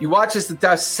 You watch as the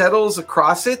dust settles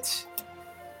across it,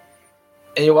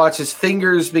 and you watch his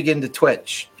fingers begin to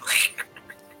twitch.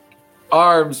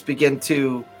 Arms begin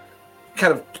to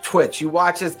kind of twitch. You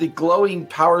watch as the glowing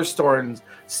power stones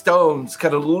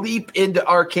kind of leap into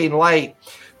arcane light.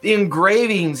 The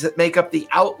engravings that make up the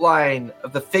outline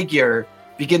of the figure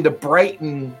begin to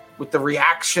brighten with the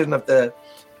reaction of the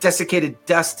desiccated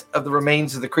dust of the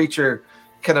remains of the creature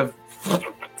kind of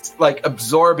like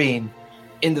absorbing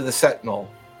into the sentinel.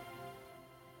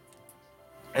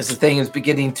 As the thing is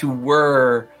beginning to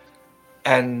whir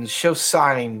and show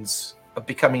signs of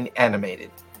becoming animated.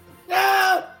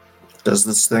 Does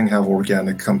this thing have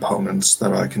organic components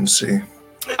that I can see?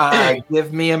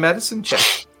 Give me a medicine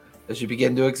check as you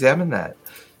begin to examine that.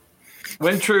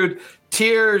 Wintrude,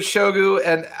 Tyr, Shogu,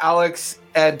 and Alex,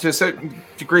 and to a certain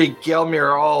degree, Gelmir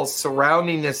are all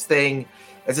surrounding this thing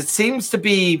as it seems to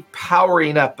be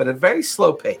powering up at a very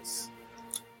slow pace.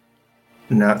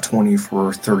 Nat 20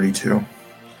 for 32.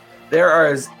 There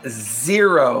are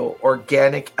 0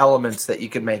 organic elements that you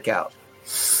can make out.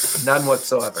 None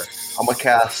whatsoever. I'm going to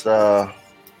cast...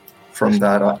 From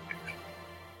that up.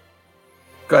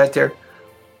 Go ahead, Tyr.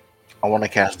 I want to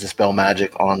cast Dispel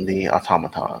Magic on the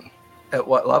automaton. At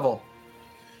what level?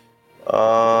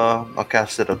 I'll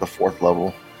cast it at the 4th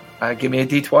level. Give me a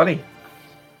D20.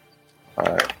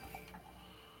 Alright.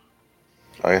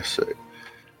 I guess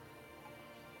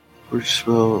which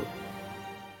spell?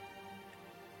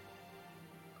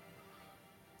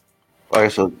 I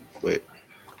guess wait.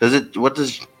 What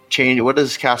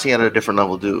does casting at a different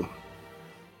level do?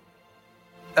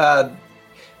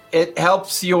 It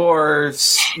helps your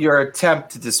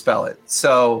attempt to dispel it.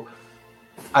 So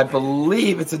I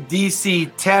believe it's a DC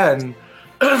 10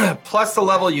 plus the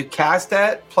level you cast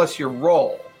at plus your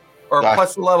roll, or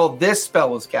plus the level this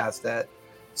spell was cast at.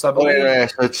 So I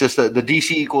believe so it's just the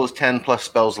DC equals 10 plus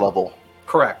spells level.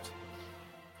 Correct.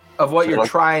 Of what you're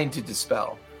trying to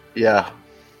dispel. Yeah.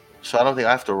 So I don't think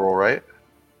I have to roll, right?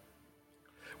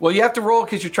 Well, you have to roll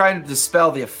because you're trying to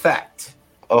dispel the effect.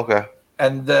 Okay.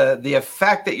 And the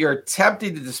effect that you're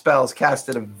attempting to dispel is cast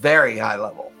at a very high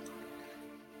level.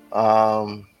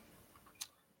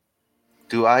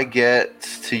 Do I get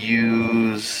to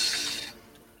use...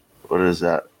 What is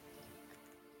that?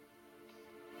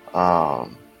 I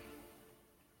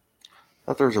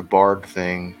thought there was a bard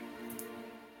thing.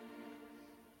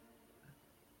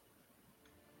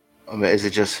 Is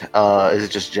it just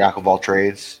jack of all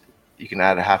trades? You can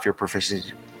add a half your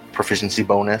proficiency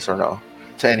bonus or no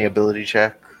to any ability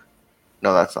check.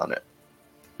 No, that's not it.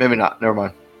 Maybe not. Never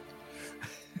mind.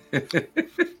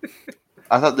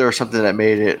 I thought there was something that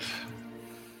made it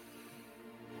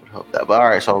would help that. But all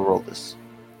right, so I'll roll this.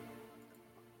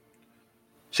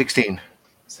 16.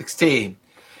 16.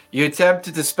 You attempt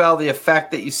to dispel the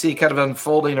effect that you see kind of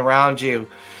unfolding around you.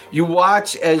 You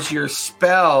watch as your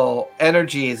spell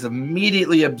energy is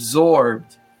immediately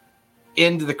absorbed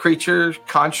into the creature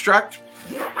construct.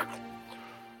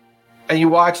 And you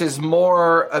watch as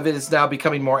more of it is now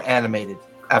becoming more animated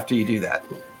after you do that.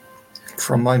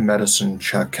 From my medicine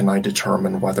check, can I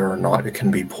determine whether or not it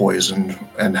can be poisoned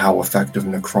and how effective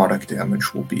necrotic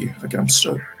damage will be against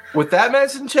it? With that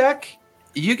medicine check,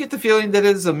 you get the feeling that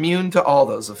it is immune to all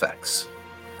those effects.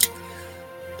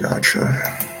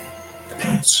 Gotcha.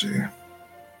 Let's see.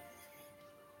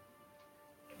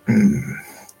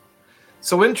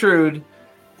 So, Intrude,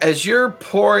 as you're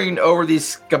poring over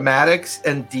these schematics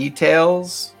and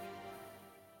details,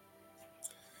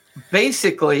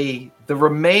 basically the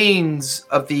remains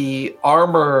of the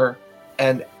armor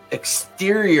and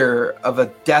exterior of a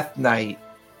Death Knight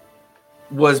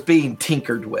was being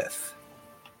tinkered with.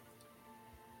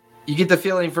 You get the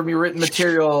feeling from your written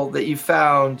material that you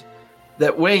found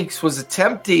that Winks was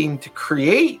attempting to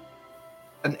create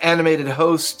an animated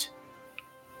host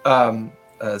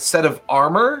set of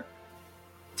armor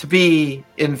to be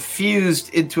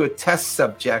infused into a test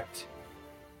subject.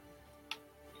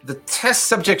 The test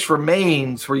subject's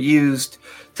remains were used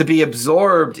to be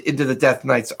absorbed into the Death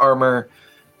Knight's armor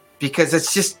because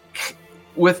it's just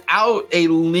without a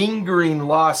lingering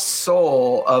lost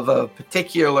soul of a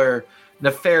particular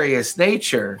nefarious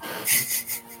nature.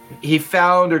 He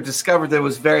found or discovered that it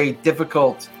was very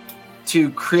difficult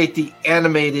to create the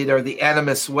animated or the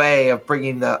animus way of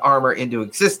bringing the armor into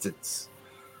existence.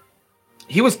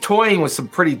 He was toying with some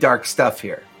pretty dark stuff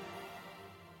here.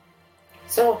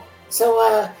 So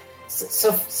folks,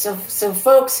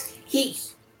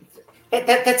 it's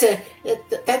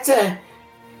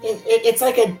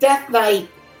like a Death Knight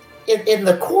in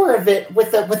the core of it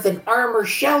with an armor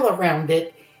shell around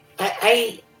it.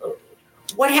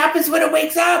 What happens when it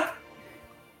wakes up?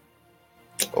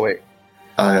 Oh wait,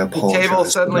 I The apologize. table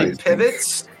suddenly but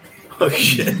pivots. Oh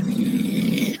shit.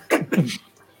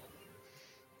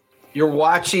 You're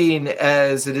watching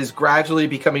as it is gradually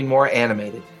becoming more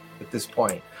animated at this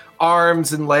point.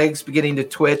 Arms and legs beginning to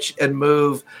twitch and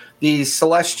move. The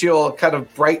celestial kind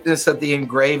of brightness of the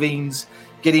engravings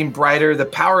getting brighter. The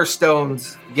power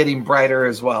stones getting brighter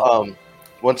as well.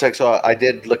 One sec. So I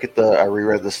did look at I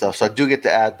reread the stuff. So I do get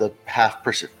to add the half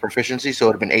proficiency. So it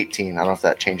would have been 18. I don't know if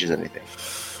that changes anything.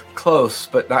 Close,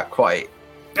 but not quite.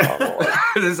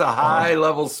 Oh, It is a high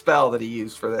level spell that he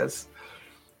used for this.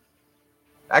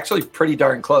 Actually, pretty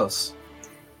darn close.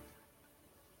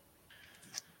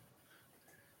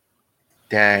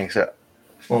 dang. So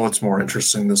well, it's more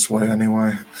interesting this way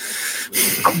anyway.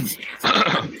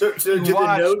 So do the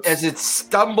Watch notes? as it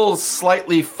stumbles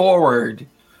slightly forward.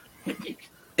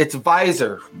 Its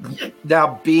visor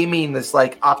now beaming this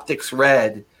like optics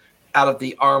red out of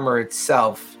the armor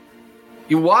itself.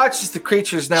 You watch as the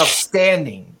creature is now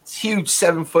standing. It's huge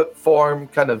 7-foot form,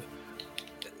 kind of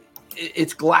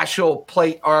its glacial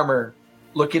plate armor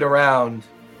looking around.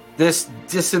 This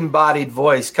disembodied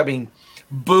voice coming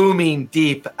booming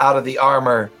deep out of the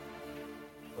armor.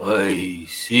 I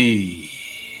see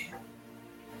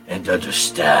and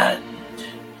understand.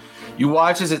 You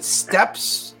watch as it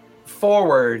steps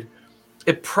forward.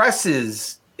 It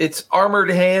presses its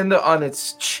armored hand on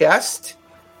its chest,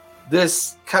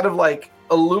 this kind of like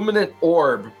illuminate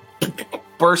orb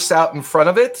bursts out in front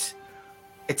of it.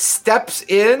 It steps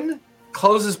in,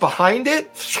 closes behind it.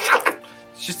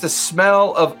 It's just a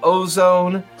smell of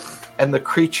ozone, and the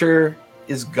creature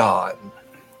is gone.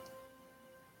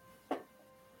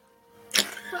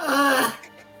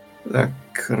 That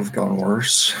could have gone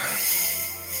worse.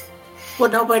 Well,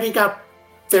 nobody got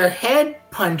their head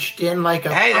punched in like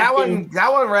a. Hey, that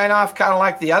one ran off kind of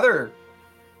like the other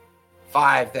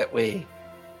 5 that we,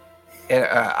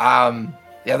 the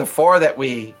other 4 that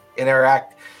we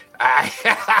interact.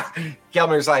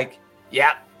 Gilmer's like,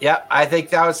 yeah. I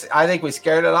think we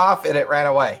scared it off and it ran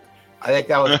away. I think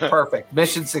that was perfect.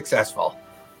 Mission successful.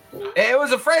 It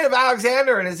was afraid of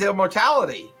Alexander and his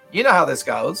immortality. You know how this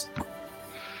goes.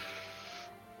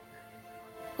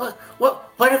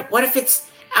 What if it's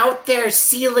out there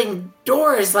sealing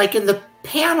doors like in the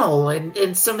panel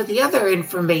and some of the other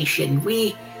information?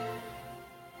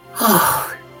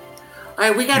 All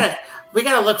right, we gotta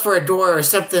look for a door or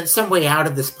something, some way out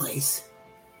of this place.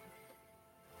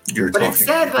 But it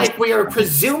said like we were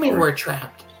presuming we're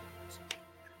trapped.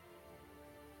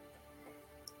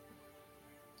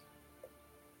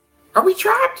 Are we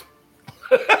trapped?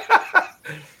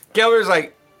 Gilmer's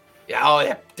like,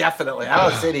 yeah, definitely. I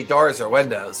don't see any doors or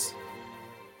windows.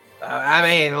 I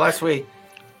mean, unless we,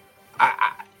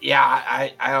 I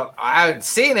haven't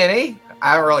seen any.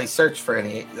 I haven't really searched for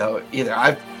any though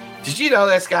either. Did you know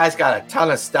this guy's got a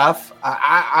ton of stuff?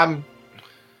 I'm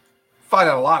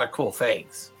finding a lot of cool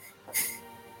things.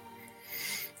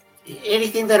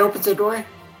 Anything that opens a door?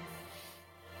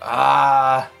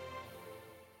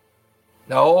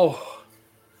 No.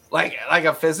 Like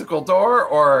a physical door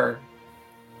or?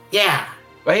 Yeah.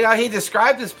 Well, he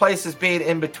described this place as being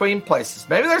in between places.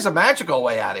 Maybe there's a magical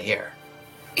way out of here.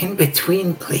 In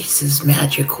between places,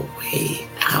 magical way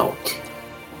out.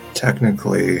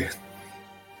 Technically,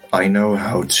 I know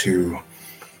how to.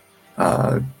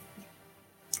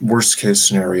 Worst case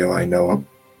scenario, I know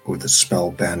with the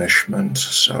spell banishment,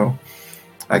 so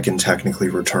I can technically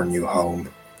return you home.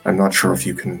 I'm not sure if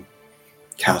you can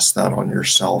cast that on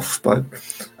yourself, but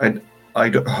I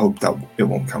hope that it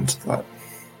won't come to that.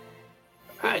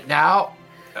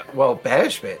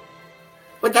 Banishment.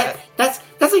 But that's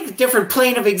like a different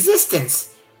plane of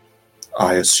existence.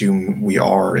 I assume we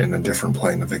are in a different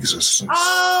plane of existence.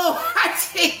 Oh, I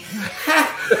see.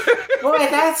 Boy,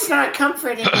 that's not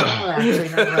comforting at all, actually,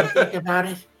 now that I think about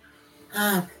it.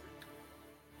 Okay.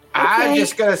 I'm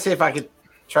just going to see if I can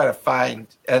try to find...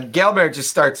 And Gelmer just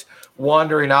starts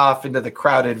wandering off into the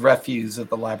crowded refuse of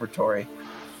the laboratory.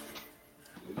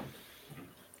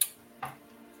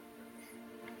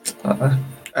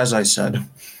 As I said,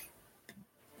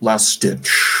 last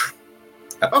ditch.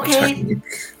 Okay.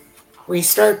 Technique. We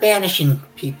start banishing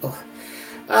people.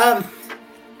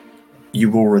 You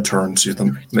will return to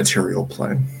the material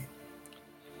plane.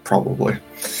 Probably.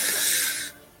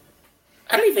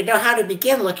 I don't even know how to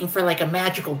begin looking for like a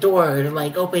magical door or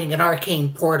like opening an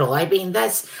arcane portal. I mean,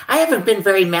 I haven't been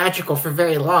very magical for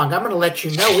very long. I'm going to let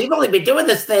you know. We've only been doing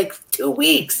this thing for 2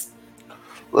 weeks.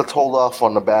 Let's hold off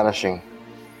on the banishing.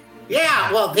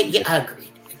 Yeah, well, agreed.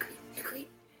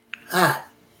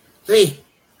 Lee,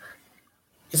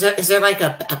 is there like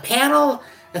a panel,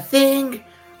 a thing,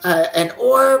 an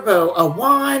orb, a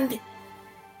wand?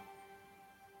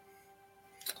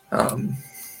 I'm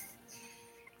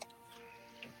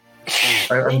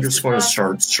just going to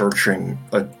start searching,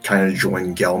 kind of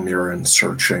join Gelmir in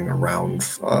searching around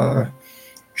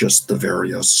just the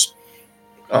various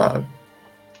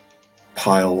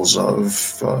piles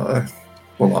of,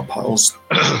 not piles,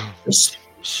 just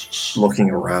looking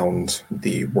around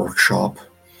the workshop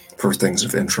for things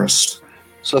of interest.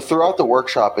 So throughout the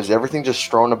workshop, is everything just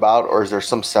strewn about, or is there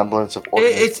some semblance of order?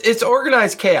 It's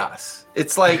organized chaos.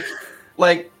 It's like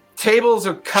tables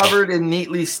are covered in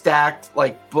neatly stacked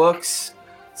like books.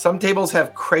 Some tables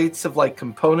have crates of like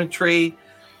componentry.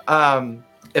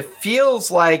 It feels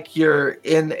like you're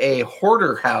in a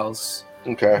hoarder house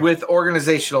with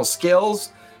organizational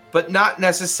skills, but not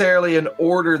necessarily an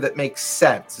order that makes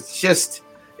sense.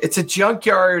 It's a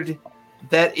junkyard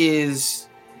that is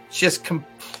just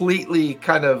completely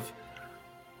kind of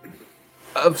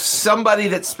somebody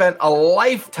that spent a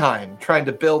lifetime trying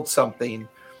to build something,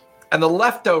 and the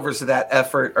leftovers of that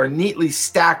effort are neatly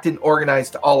stacked and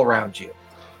organized all around you.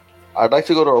 I'd like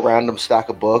to go to a random stack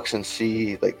of books and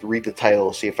see, read the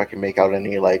title, see if I can make out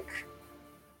any,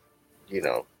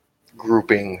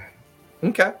 grouping.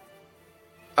 Okay.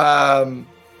 Shogo,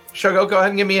 go ahead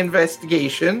and give me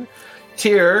investigation.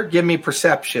 Tyr, give me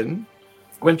perception.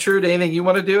 Wintrude, anything you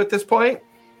want to do at this point?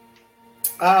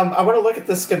 I want to look at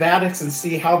the schematics and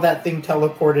see how that thing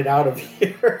teleported out of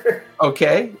here.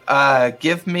 Okay.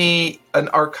 Give me an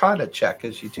Arcana check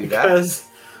as you do that. Because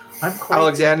I'm quite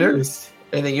Alexander? confused.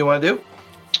 Anything you want to do?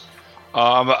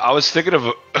 I was thinking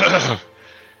of,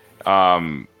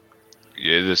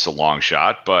 yeah, this is a long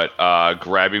shot, but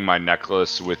grabbing my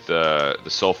necklace with the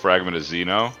soul fragment of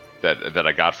Xeno that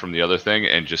I got from the other thing,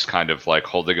 and just kind of like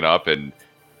holding it up and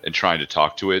trying to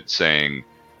talk to it, saying,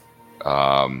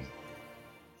 "Do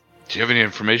you have any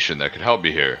information that could help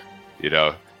me here?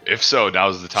 If so,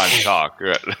 now's the time to talk."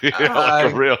 Like a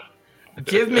real.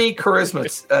 Give me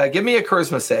charisma. Give me a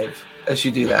charisma save as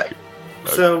you do that.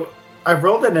 So I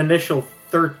rolled an initial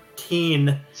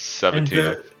 13.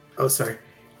 17. Oh, sorry.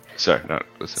 Sorry, no.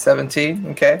 Listen. 17.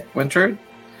 Okay. Wintrude?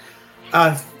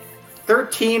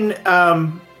 13.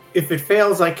 If it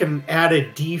fails, I can add a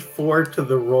D4 to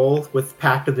the roll with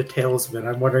Pact of the Talesman.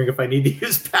 I'm wondering if I need to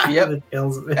use Pact of the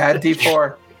Talesman. Add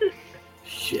D4.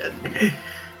 Shit.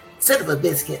 Son of a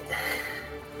biscuit.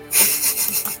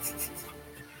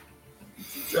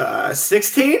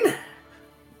 16?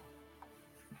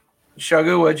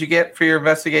 Shogu, what'd you get for your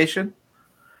investigation?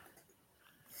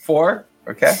 4?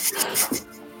 Okay.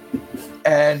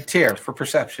 And Tyr for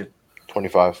perception.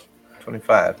 25.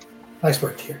 25. Nice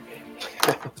work, Tyr.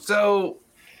 So,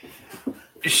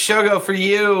 Shogo, for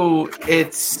you,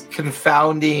 it's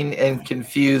confounding and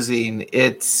confusing.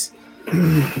 It's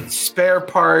spare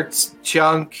parts,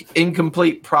 junk,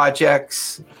 incomplete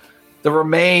projects, the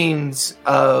remains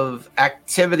of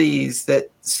activities that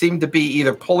seem to be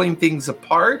either pulling things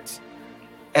apart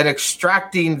and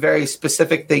extracting very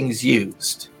specific things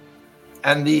used.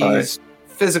 And these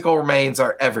physical remains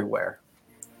are everywhere.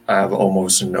 I have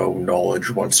almost no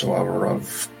knowledge whatsoever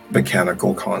of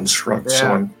mechanical constructs,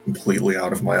 so I'm completely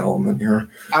out of my element here.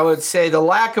 I would say the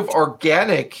lack of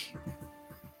organic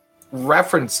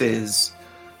references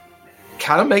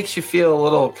kind of makes you feel a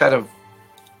little kind of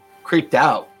creeped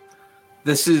out.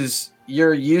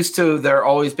 You're used to there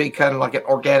always being kind of like an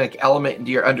organic element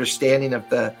into your understanding of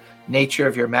the nature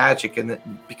of your magic, and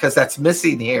because that's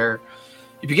missing here,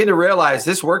 you begin to realize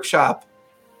this workshop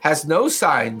has no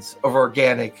signs of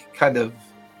organic kind of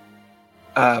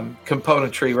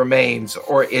componentry remains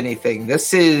or anything.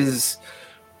 This is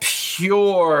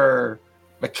pure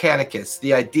mechanicus,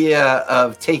 the idea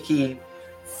of taking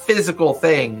physical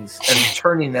things and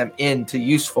turning them into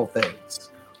useful things.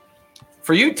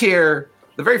 For you, Tyr,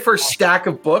 the very first stack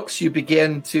of books you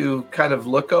begin to kind of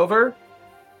look over,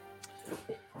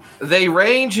 they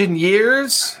range in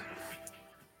years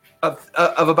of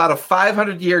about a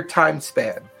 500-year time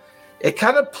span. It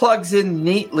kind of plugs in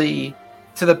neatly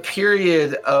to the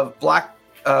period of Black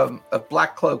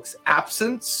Cloak's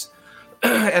absence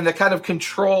and the kind of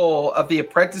control of the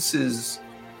apprentices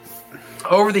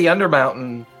over the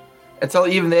Undermountain until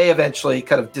even they eventually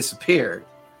kind of disappeared.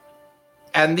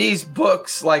 And these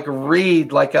books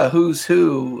read like a who's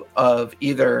who of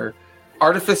either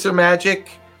artificer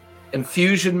magic,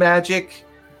 infusion magic,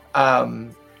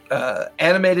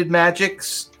 animated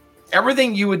magics,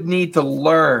 everything you would need to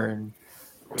learn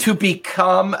to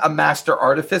become a master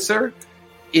artificer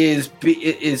is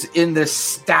in this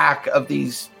stack of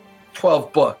these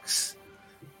 12 books.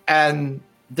 And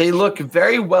they look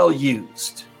very well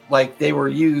used, like they were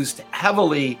used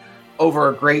heavily over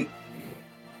a great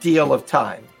deal of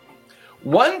time.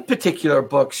 One particular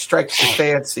book strikes your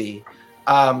fancy.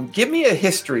 Give me a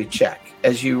history check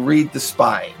as you read the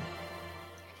spine.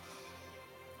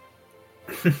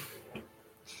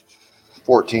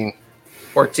 14.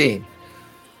 14.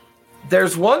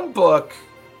 There's one book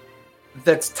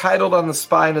that's titled on the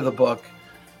spine of the book,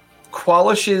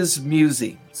 Qualish's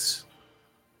Musings.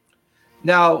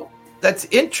 Now, that's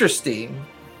interesting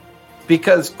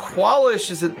because Qualish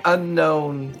is an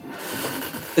unknown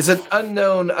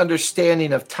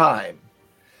understanding of time.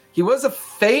 He was a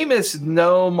famous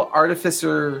gnome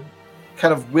artificer,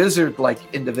 kind of wizard-like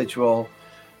individual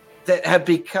that have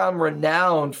become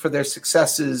renowned for their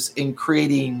successes in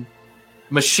creating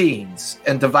machines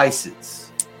and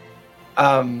devices.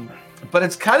 But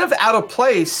it's kind of out of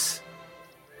place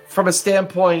from a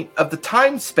standpoint of the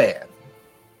time span,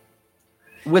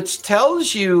 which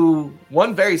tells you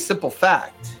one very simple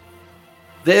fact.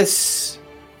 This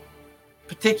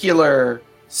particular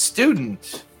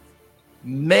student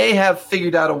may have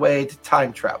figured out a way to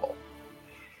time travel.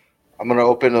 I'm going to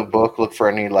open a book, look for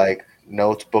any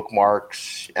notes,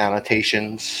 bookmarks,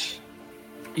 annotations.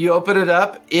 You open it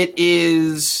up. It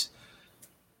is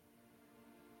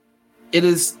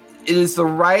the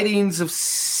writings of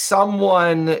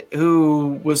someone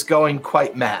who was going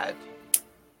quite mad.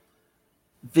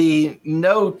 the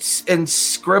notes and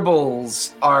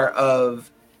scribbles are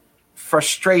of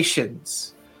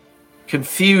frustrations,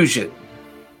 confusion,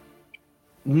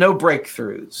 no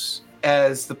breakthroughs,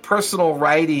 as the personal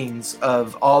writings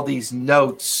of all these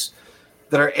notes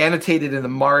that are annotated in the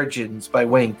margins by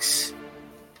Winks.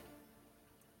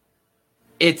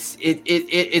 It's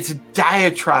a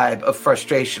diatribe of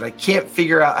frustration. I can't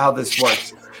figure out how this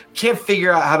works. Can't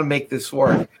figure out how to make this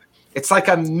work. It's like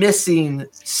I'm missing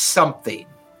something.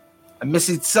 I'm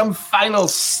missing some final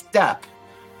step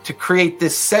to create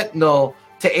this sentinel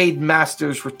to aid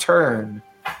Master's return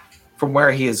from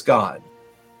where he has gone.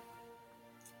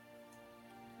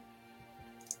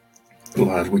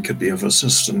 Glad we could be of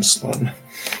assistance then.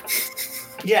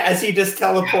 Yeah, as he just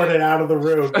teleported out of the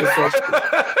room.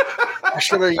 I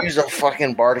should have used a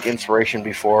fucking bardic inspiration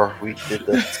before we did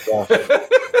this stuff.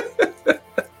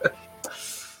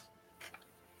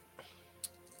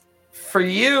 For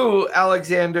you,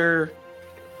 Alexander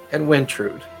and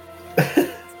Wintrude.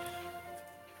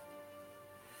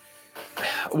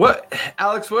 What,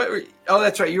 Alex?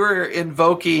 That's right. You were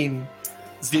invoking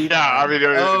Zedon. Yeah, I mean,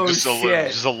 it was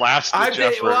shit. just a last ditch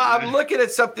effort. I'm looking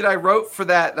at something I wrote for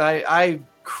that, and I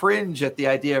cringe at the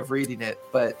idea of reading it.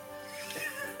 But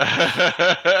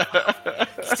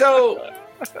so,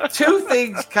 two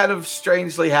things kind of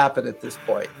strangely happen at this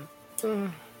point.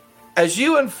 As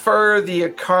you infer the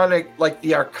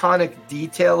arcanic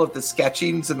detail of the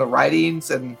sketchings and the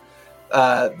writings and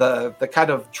the kind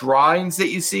of drawings that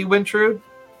you see, Wintrude,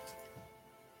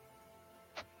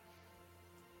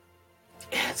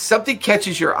 something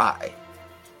catches your eye.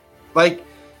 Like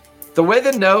the way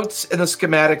the notes and the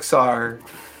schematics are,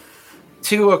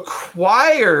 to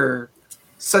acquire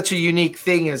such a unique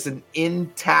thing as an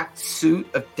intact suit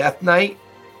of Death Knight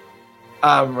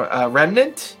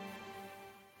remnant,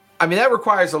 I mean, that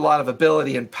requires a lot of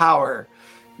ability and power.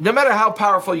 No matter how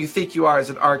powerful you think you are as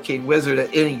an arcane wizard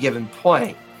at any given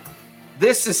point,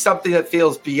 this is something that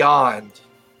feels beyond.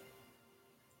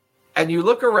 And you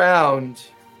look around,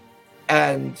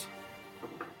 and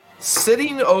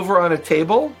sitting over on a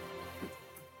table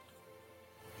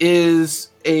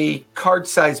is a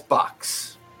card-sized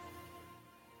box.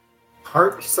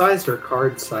 Heart-sized or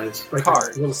card-sized? Like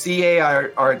Card.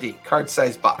 C-A-R-D.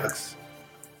 Card-sized box.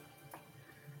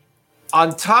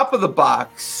 On top of the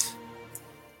box,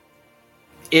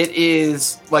 it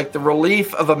is like the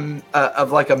relief of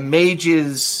a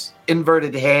mage's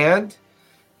inverted hand,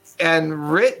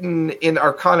 and written in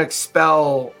arcanic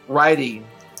spell writing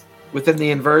within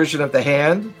the inversion of the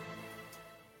hand,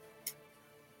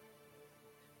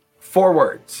 4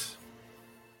 words: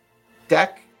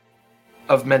 deck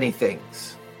of many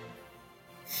things.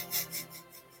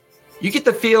 You get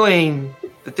the feeling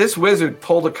that this wizard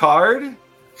pulled a card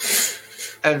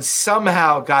and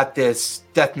somehow got this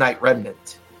Death Knight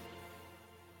remnant,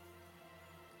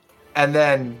 and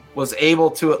then was able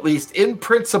to, at least in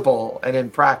principle and in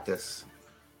practice,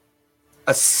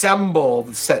 assemble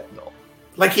the Sentinel.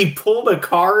 Like he pulled a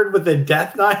card with a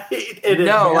Death Knight?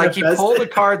 No, like he pulled a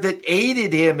card that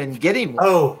aided him in getting one.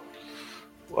 Oh.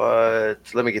 What?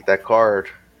 Let me get that card.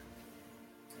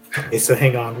 Okay, so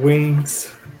hang on.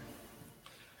 Wings.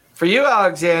 For you,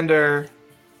 Alexander,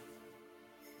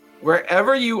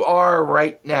 wherever you are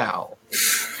right now,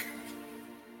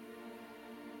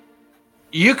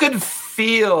 you could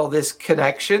feel this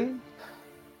connection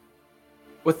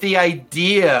with the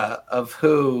idea of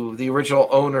who the original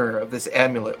owner of this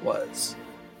amulet was.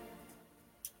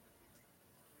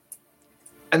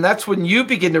 And that's when you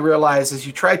begin to realize, as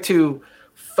you try to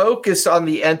focus on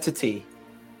the entity,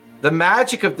 the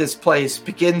magic of this place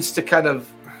begins to kind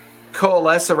of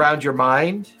coalesce around your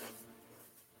mind.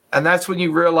 And that's when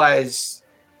you realize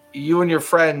you and your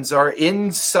friends are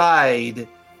inside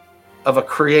of a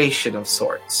creation of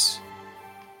sorts.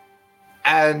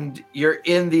 And you're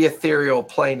in the ethereal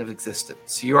plane of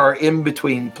existence. You are in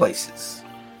between places.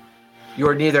 You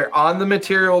are neither on the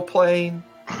material plane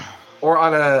or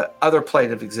on a other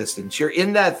plane of existence. You're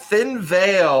in that thin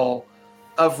veil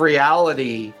of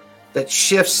reality that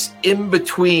shifts in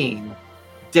between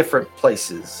different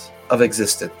places of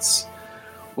existence.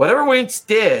 Whatever Winks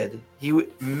did, he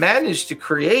managed to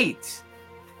create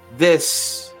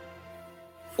this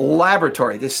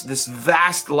laboratory, this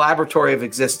vast laboratory of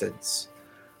existence.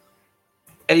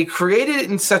 And he created it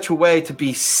in such a way to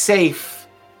be safe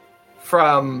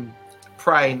from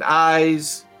prying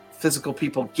eyes, physical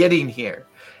people getting here.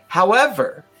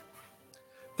 However,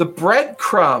 the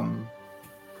breadcrumb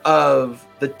of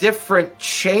the different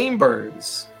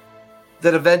chambers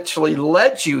that eventually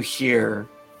led you here,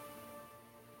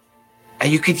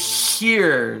 and you could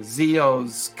hear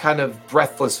Zeno's kind of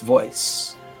breathless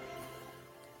voice.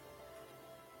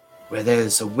 where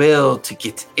there's a will to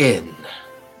get in,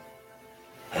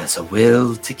 there's a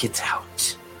will to get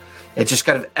out. It just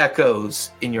kind of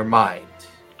echoes in your mind.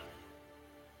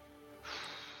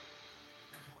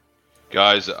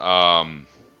 Guys, I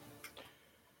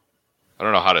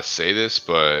don't know how to say this,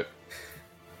 but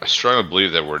I strongly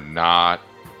believe that we're not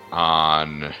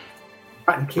on,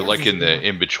 we're like in the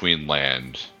in-between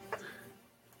land.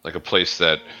 Like a place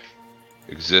that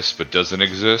exists but doesn't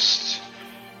exist.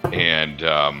 And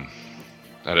I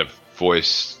had a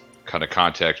voice kind of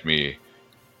contact me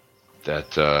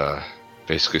that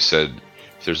basically said,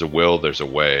 if there's a will, there's a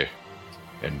way.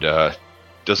 And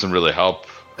doesn't really help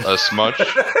us much.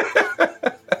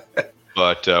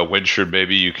 But Winshard,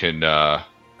 maybe you can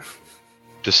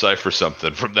decipher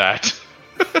something from that.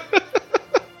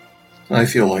 I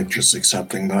feel like just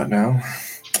accepting that now.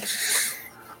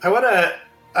 I want to.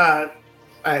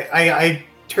 I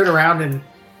turn around and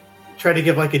try to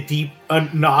give like a deep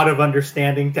nod of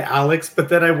understanding to Alex, but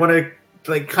then I want to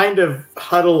like kind of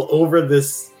huddle over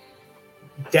this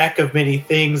deck of many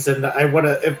things, and I want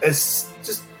to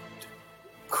just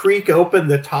creak open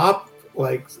the top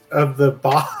like of the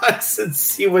box and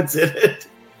see what's in it.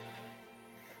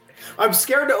 I'm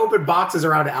scared to open boxes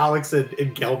around Alex and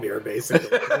Gelmir,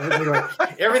 basically.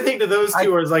 Everything to those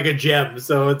two is like a gem,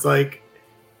 so it's like...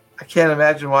 I can't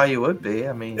imagine why you would be.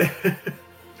 I mean,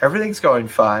 everything's going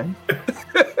fine.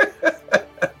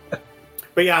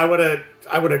 But yeah, I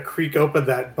want to creak open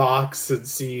that box and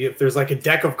see if there's like a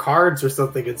deck of cards or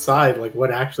something inside, like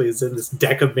what actually is in this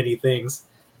deck of many things.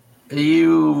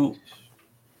 You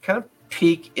kind of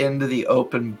peek into the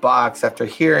open box after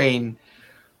hearing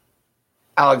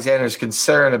Alexander's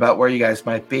concern about where you guys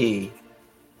might be.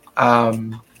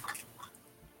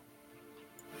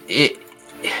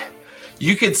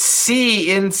 You could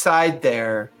see inside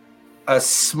there a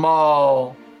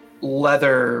small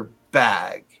leather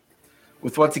bag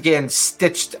with, once again,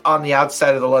 stitched on the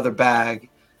outside of the leather bag,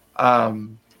 the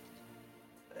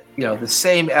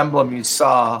same emblem you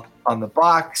saw on the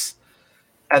box,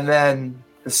 and then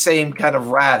the same kind of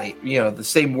writing, the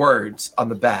same words on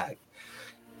the bag.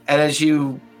 And as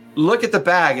you look at the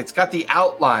bag, it's got the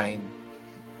outline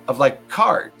of like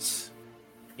cards,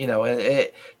 and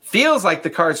it feels like the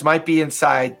cards might be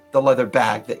inside the leather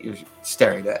bag that you're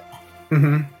staring at.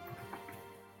 Mm-hmm.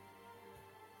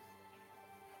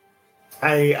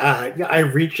 I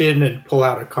reach in and pull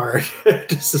out a card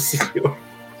just to see you.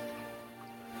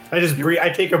 I just breathe. I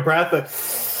take a breath.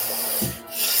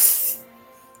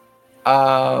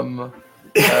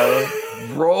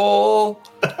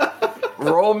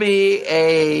 Roll me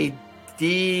a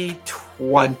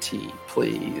D20,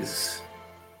 please.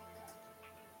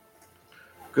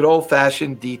 Good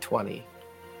old-fashioned D20.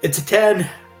 It's a 10.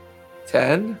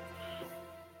 10?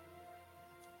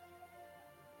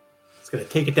 It's going to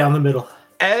take it down the middle.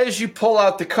 As you pull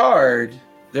out the card,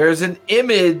 there's an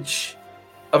image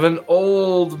of an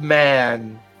old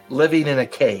man living in a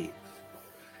cave.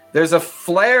 There's a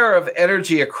flare of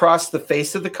energy across the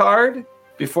face of the card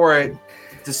before it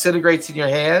disintegrates in your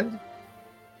hand,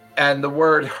 and the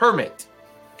word hermit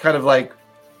kind of like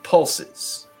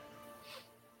pulses.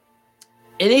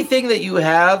 Anything that you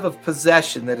have of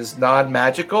possession that is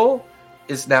non-magical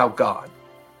is now gone.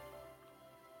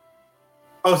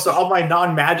 Oh, so all my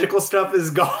non-magical stuff is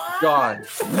gone? Gone.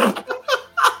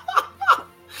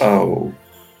 Oh,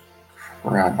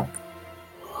 crap.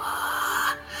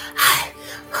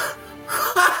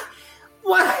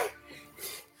 What?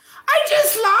 I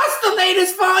just lost the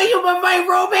latest volume of my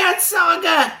romance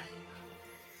saga.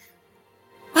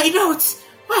 My notes.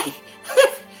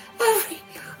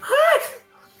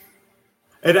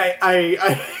 And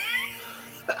I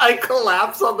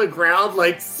collapse on the ground,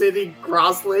 like sitting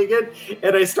cross-legged,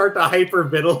 and I start to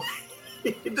hyperventilate.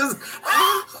 Just...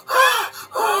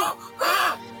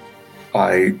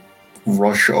 I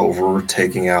rush over,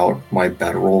 taking out my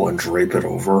bedroll and drape it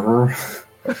over her.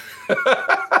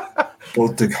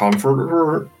 Both to comfort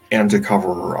her and to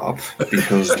cover her up,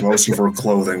 because most of her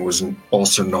clothing was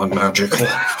also non-magical.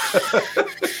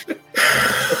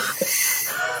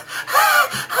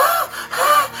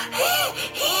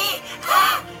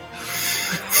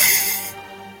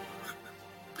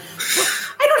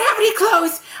 I don't have any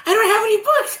clothes. I don't have any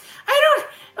books.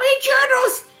 My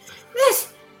journals.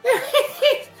 This.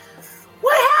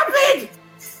 What happened?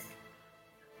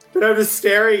 But I'm just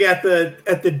staring at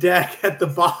the deck, at the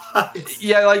box.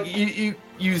 Yeah, like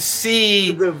you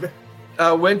see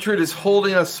Wintrude is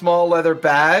holding a small leather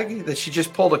bag that she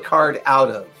just pulled a card out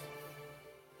of.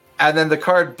 And then the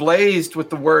card blazed with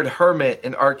the word hermit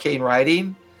in arcane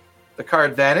writing. The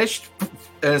card vanished.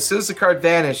 And as soon as the card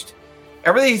vanished,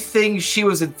 everything she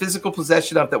was in physical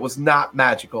possession of that was not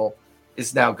magical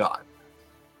is now gone.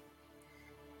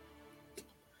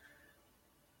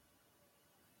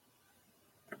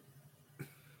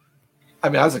 I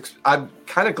mean, I'm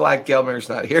kind of glad Gelmir's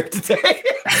not here today.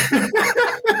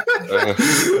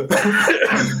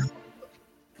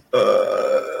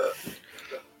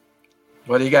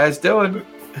 What are you guys doing?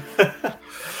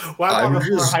 Well, I'm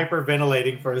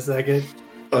hyperventilating for a second.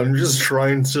 I'm just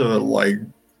trying to, like,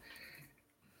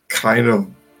 kind of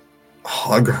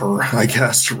hug her, I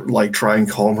guess, like, try and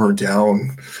calm her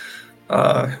down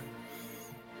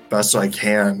best I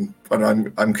can. But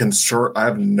I'm concerned. I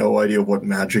have no idea what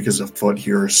magic is afoot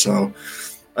here, so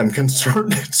I'm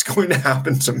concerned it's going to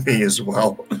happen to me as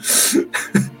well.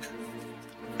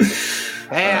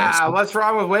 Hey, what's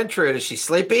wrong with Wintrude? Is she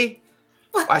sleepy?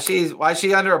 Why is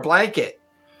she under a blanket?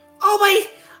 Oh my!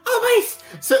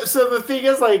 So the thing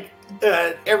is, like,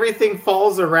 everything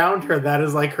falls around her. That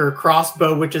is like her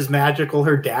crossbow, which is magical.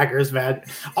 Her daggers,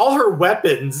 all her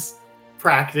weapons,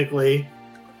 practically.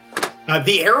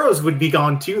 The arrows would be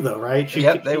gone too, though, right?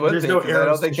 They would be. No arrows. I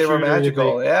don't think they were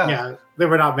magical. Yeah, they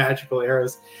were not magical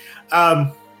arrows.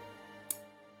 Yeah,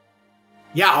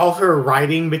 all her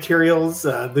writing materials,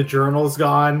 the journal's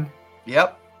gone.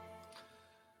 Yep.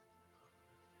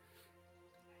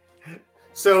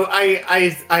 So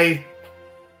I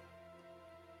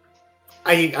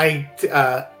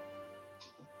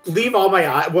leave all my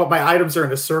items are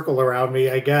in a circle around me,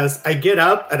 I guess. I get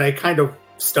up and I kind of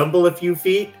stumble a few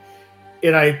feet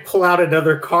and I pull out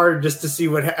another card just to see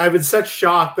I'm in such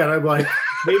shock that I'm like,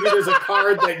 maybe there's a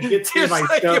card that gets me my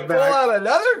stuff back. Pull out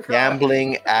another card.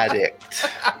 Gambling addict.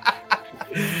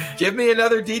 Give me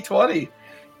another D20.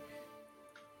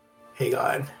 Hang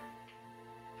on.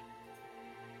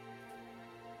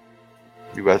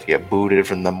 You're about to get booted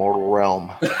from the mortal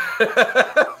realm.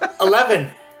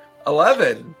 11.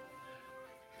 11.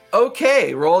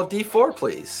 Okay, roll a D4,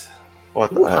 please.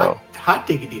 What the hell? Hot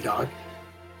diggity dog.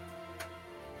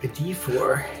 A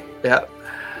D4. Yeah.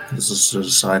 This is to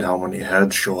decide how many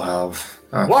heads she'll have.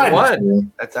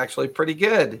 One. That's actually pretty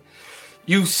good.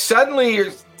 You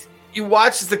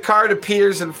watch as the card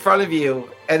appears in front of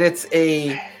you, and it's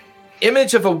a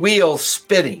image of a wheel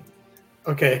spinning.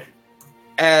 Okay.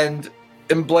 And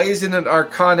emblazoned an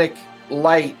arcanic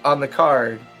light on the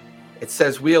card, it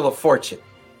says Wheel of Fortune.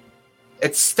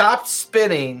 It stopped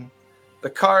spinning. The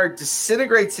card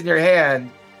disintegrates in your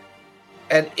hand,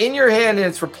 and in your hand, in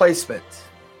its replacement,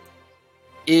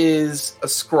 is a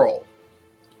scroll.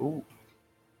 Ooh.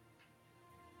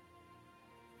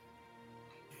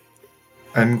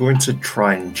 I'm going to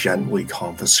try and gently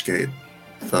confiscate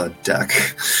the deck.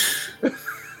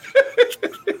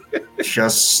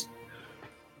 Just...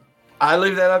 I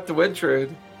leave that up to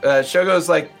Wintrude. Shogo's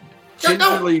like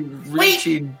gingerly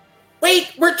reaching. Wait,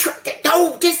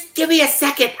 no, just give me a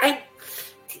second.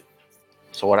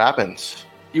 So what happens?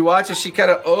 You watch as she kind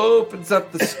of opens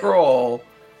up the scroll.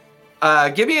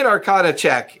 Give me an Arcana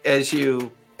check as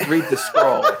you read the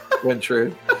scroll,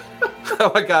 Wintrude.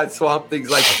 Oh my God, Swamp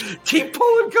Thing's like, keep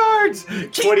pulling cards!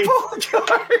 Keep pulling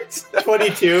cards!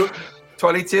 22.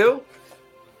 22?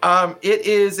 It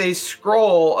is a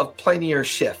scroll of Planear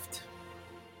Shift.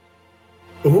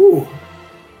 Ooh.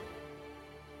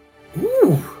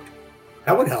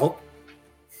 That would help.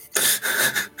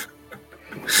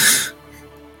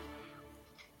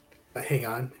 Hang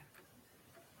on.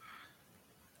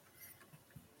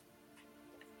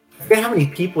 I forget how many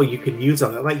people you can use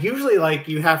on it. Like, usually, like,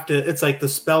 you have to, it's like the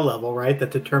spell level, right? That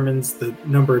determines the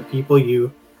number of people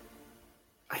you...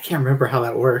 I can't remember how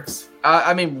that works.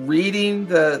 I mean, reading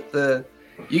the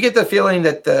you get the feeling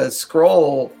that the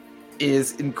scroll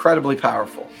is incredibly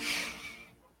powerful.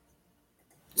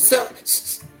 So,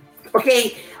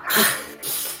 okay,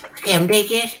 I'm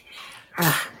naked.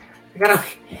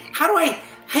 How do I?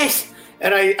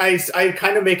 And I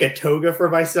kind of make a toga for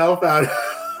myself out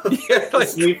of the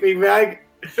sleeping bag,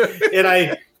 and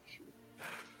I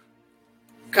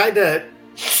kind of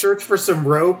search for some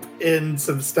rope and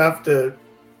some stuff to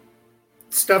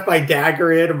stuff my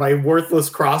dagger in and my worthless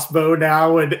crossbow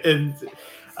now, and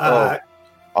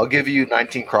I'll give you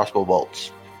 19 crossbow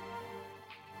bolts.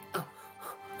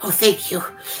 Oh, thank you.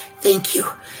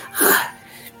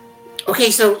 Okay,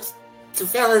 so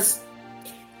fellas,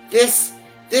 this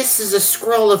is a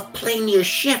scroll of Planear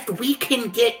Shift. We can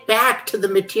get back to the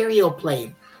material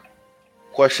plane.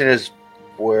 Question is,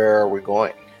 where are we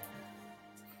going?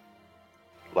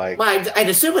 Like, well, I'd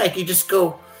assume I could just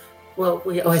go. Well,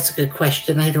 that's a good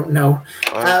question. I don't know.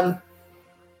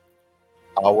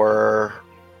 Our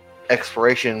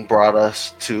exploration brought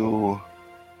us to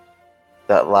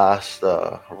that last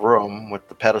room with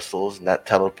the pedestals, and that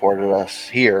teleported us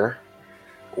here.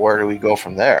 Where do we go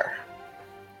from there?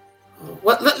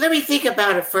 Well, let me think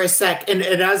about it for a sec. And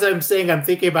as I'm saying, I'm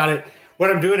thinking about it.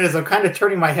 What I'm doing is I'm kind of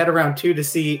turning my head around too to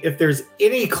see if there's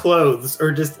any clothes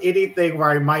or just anything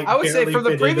where I might. I would say barely from the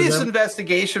fit into previous them.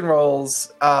 investigation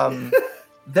rolls,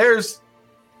 there's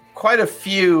quite a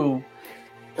few.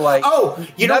 Like, Oh,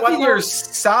 you know nothing what? your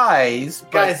size,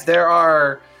 but Guys. there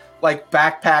are like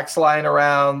backpacks lying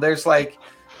around. There's like,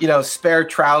 spare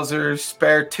trousers,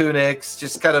 spare tunics,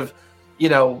 just kind of,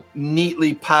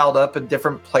 neatly piled up in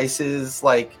different places.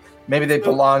 Like maybe they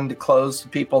belong to clothes to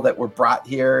people that were brought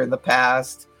here in the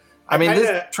past. I mean,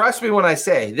 trust me when I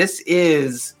say this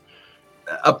is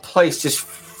a place just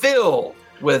filled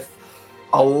with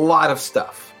a lot of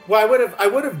stuff. Well, I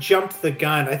would have jumped the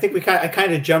gun. I think I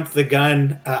kind of jumped the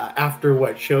gun after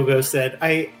what Shogo said.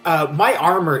 My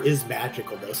armor is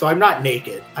magical though, so I'm not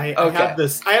naked. I have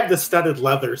this. I have the studded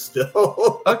leather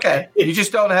still. Okay, you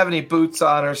just don't have any boots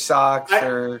on or socks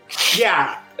or.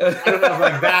 Yeah, I don't have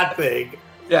like that thing.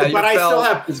 Yeah, but I still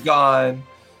have is gone.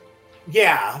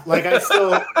 Yeah, like I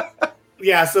still.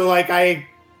 Yeah, so like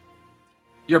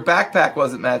Your backpack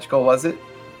wasn't magical, was it?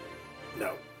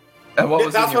 No. And what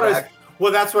was in your back?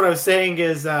 Well, that's what I was saying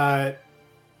is that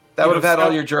would have had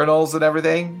all your journals and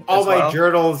everything. All my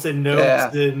journals and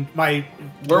notes and my.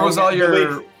 Where was all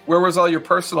your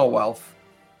personal wealth?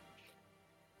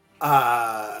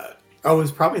 It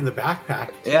was probably in the backpack.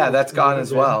 Too. Yeah, that's gone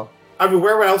as well. I mean,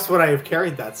 where else would I have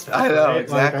carried that stuff? I know, right?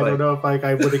 exactly. Like, I don't know if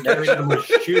I would have carried it in my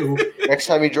shoe. Next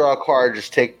time you draw a card,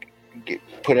 just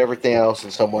put everything else in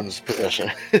someone's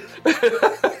possession.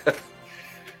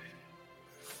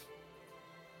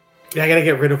 Yeah, I gotta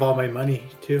get rid of all my money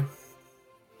too.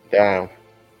 Damn.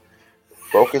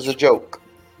 Broke is a joke.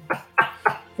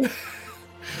 I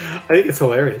think it's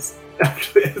hilarious.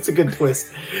 Actually, it's a good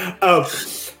twist.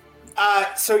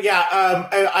 So yeah,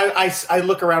 I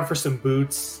look around for some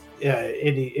boots,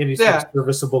 any sort of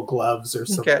serviceable gloves or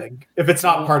something. Okay. If it's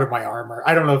not part of my armor,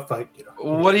 I don't know if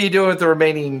What are you doing with the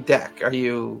remaining deck? Are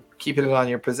you keeping it on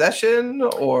your possession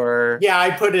or? Yeah,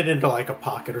 I put it into like a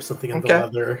pocket or something in the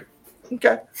leather.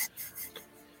 Okay.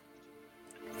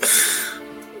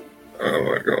 Oh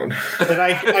my god! And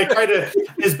I try to,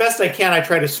 as best I can, I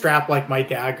try to strap like my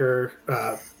dagger,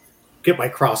 get my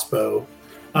crossbow.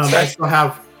 I still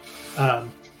have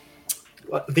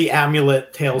the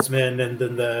amulet talisman, and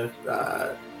then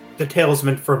the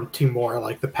talisman from Timor,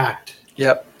 like the packed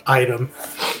item.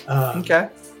 Okay.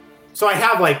 So I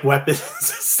have like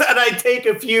weapons, and I take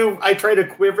a few. I try to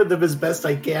quiver them as best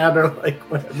I can, or like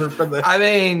whatever for the. I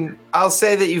mean, I'll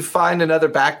say that you find another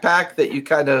backpack that you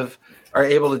kind of are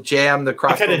able to jam the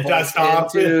crossbow kind of dust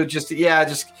off into.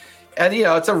 And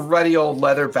it's a ruddy old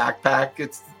leather backpack.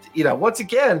 It's once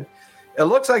again, it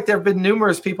looks like there have been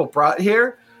numerous people brought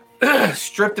here,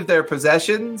 stripped of their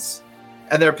possessions,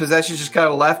 and their possessions just kind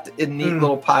of left in neat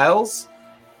little piles.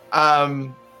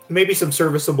 Maybe some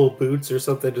serviceable boots or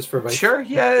something just for my. Sure,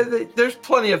 yeah, there's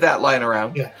plenty of that lying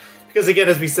around. Yeah, because again,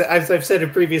 as I've said in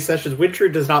previous sessions,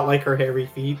 Wintrude does not like her hairy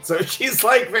feet, so she's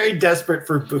like very desperate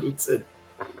for boots. And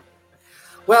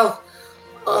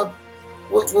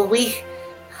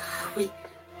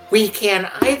we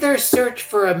can either search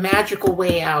for a magical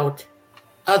way out,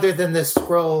 other than the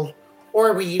scroll,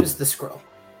 or we use the scroll.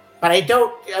 But I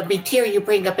don't. Tyr, you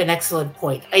bring up an excellent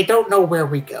point. I don't know where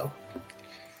we go.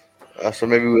 So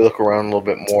maybe we look around a little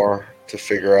bit more to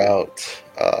figure out.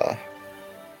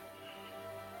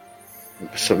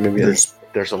 So maybe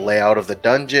there's a layout of the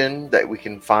dungeon that we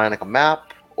can find, like a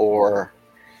map, or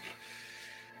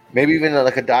maybe even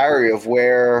like a diary of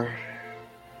where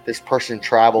this person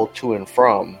traveled to and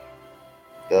from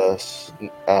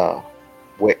the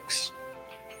Winks.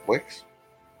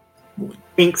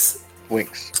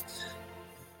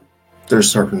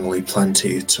 There's certainly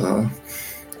plenty to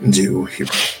do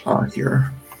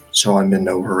here, so I'm in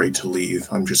no hurry to leave.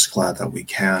 I'm just glad that we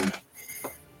can.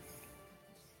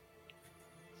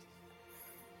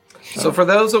 So for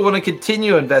those that want to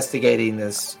continue investigating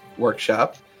this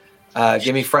workshop,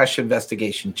 give me fresh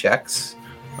investigation checks.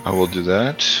 I will do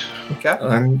that. Okay.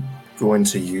 I'm going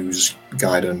to use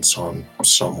guidance on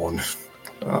someone.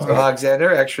 So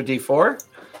Alexander, extra D4.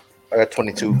 I got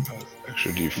 22.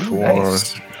 Extra D4.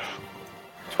 Nice.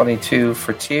 22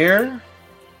 for Tyr.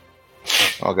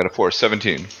 I'll get a 4.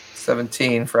 17.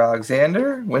 17 for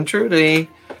Alexander. Wintrude, any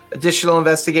additional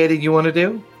investigating you want to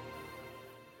do?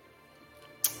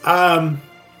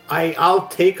 I'll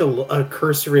take a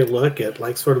cursory look at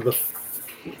like sort of the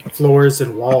floors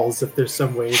and walls if there's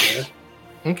some way to.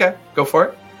 Okay, go for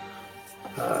it.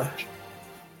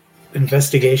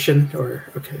 Investigation or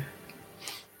okay.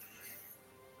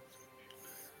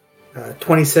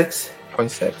 26.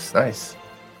 26. Nice.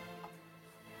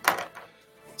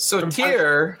 So,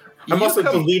 Tyr, I'm also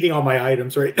deleting all my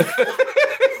items right now.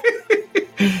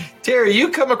 Tyr, you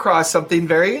come across something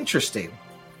very interesting.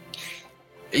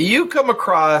 You come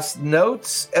across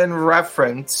notes and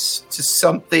reference to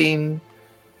something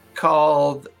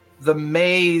called the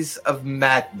Maze of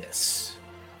Madness.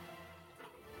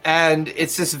 And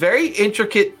it's this very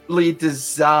intricately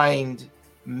designed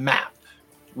map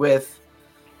with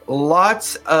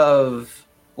lots of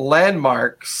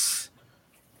landmarks,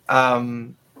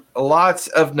 lots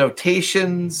of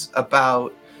notations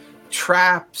about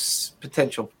traps,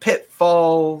 potential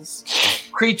pitfalls,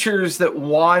 creatures that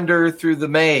wander through the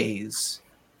maze.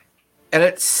 And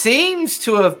it seems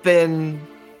to have been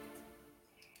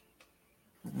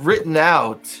written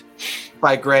out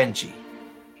by Granji.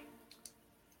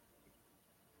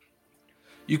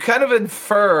 You kind of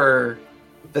infer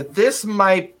that this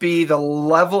might be the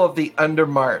level of the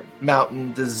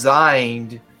Undermountain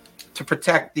designed to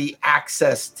protect the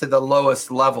access to the lowest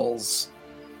levels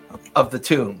of the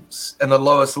tombs and the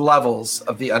lowest levels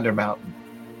of the Undermountain.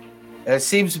 And it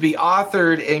seems to be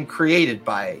authored and created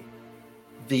by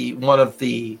one of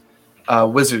the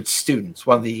wizard students,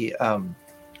 one of the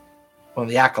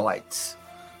acolytes.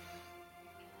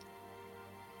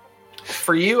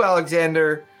 For you,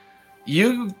 Alexander,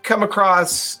 you come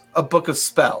across a book of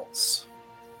spells.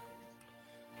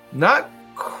 Not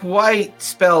quite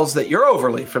spells that you're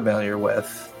overly familiar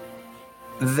with.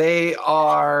 They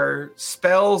are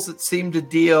spells that seem to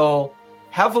deal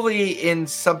heavily in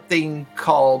something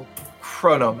called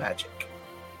chronomagic.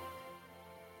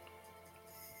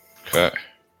 Okay.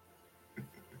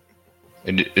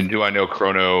 And do I know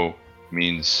chrono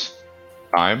means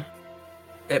time?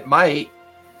 It might.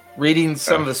 Reading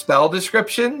some of the spell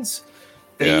descriptions,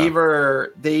 they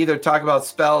either talk about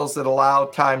spells that allow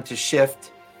time to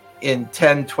shift in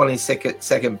 10,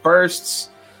 20-second bursts,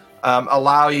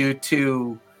 allow you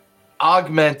to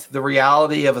augment the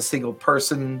reality of a single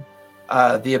person,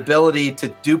 the ability to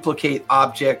duplicate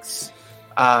objects,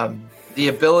 the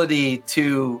ability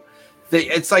to...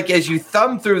 It's like as you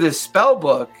thumb through this spell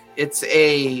book, it's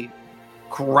a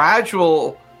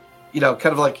gradual, kind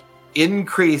of like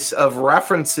increase of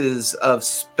references of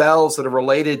spells that are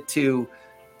related to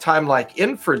time-like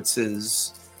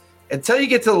inferences until you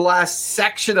get to the last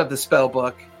section of the spell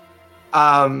book,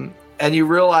 and you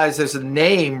realize there's a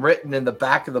name written in the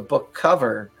back of the book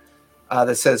cover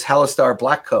that says Hellistar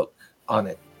Blackcoat on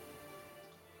it.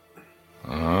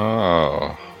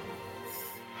 Oh.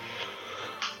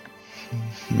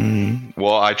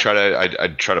 Well, I try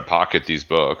to pocket these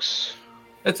books.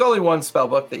 It's only one spell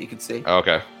book that you can see.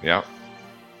 Okay, yeah.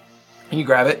 You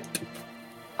grab it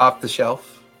off the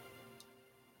shelf.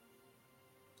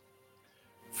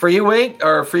 For you, Wink,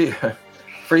 or for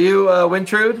you,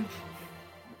 Wintrude.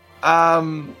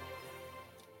 No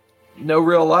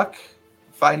real luck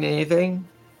finding anything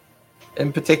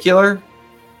in particular.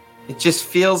 It just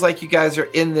feels like you guys are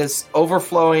in this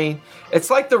overflowing.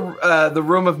 It's like the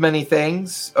room of many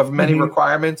things, of many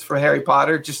requirements for Harry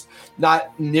Potter, just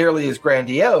not nearly as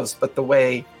grandiose, but the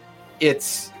way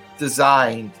it's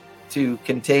designed to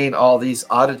contain all these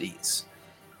oddities.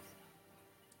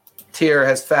 Tyr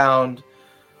has found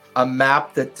a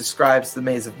map that describes the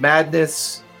Maze of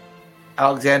Madness.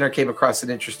 Alexander came across an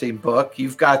interesting book.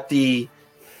 You've got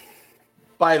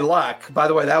by luck, by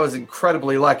the way, that was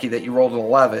incredibly lucky that you rolled an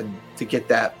 11 to get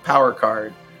that power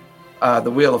card,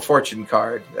 the Wheel of Fortune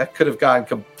card. That could have gone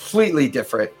completely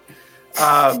different.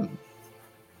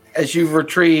 As you've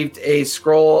retrieved a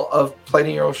scroll of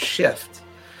Plenial Shift.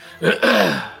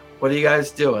 What are you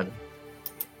guys doing?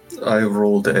 I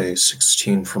rolled a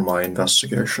 16 for my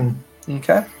investigation.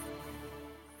 Okay.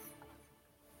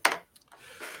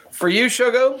 For you,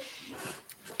 Shogo,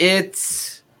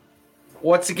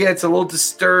 once again, it's a little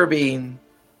disturbing,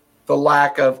 the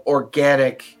lack of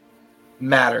organic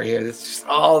matter here. It's just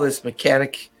all this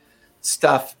mechanic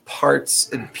stuff, parts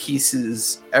and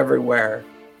pieces everywhere.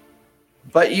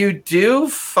 But you do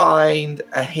find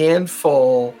a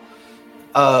handful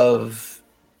of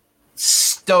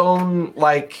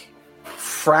stone-like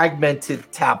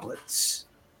fragmented tablets.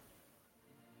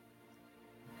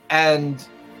 And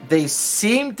they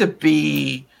seem to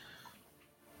be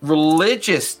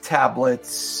religious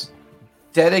tablets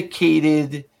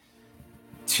dedicated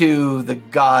to the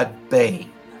god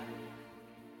Bane,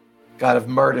 god of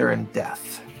murder and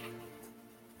death.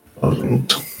 All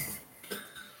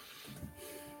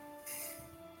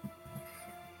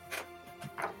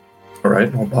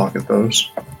right, I'll pocket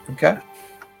those. Okay.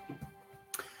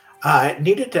 I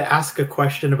needed to ask a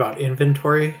question about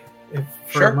inventory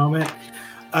for Sure. a moment.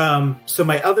 So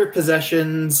my other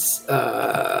possessions,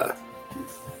 I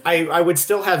would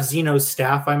still have Zeno's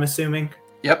staff, I'm assuming.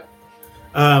 Yep.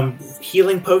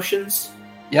 Healing potions.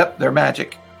 Yep, they're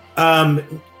magic.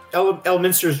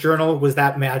 Elminster's journal, was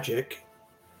that magic?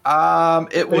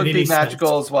 It would be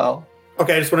magical as well.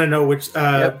 Okay, I just want to know which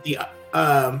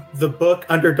the book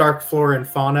Under Dark Flora and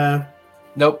Fauna.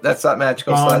 Nope, that's not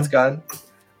magical, so that's gone.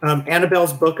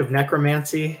 Annabelle's Book of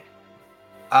Necromancy.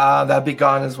 That'd be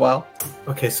gone as well.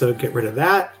 Okay, so get rid of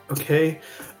that. Okay.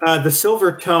 The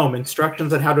Silver Tome,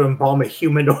 instructions on how to embalm a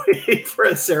humanoid for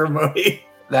a ceremony.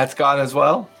 That's gone as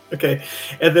well. Okay.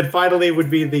 And then finally would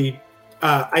be the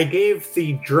I gave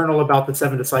the journal about the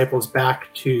 7 disciples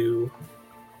back to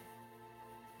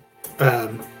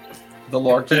the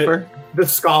lore keeper, the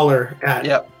scholar at.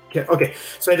 Yep. Okay.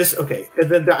 So and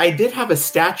then I did have a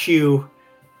statue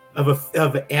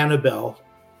of Annabelle,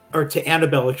 or to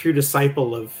Annabelle, a true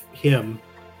disciple of him,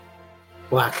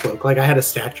 Blackcloak. Like I had a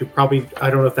statue. Probably I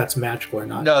don't know if that's magical or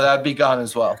not. No, that'd be gone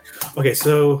as well. Okay.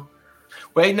 So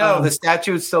wait, no, the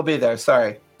statue would still be there.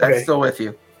 Sorry, that's still with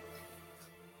you.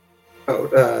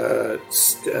 Oh,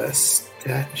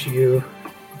 statue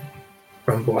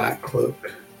from Blackcloak.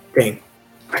 Dang,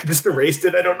 I just erased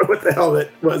it. I don't know what the hell that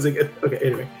was again. Okay,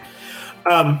 anyway.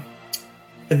 And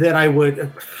then I would,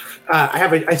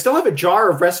 I still have a jar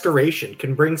of restoration.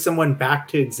 Can bring someone back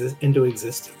to into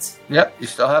existence. Yep, you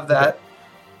still have that.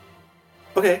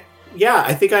 Okay. Yeah,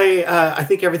 I think I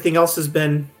think everything else has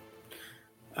been.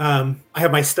 I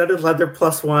have my studded leather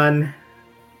 +1.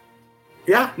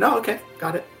 Yeah. No. Okay.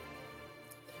 Got it.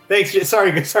 Thanks.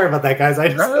 Sorry about that, guys. I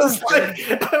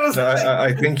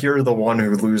think you're the one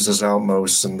who loses out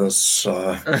most in this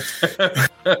in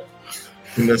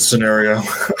this scenario.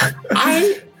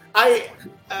 Well,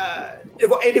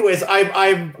 anyways,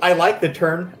 I like the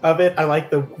turn of it. I like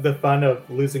the fun of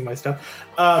losing my stuff.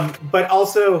 But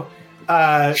also,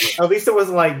 at least it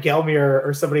wasn't like Gelmir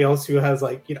or somebody else who has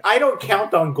like, I don't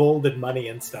count on gold and money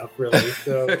and stuff really.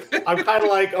 So I'm kind of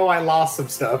like, oh, I lost some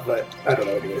stuff, but I don't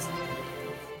know. Anyways.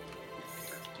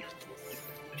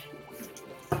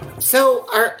 So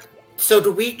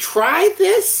do we try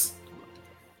this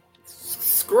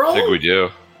scroll? I think we do.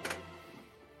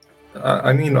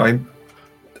 I mean,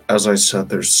 as I said,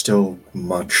 there's still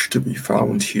much to be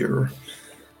found here.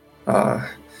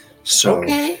 So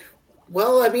okay.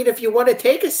 Well, I mean, if you want to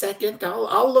take a second,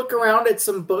 I'll look around at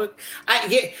some book.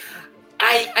 I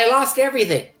lost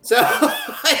everything. So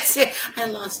I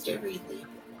lost everything.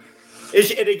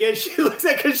 And again, she looks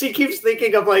at because she keeps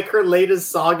thinking of like her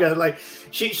latest saga. Like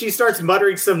she starts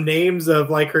muttering some names of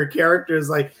like her characters.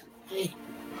 Like, hey,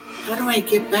 how do I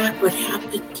get back what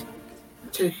happened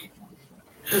to?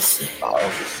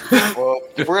 Well,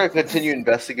 if we're gonna continue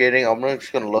investigating, I'm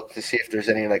just gonna look to see if there's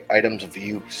any like items of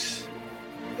use.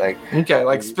 Like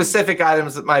specific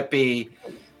items that might be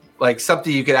like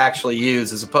something you could actually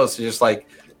use, as opposed to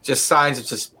just signs of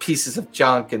just pieces of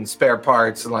junk and spare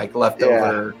parts and like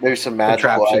leftover. Maybe some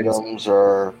magical items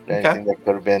or anything that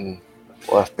could have been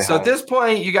left behind. So at this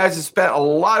point, you guys have spent a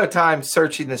lot of time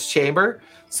searching this chamber.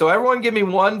 So everyone, give me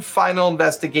one final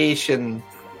investigation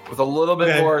with a little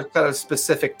bit more kind of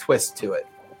specific twist to it.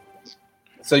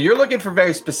 So you're looking for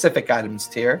very specific items,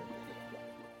 Tyr.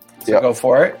 So go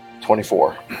for it.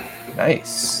 24.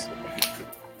 Nice.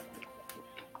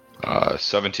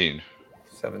 17.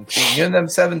 17. You and them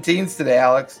 17s today,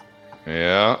 Alex.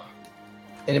 Yeah.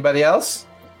 Anybody else?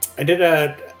 I did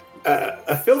a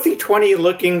filthy 20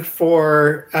 looking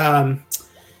for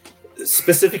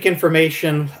specific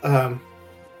information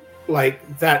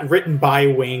like that written by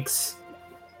Winks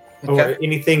or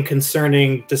anything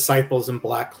concerning disciples in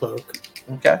Blackcloak.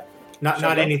 Okay.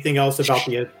 Not anything else about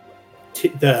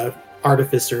the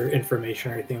artificer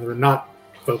information or anything. We're not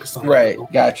focused on right.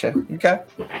 Gotcha. Okay.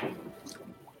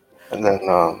 And then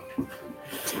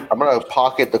I'm gonna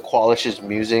pocket the Qualish's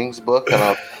Musings book, and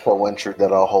I'll tell Wintry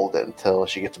that I'll hold it until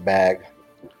she gets a bag.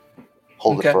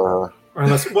 Hold it for her. Or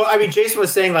unless, well, I mean, Jason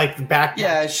was saying like the backpack.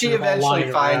 Yeah, she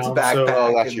eventually finds a backpack.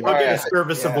 So I'll get a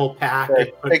serviceable pack.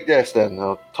 Take this, then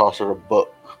I'll toss her a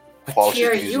book.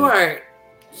 Tyr, you are.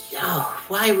 Oh,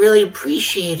 well, I really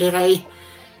appreciate it.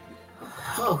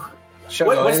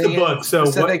 What's the book? So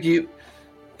what?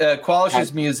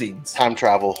 Qualish's Musings. Time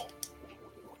travel.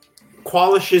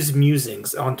 Qualish's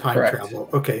Musings on time travel.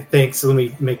 Okay, thanks. Let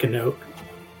me make a note.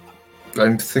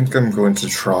 I think I'm going to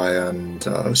try and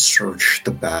search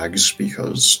the bags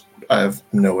because I have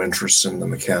no interest in the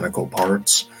mechanical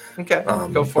parts. Okay,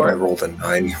 go for it. I rolled a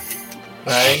 9.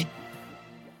 9.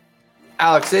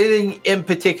 Alex, anything in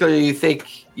particular you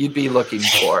think you'd be looking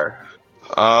for?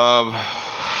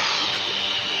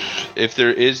 If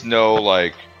there is no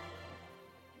like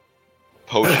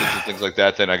potions and things like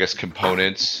that, then I guess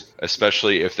components,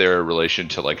 especially if they're in relation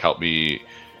to like help me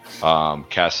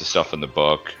cast the stuff in the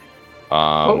book.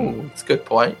 That's a good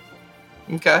point.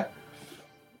 Okay.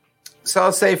 So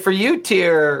I'll say for you,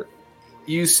 Tyr,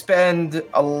 you spend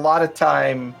a lot of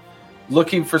time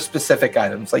looking for specific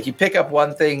items. Like you pick up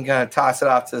one thing, kind of toss it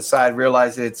off to the side,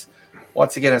 realize it's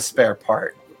once again a spare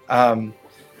part.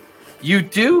 You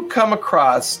do come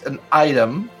across an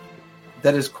item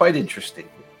that is quite interesting.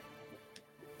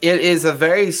 It is a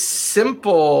very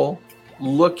simple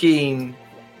looking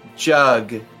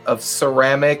jug of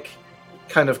ceramic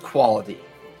kind of quality.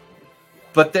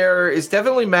 But there is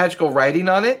definitely magical writing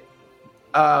on it.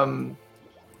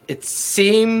 It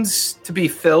seems to be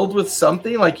filled with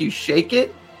something, like you shake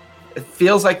it. It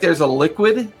feels like there's a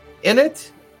liquid in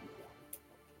it.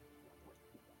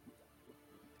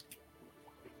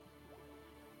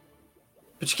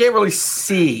 But you can't really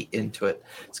see into it.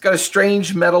 It's got a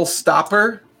strange metal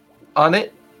stopper on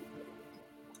it.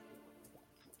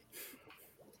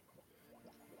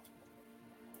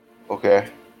 Okay.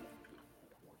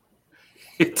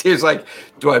 It's like,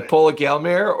 do I pull a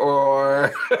Gelmir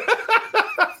or...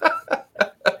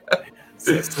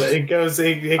 It goes.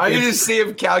 I can just see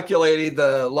him calculating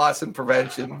the loss and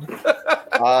prevention.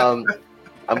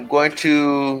 I'm going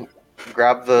to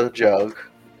grab the jug.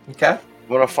 Okay. I'm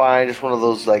going to find just one of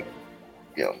those, like,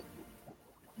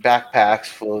 backpacks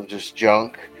full of just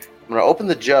junk. I'm going to open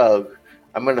the jug.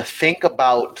 I'm going to think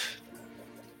about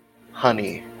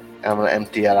honey. And I'm going to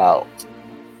empty it out.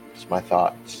 Just my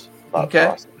thoughts. Okay.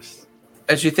 Process.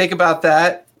 As you think about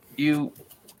that, you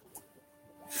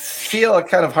feel a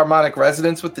kind of harmonic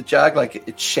resonance with the jug, like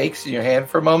it shakes in your hand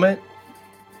for a moment.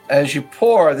 As you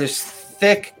pour, this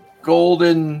thick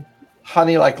golden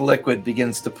honey-like liquid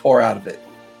begins to pour out of it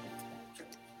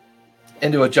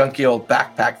into a junky old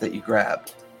backpack that you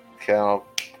grabbed. Okay, I'll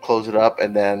close it up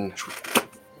and then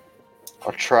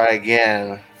I'll try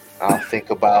again. I'll think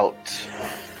about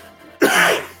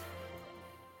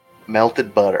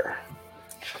melted butter.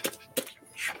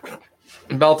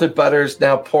 Melted butter is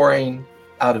now pouring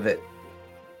out of it.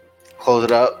 Close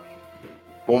it up.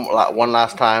 One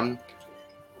last time.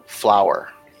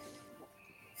 Flour.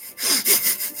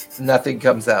 Nothing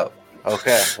comes out.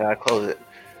 Okay, then I close it.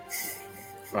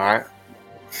 All right.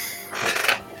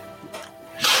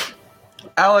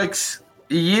 Alex,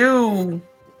 you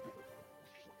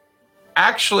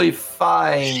actually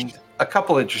find a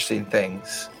couple interesting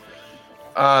things.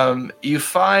 You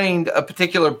find a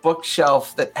particular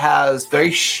bookshelf that has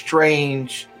very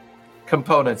strange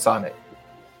components on it.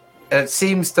 And it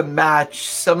seems to match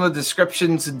some of the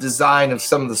descriptions and design of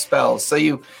some of the spells. So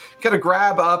you kind of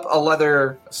grab up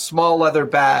a small leather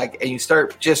bag and you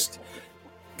start just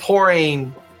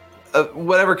pouring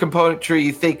whatever componentry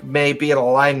you think may be in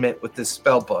alignment with this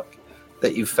spell book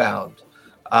that you found.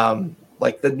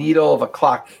 Like the needle of a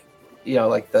clock,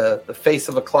 like the face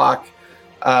of a clock.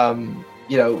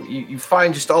 You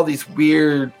find just all these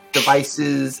weird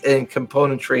devices and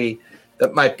componentry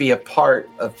that might be a part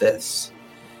of this.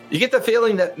 You get the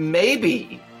feeling that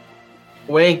maybe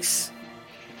Winks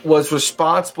was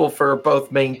responsible for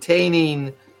both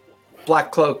maintaining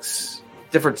Black Cloak's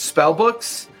different spell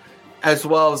books as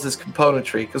well as this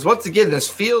componentry. Because once again, this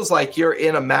feels like you're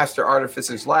in a master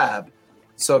artificer's lab.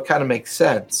 So it kind of makes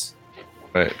sense.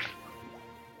 Right.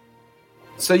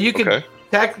 So you can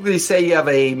technically say you have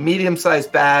a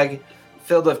medium-sized bag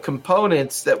filled with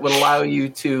components that would allow you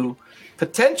to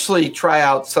potentially try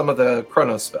out some of the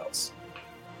chrono spells.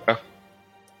 Yeah.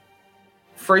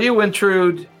 For you,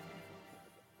 Intrude,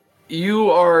 you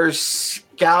are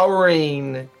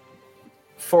scouring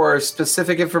for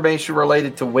specific information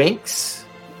related to Winks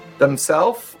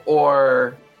themselves,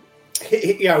 or...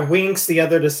 Yeah, Winks, the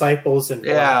other disciples, and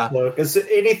Blackcloak. Is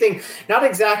anything, not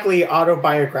exactly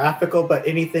autobiographical, but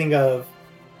anything of,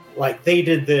 like, they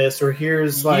did this, or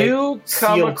here's, like... You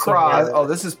come across... Oh,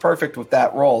 this is perfect with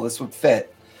that role. This would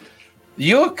fit.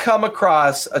 You come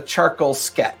across a charcoal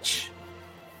sketch.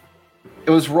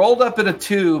 It was rolled up in a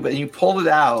tube, and you pulled it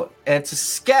out, and it's a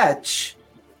sketch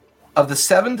of the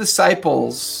 7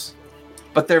 disciples,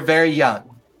 but they're very young.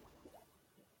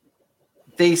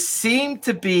 They seem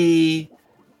to be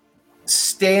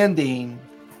standing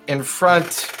in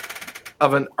front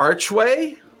of an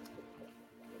archway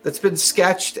that's been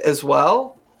sketched as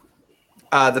well.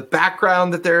 The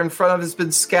background that they're in front of has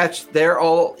been sketched. They're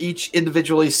all each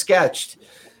individually sketched.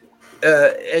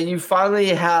 And you finally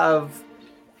have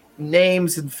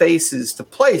names and faces to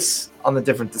place on the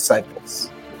different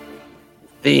disciples.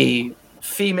 The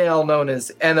female known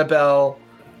as Annabelle,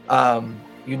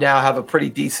 you now have a pretty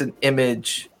decent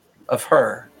image of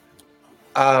her.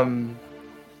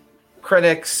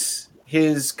 Krennic's,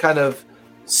 his kind of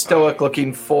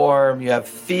stoic-looking form. You have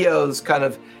Theo's kind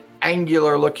of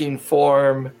angular-looking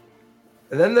form.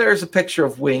 And then there's a picture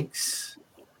of Winks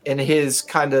in his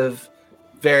kind of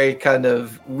very kind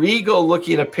of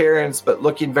regal-looking appearance, but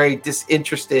looking very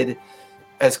disinterested,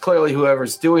 as clearly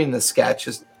whoever's doing the sketch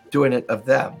is doing it of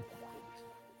them.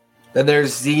 Then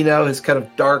there's Zeno, his kind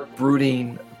of dark,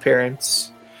 brooding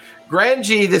appearance.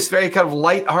 Granji, this very kind of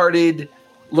lighthearted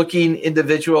looking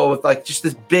individual with like just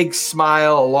this big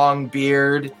smile, a long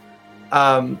beard.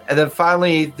 And then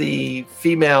finally the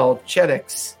female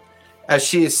Chenix, as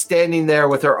she is standing there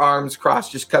with her arms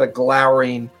crossed, just kind of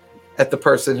glowering at the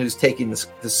person who's taking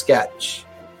the sketch.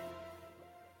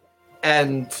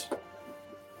 And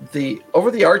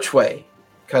over the archway,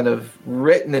 kind of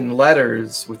written in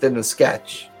letters within the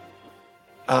sketch,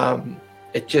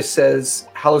 it just says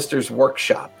Hallister's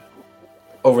Workshop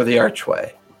over the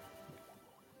archway.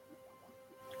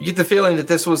 You get the feeling that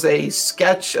this was a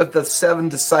sketch of the 7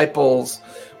 disciples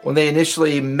when they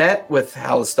initially met with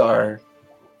Hallistar,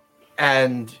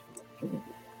 and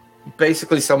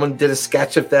basically someone did a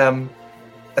sketch of them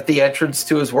at the entrance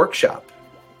to his workshop.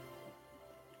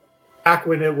 Back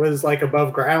when it was like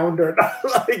above ground or not?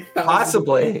 Like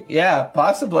possibly. Yeah,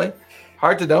 possibly.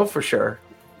 Hard to know for sure.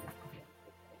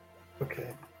 Okay.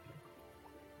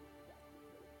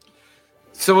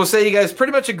 So we'll say you guys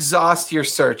pretty much exhaust your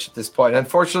search at this point.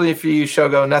 Unfortunately for you,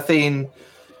 Shogo, nothing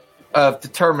of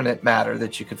determinate matter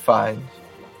that you could find.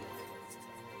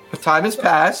 But time has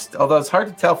passed, although it's hard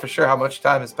to tell for sure how much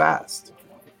time has passed.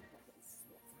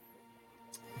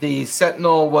 The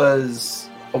Sentinel was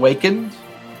awakened,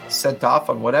 sent off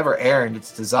on whatever errand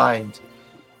its designed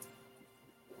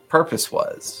purpose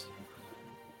was.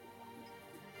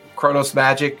 Chronos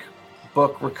Magic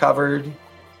book recovered,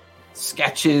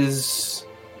 sketches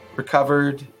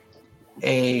recovered,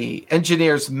 a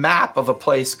engineer's map of a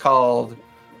place called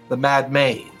the Mad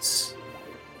Maze.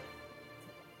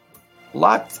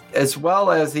 Lot, as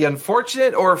well as the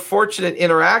unfortunate or fortunate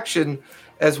interaction,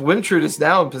 as Wintrude is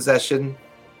now in possession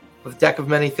of the Deck of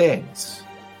Many Things.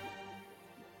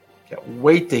 Can't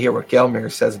wait to hear what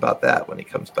Gelmir says about that when he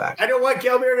comes back. I don't want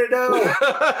Gelmir to know.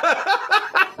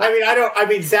 I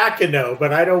mean, Zach can know,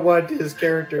 but I don't want his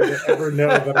character to ever know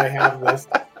that I have this.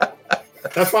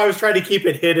 That's why I was trying to keep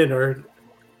it hidden. Or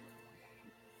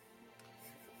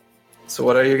so,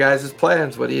 what are your guys'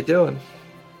 plans? What are you doing?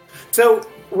 So,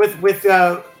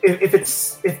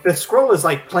 if the scroll is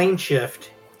like plane shift,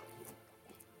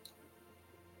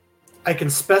 I can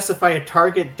specify a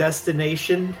target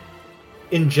destination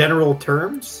in general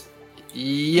terms?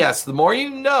 Yes, the more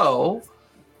you know,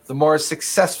 the more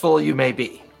successful you may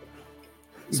be.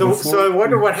 So I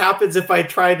wonder what happens if I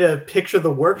try to picture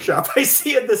the workshop I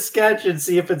see in the sketch and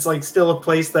see if it's like still a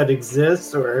place that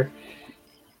exists, or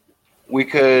we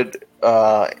could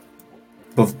look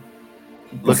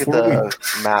at the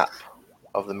map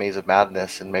of the Maze of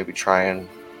Madness and maybe try and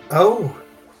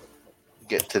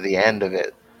get to the end of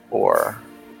it, or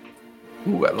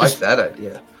ooh, I like that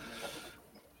idea.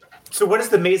 So what is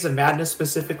the Maze of Madness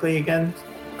specifically again?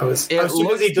 I was too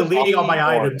busy deleting all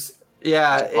my items.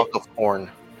 Yeah. Book of Porn.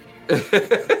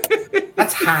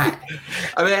 That's hot.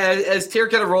 I mean, as Tyr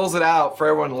kind of rolls it out for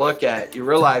everyone to look at, you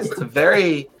realize it's a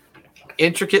very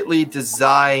intricately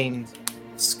designed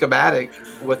schematic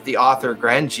with the author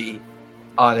Granji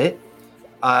on it.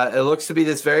 It looks to be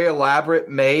this very elaborate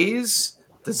maze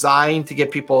designed to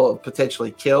get people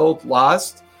potentially killed,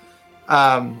 lost.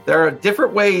 There are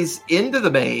different ways into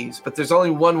the maze, but there's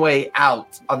only one way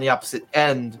out on the opposite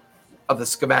end of the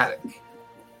schematic.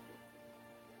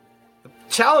 The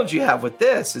challenge you have with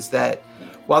this is that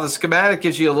while the schematic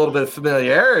gives you a little bit of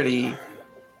familiarity,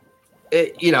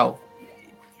 the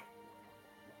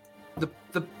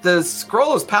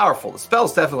scroll is powerful. The spell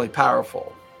is definitely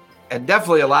powerful and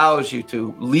definitely allows you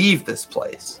to leave this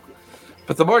place.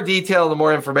 But the more detail, the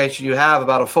more information you have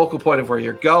about a focal point of where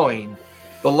you're going,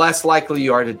 the less likely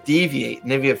you are to deviate.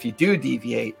 And if you do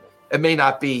deviate, it may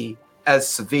not be as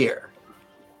severe.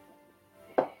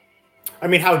 I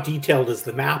mean, how detailed is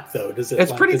the map, though?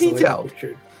 It's pretty detailed.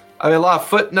 I mean, a lot of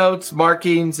footnotes,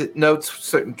 markings. It notes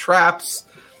certain traps,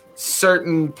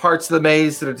 certain parts of the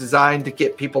maze that are designed to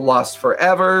get people lost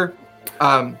forever.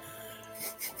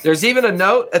 There's even a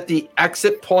note at the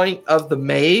exit point of the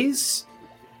maze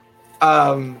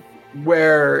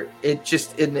where it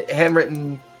just, in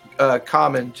handwritten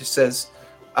common, just says,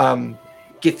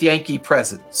 Githyanki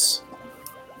presence.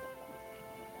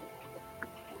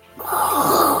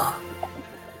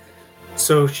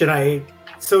 So should I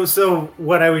So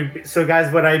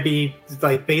guys, would I be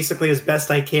like basically as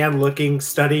best I can looking,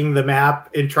 studying the map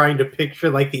and trying to picture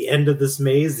like the end of this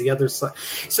maze, the other side?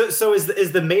 So is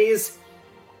the maze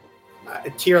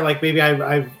tier like maybe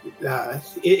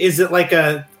is it like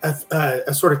a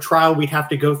sort of trial we'd have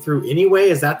to go through anyway?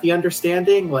 Is that the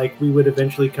understanding? Like we would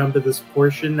eventually come to this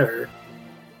portion, or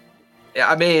Yeah,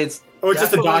 I mean, it's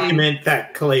just a document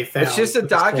that Clay found. It's just a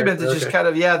document that just kind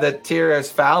of that Tyr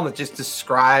has found that just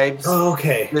describes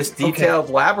this detailed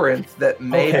labyrinth that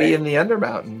may be in the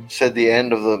Undermountain. Said the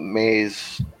end of the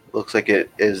maze looks like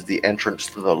it is the entrance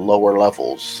to the lower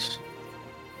levels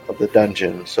of the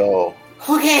dungeon. So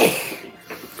okay,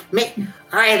 all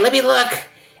right, let me look.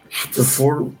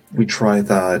 Before we try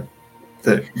that,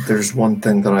 there's one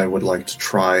thing that I would like to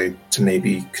try to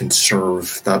maybe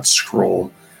conserve that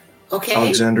scroll. Okay.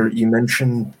 Alexander, you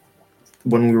mentioned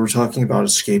when we were talking about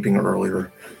escaping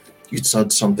earlier, you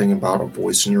said something about a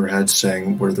voice in your head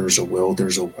saying, where there's a will,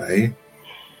 there's a way.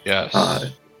 Yes.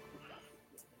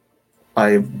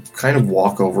 I kind of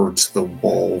walk over to the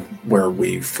wall where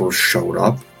we first showed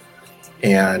up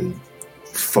and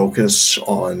focus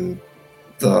on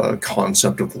the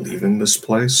concept of leaving this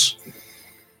place.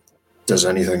 Does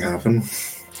anything happen?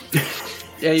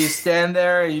 Yeah, you stand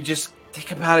there, you just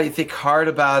think about it, you think hard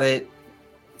about it,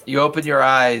 you open your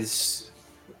eyes,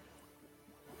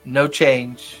 no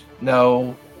change,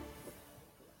 no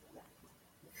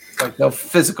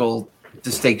physical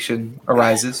distinction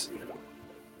arises.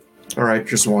 All right,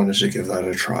 just wanted to give that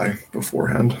a try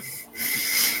beforehand.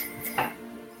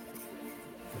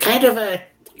 Kind of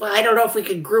I don't know if we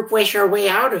can group wish our way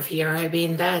out of here. I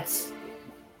mean, that's...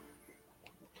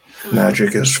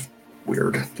 Magic is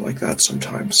weird like that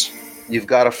sometimes. You've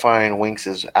got to find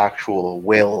Winx's actual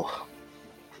will.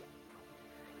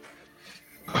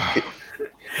 And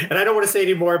I don't want to say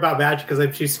any more about magic because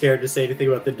I'm too scared to say anything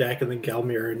about the deck and then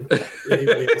Gelmir and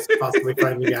anybody else possibly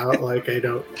finding out. Like, I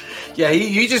don't. Yeah,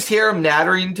 you just hear him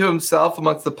nattering to himself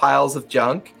amongst the piles of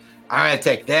junk. I'm going to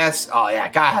take this. Oh, yeah, I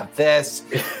got to have this.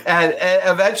 and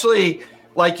eventually,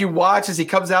 like, you watch as he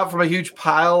comes out from a huge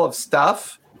pile of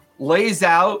stuff, lays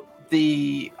out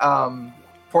the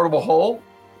portable hole,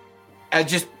 and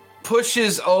just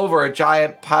pushes over a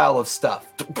giant pile of stuff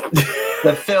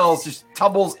that fills, just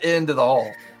tumbles into the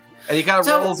hole. And he kind of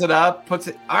rolls it up, puts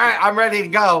it, all right, I'm ready to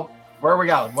go. Where are we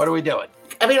going? What are we doing?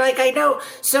 I mean, like, I know,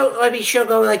 so, I mean,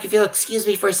 Shogo, like, if you'll excuse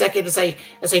me for a second as I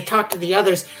talk to the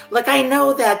others, like, I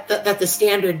know that the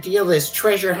standard deal is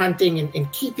treasure hunting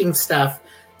and keeping stuff,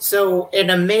 so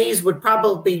an maze would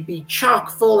probably be chock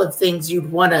full of things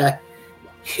you'd want to,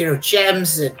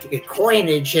 gems and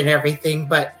coinage and everything,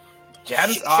 but...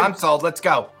 Gems? I'm sold. Let's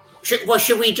go.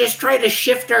 Should we just try to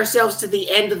shift ourselves to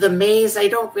the end of the maze? I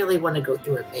don't really want to go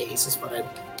through a maze, is what I'm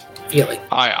feeling.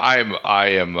 I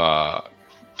am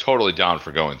totally down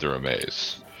for going through a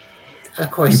maze. Of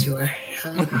course you are.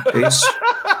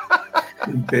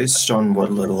 Based on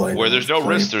what little I know. Where there's no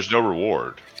risk, there's no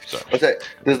reward. So.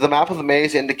 Does the map of the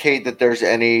maze indicate that there's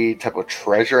any type of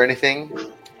treasure or anything?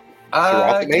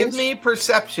 Give me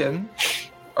perception.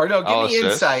 Or no, give me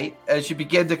insight as you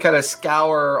begin to kind of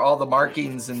scour all the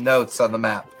markings and notes on the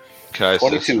map. Can I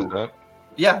 22. that?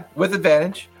 Yeah, with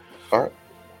advantage. All right.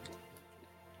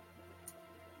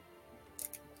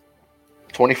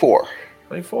 24.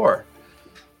 24.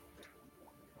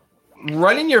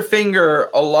 Running your finger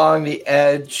along the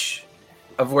edge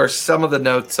of where some of the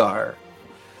notes are,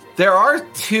 there are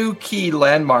two key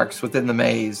landmarks within the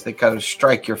maze that kind of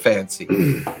strike your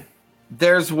fancy.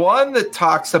 There's one that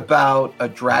talks about a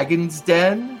dragon's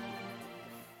den,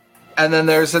 and then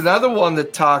there's another one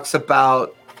that talks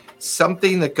about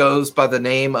something that goes by the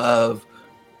name of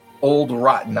Old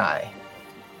Rotten Eye.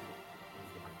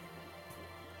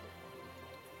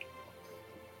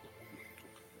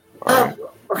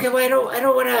 Okay, well, I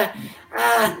don't want to.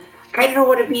 I don't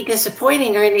want to be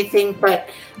disappointing or anything, but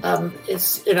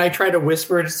it's. And I try to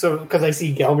whisper it so because I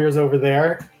see Gelmir's over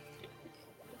there.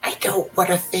 I don't want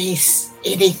to face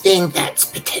anything that's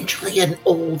potentially an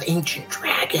old ancient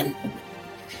dragon.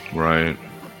 Right.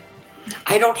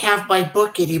 I don't have my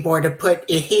book anymore to put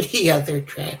any other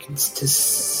dragons to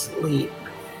sleep.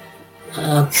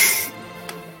 And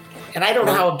I don't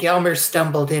know how Gelmir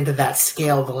stumbled into that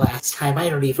scale the last time. I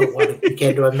don't even want to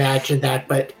begin to imagine that,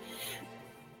 but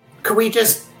could we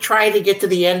just try to get to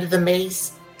the end of the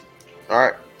maze? All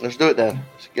right, let's do it then.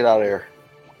 Let's get out of here.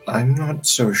 I'm not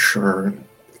so sure.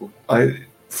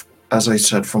 As I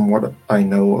said, from what I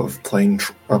know of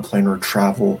planar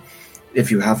travel, if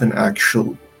you haven't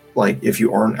actually, if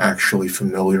you aren't actually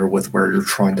familiar with where you're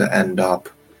trying to end up,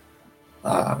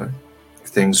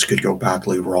 things could go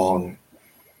badly wrong.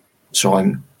 So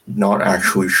I'm not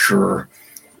actually sure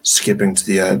skipping to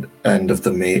the end of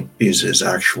the maze is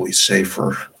actually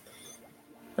safer.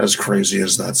 As crazy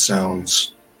as that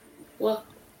sounds. Well,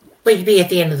 we'd be at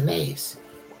the end of the maze.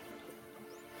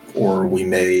 Or we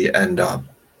may end up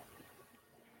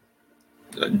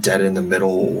dead in the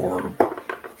middle or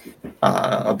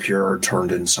appear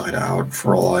turned inside out,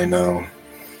 for all I know.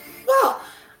 Well,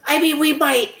 I mean, we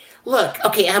might... Look,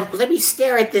 okay, let me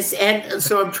stare at this end.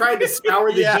 So I'm trying to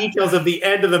scour the details of the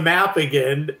end of the map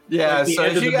again. Yeah, like the so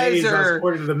end if of you the guys maze are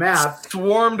according to the map.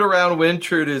 swarmed around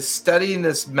Wintrude is studying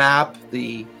this map,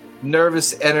 the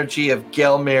nervous energy of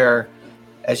Gelmir,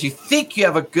 as you think you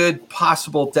have a good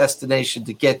possible destination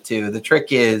to get to. The trick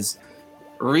is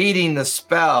reading the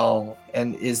spell,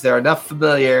 and is there enough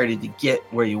familiarity to get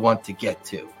where you want to get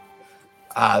to?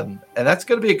 And that's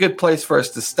going to be a good place for us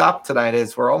to stop tonight,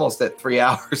 as we're almost at 3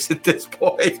 hours at this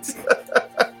point.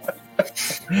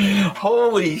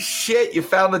 Holy shit, you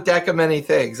found the deck of many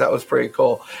things. That was pretty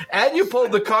cool. And you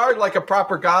pulled the card like a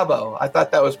proper gobbo. I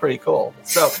thought that was pretty cool.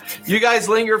 So you guys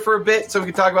linger for a bit so we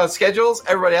can talk about schedules.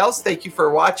 Everybody else, thank you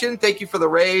for watching. Thank you for the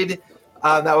raid.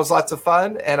 That was lots of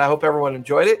fun, and I hope everyone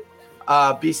enjoyed it.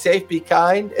 Be safe, be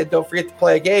kind, and don't forget to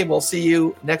play a game. We'll see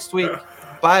you next week.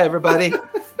 Bye, everybody.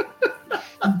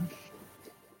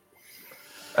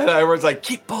 And everyone's like,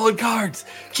 keep pulling cards.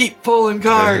 Keep pulling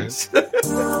cards.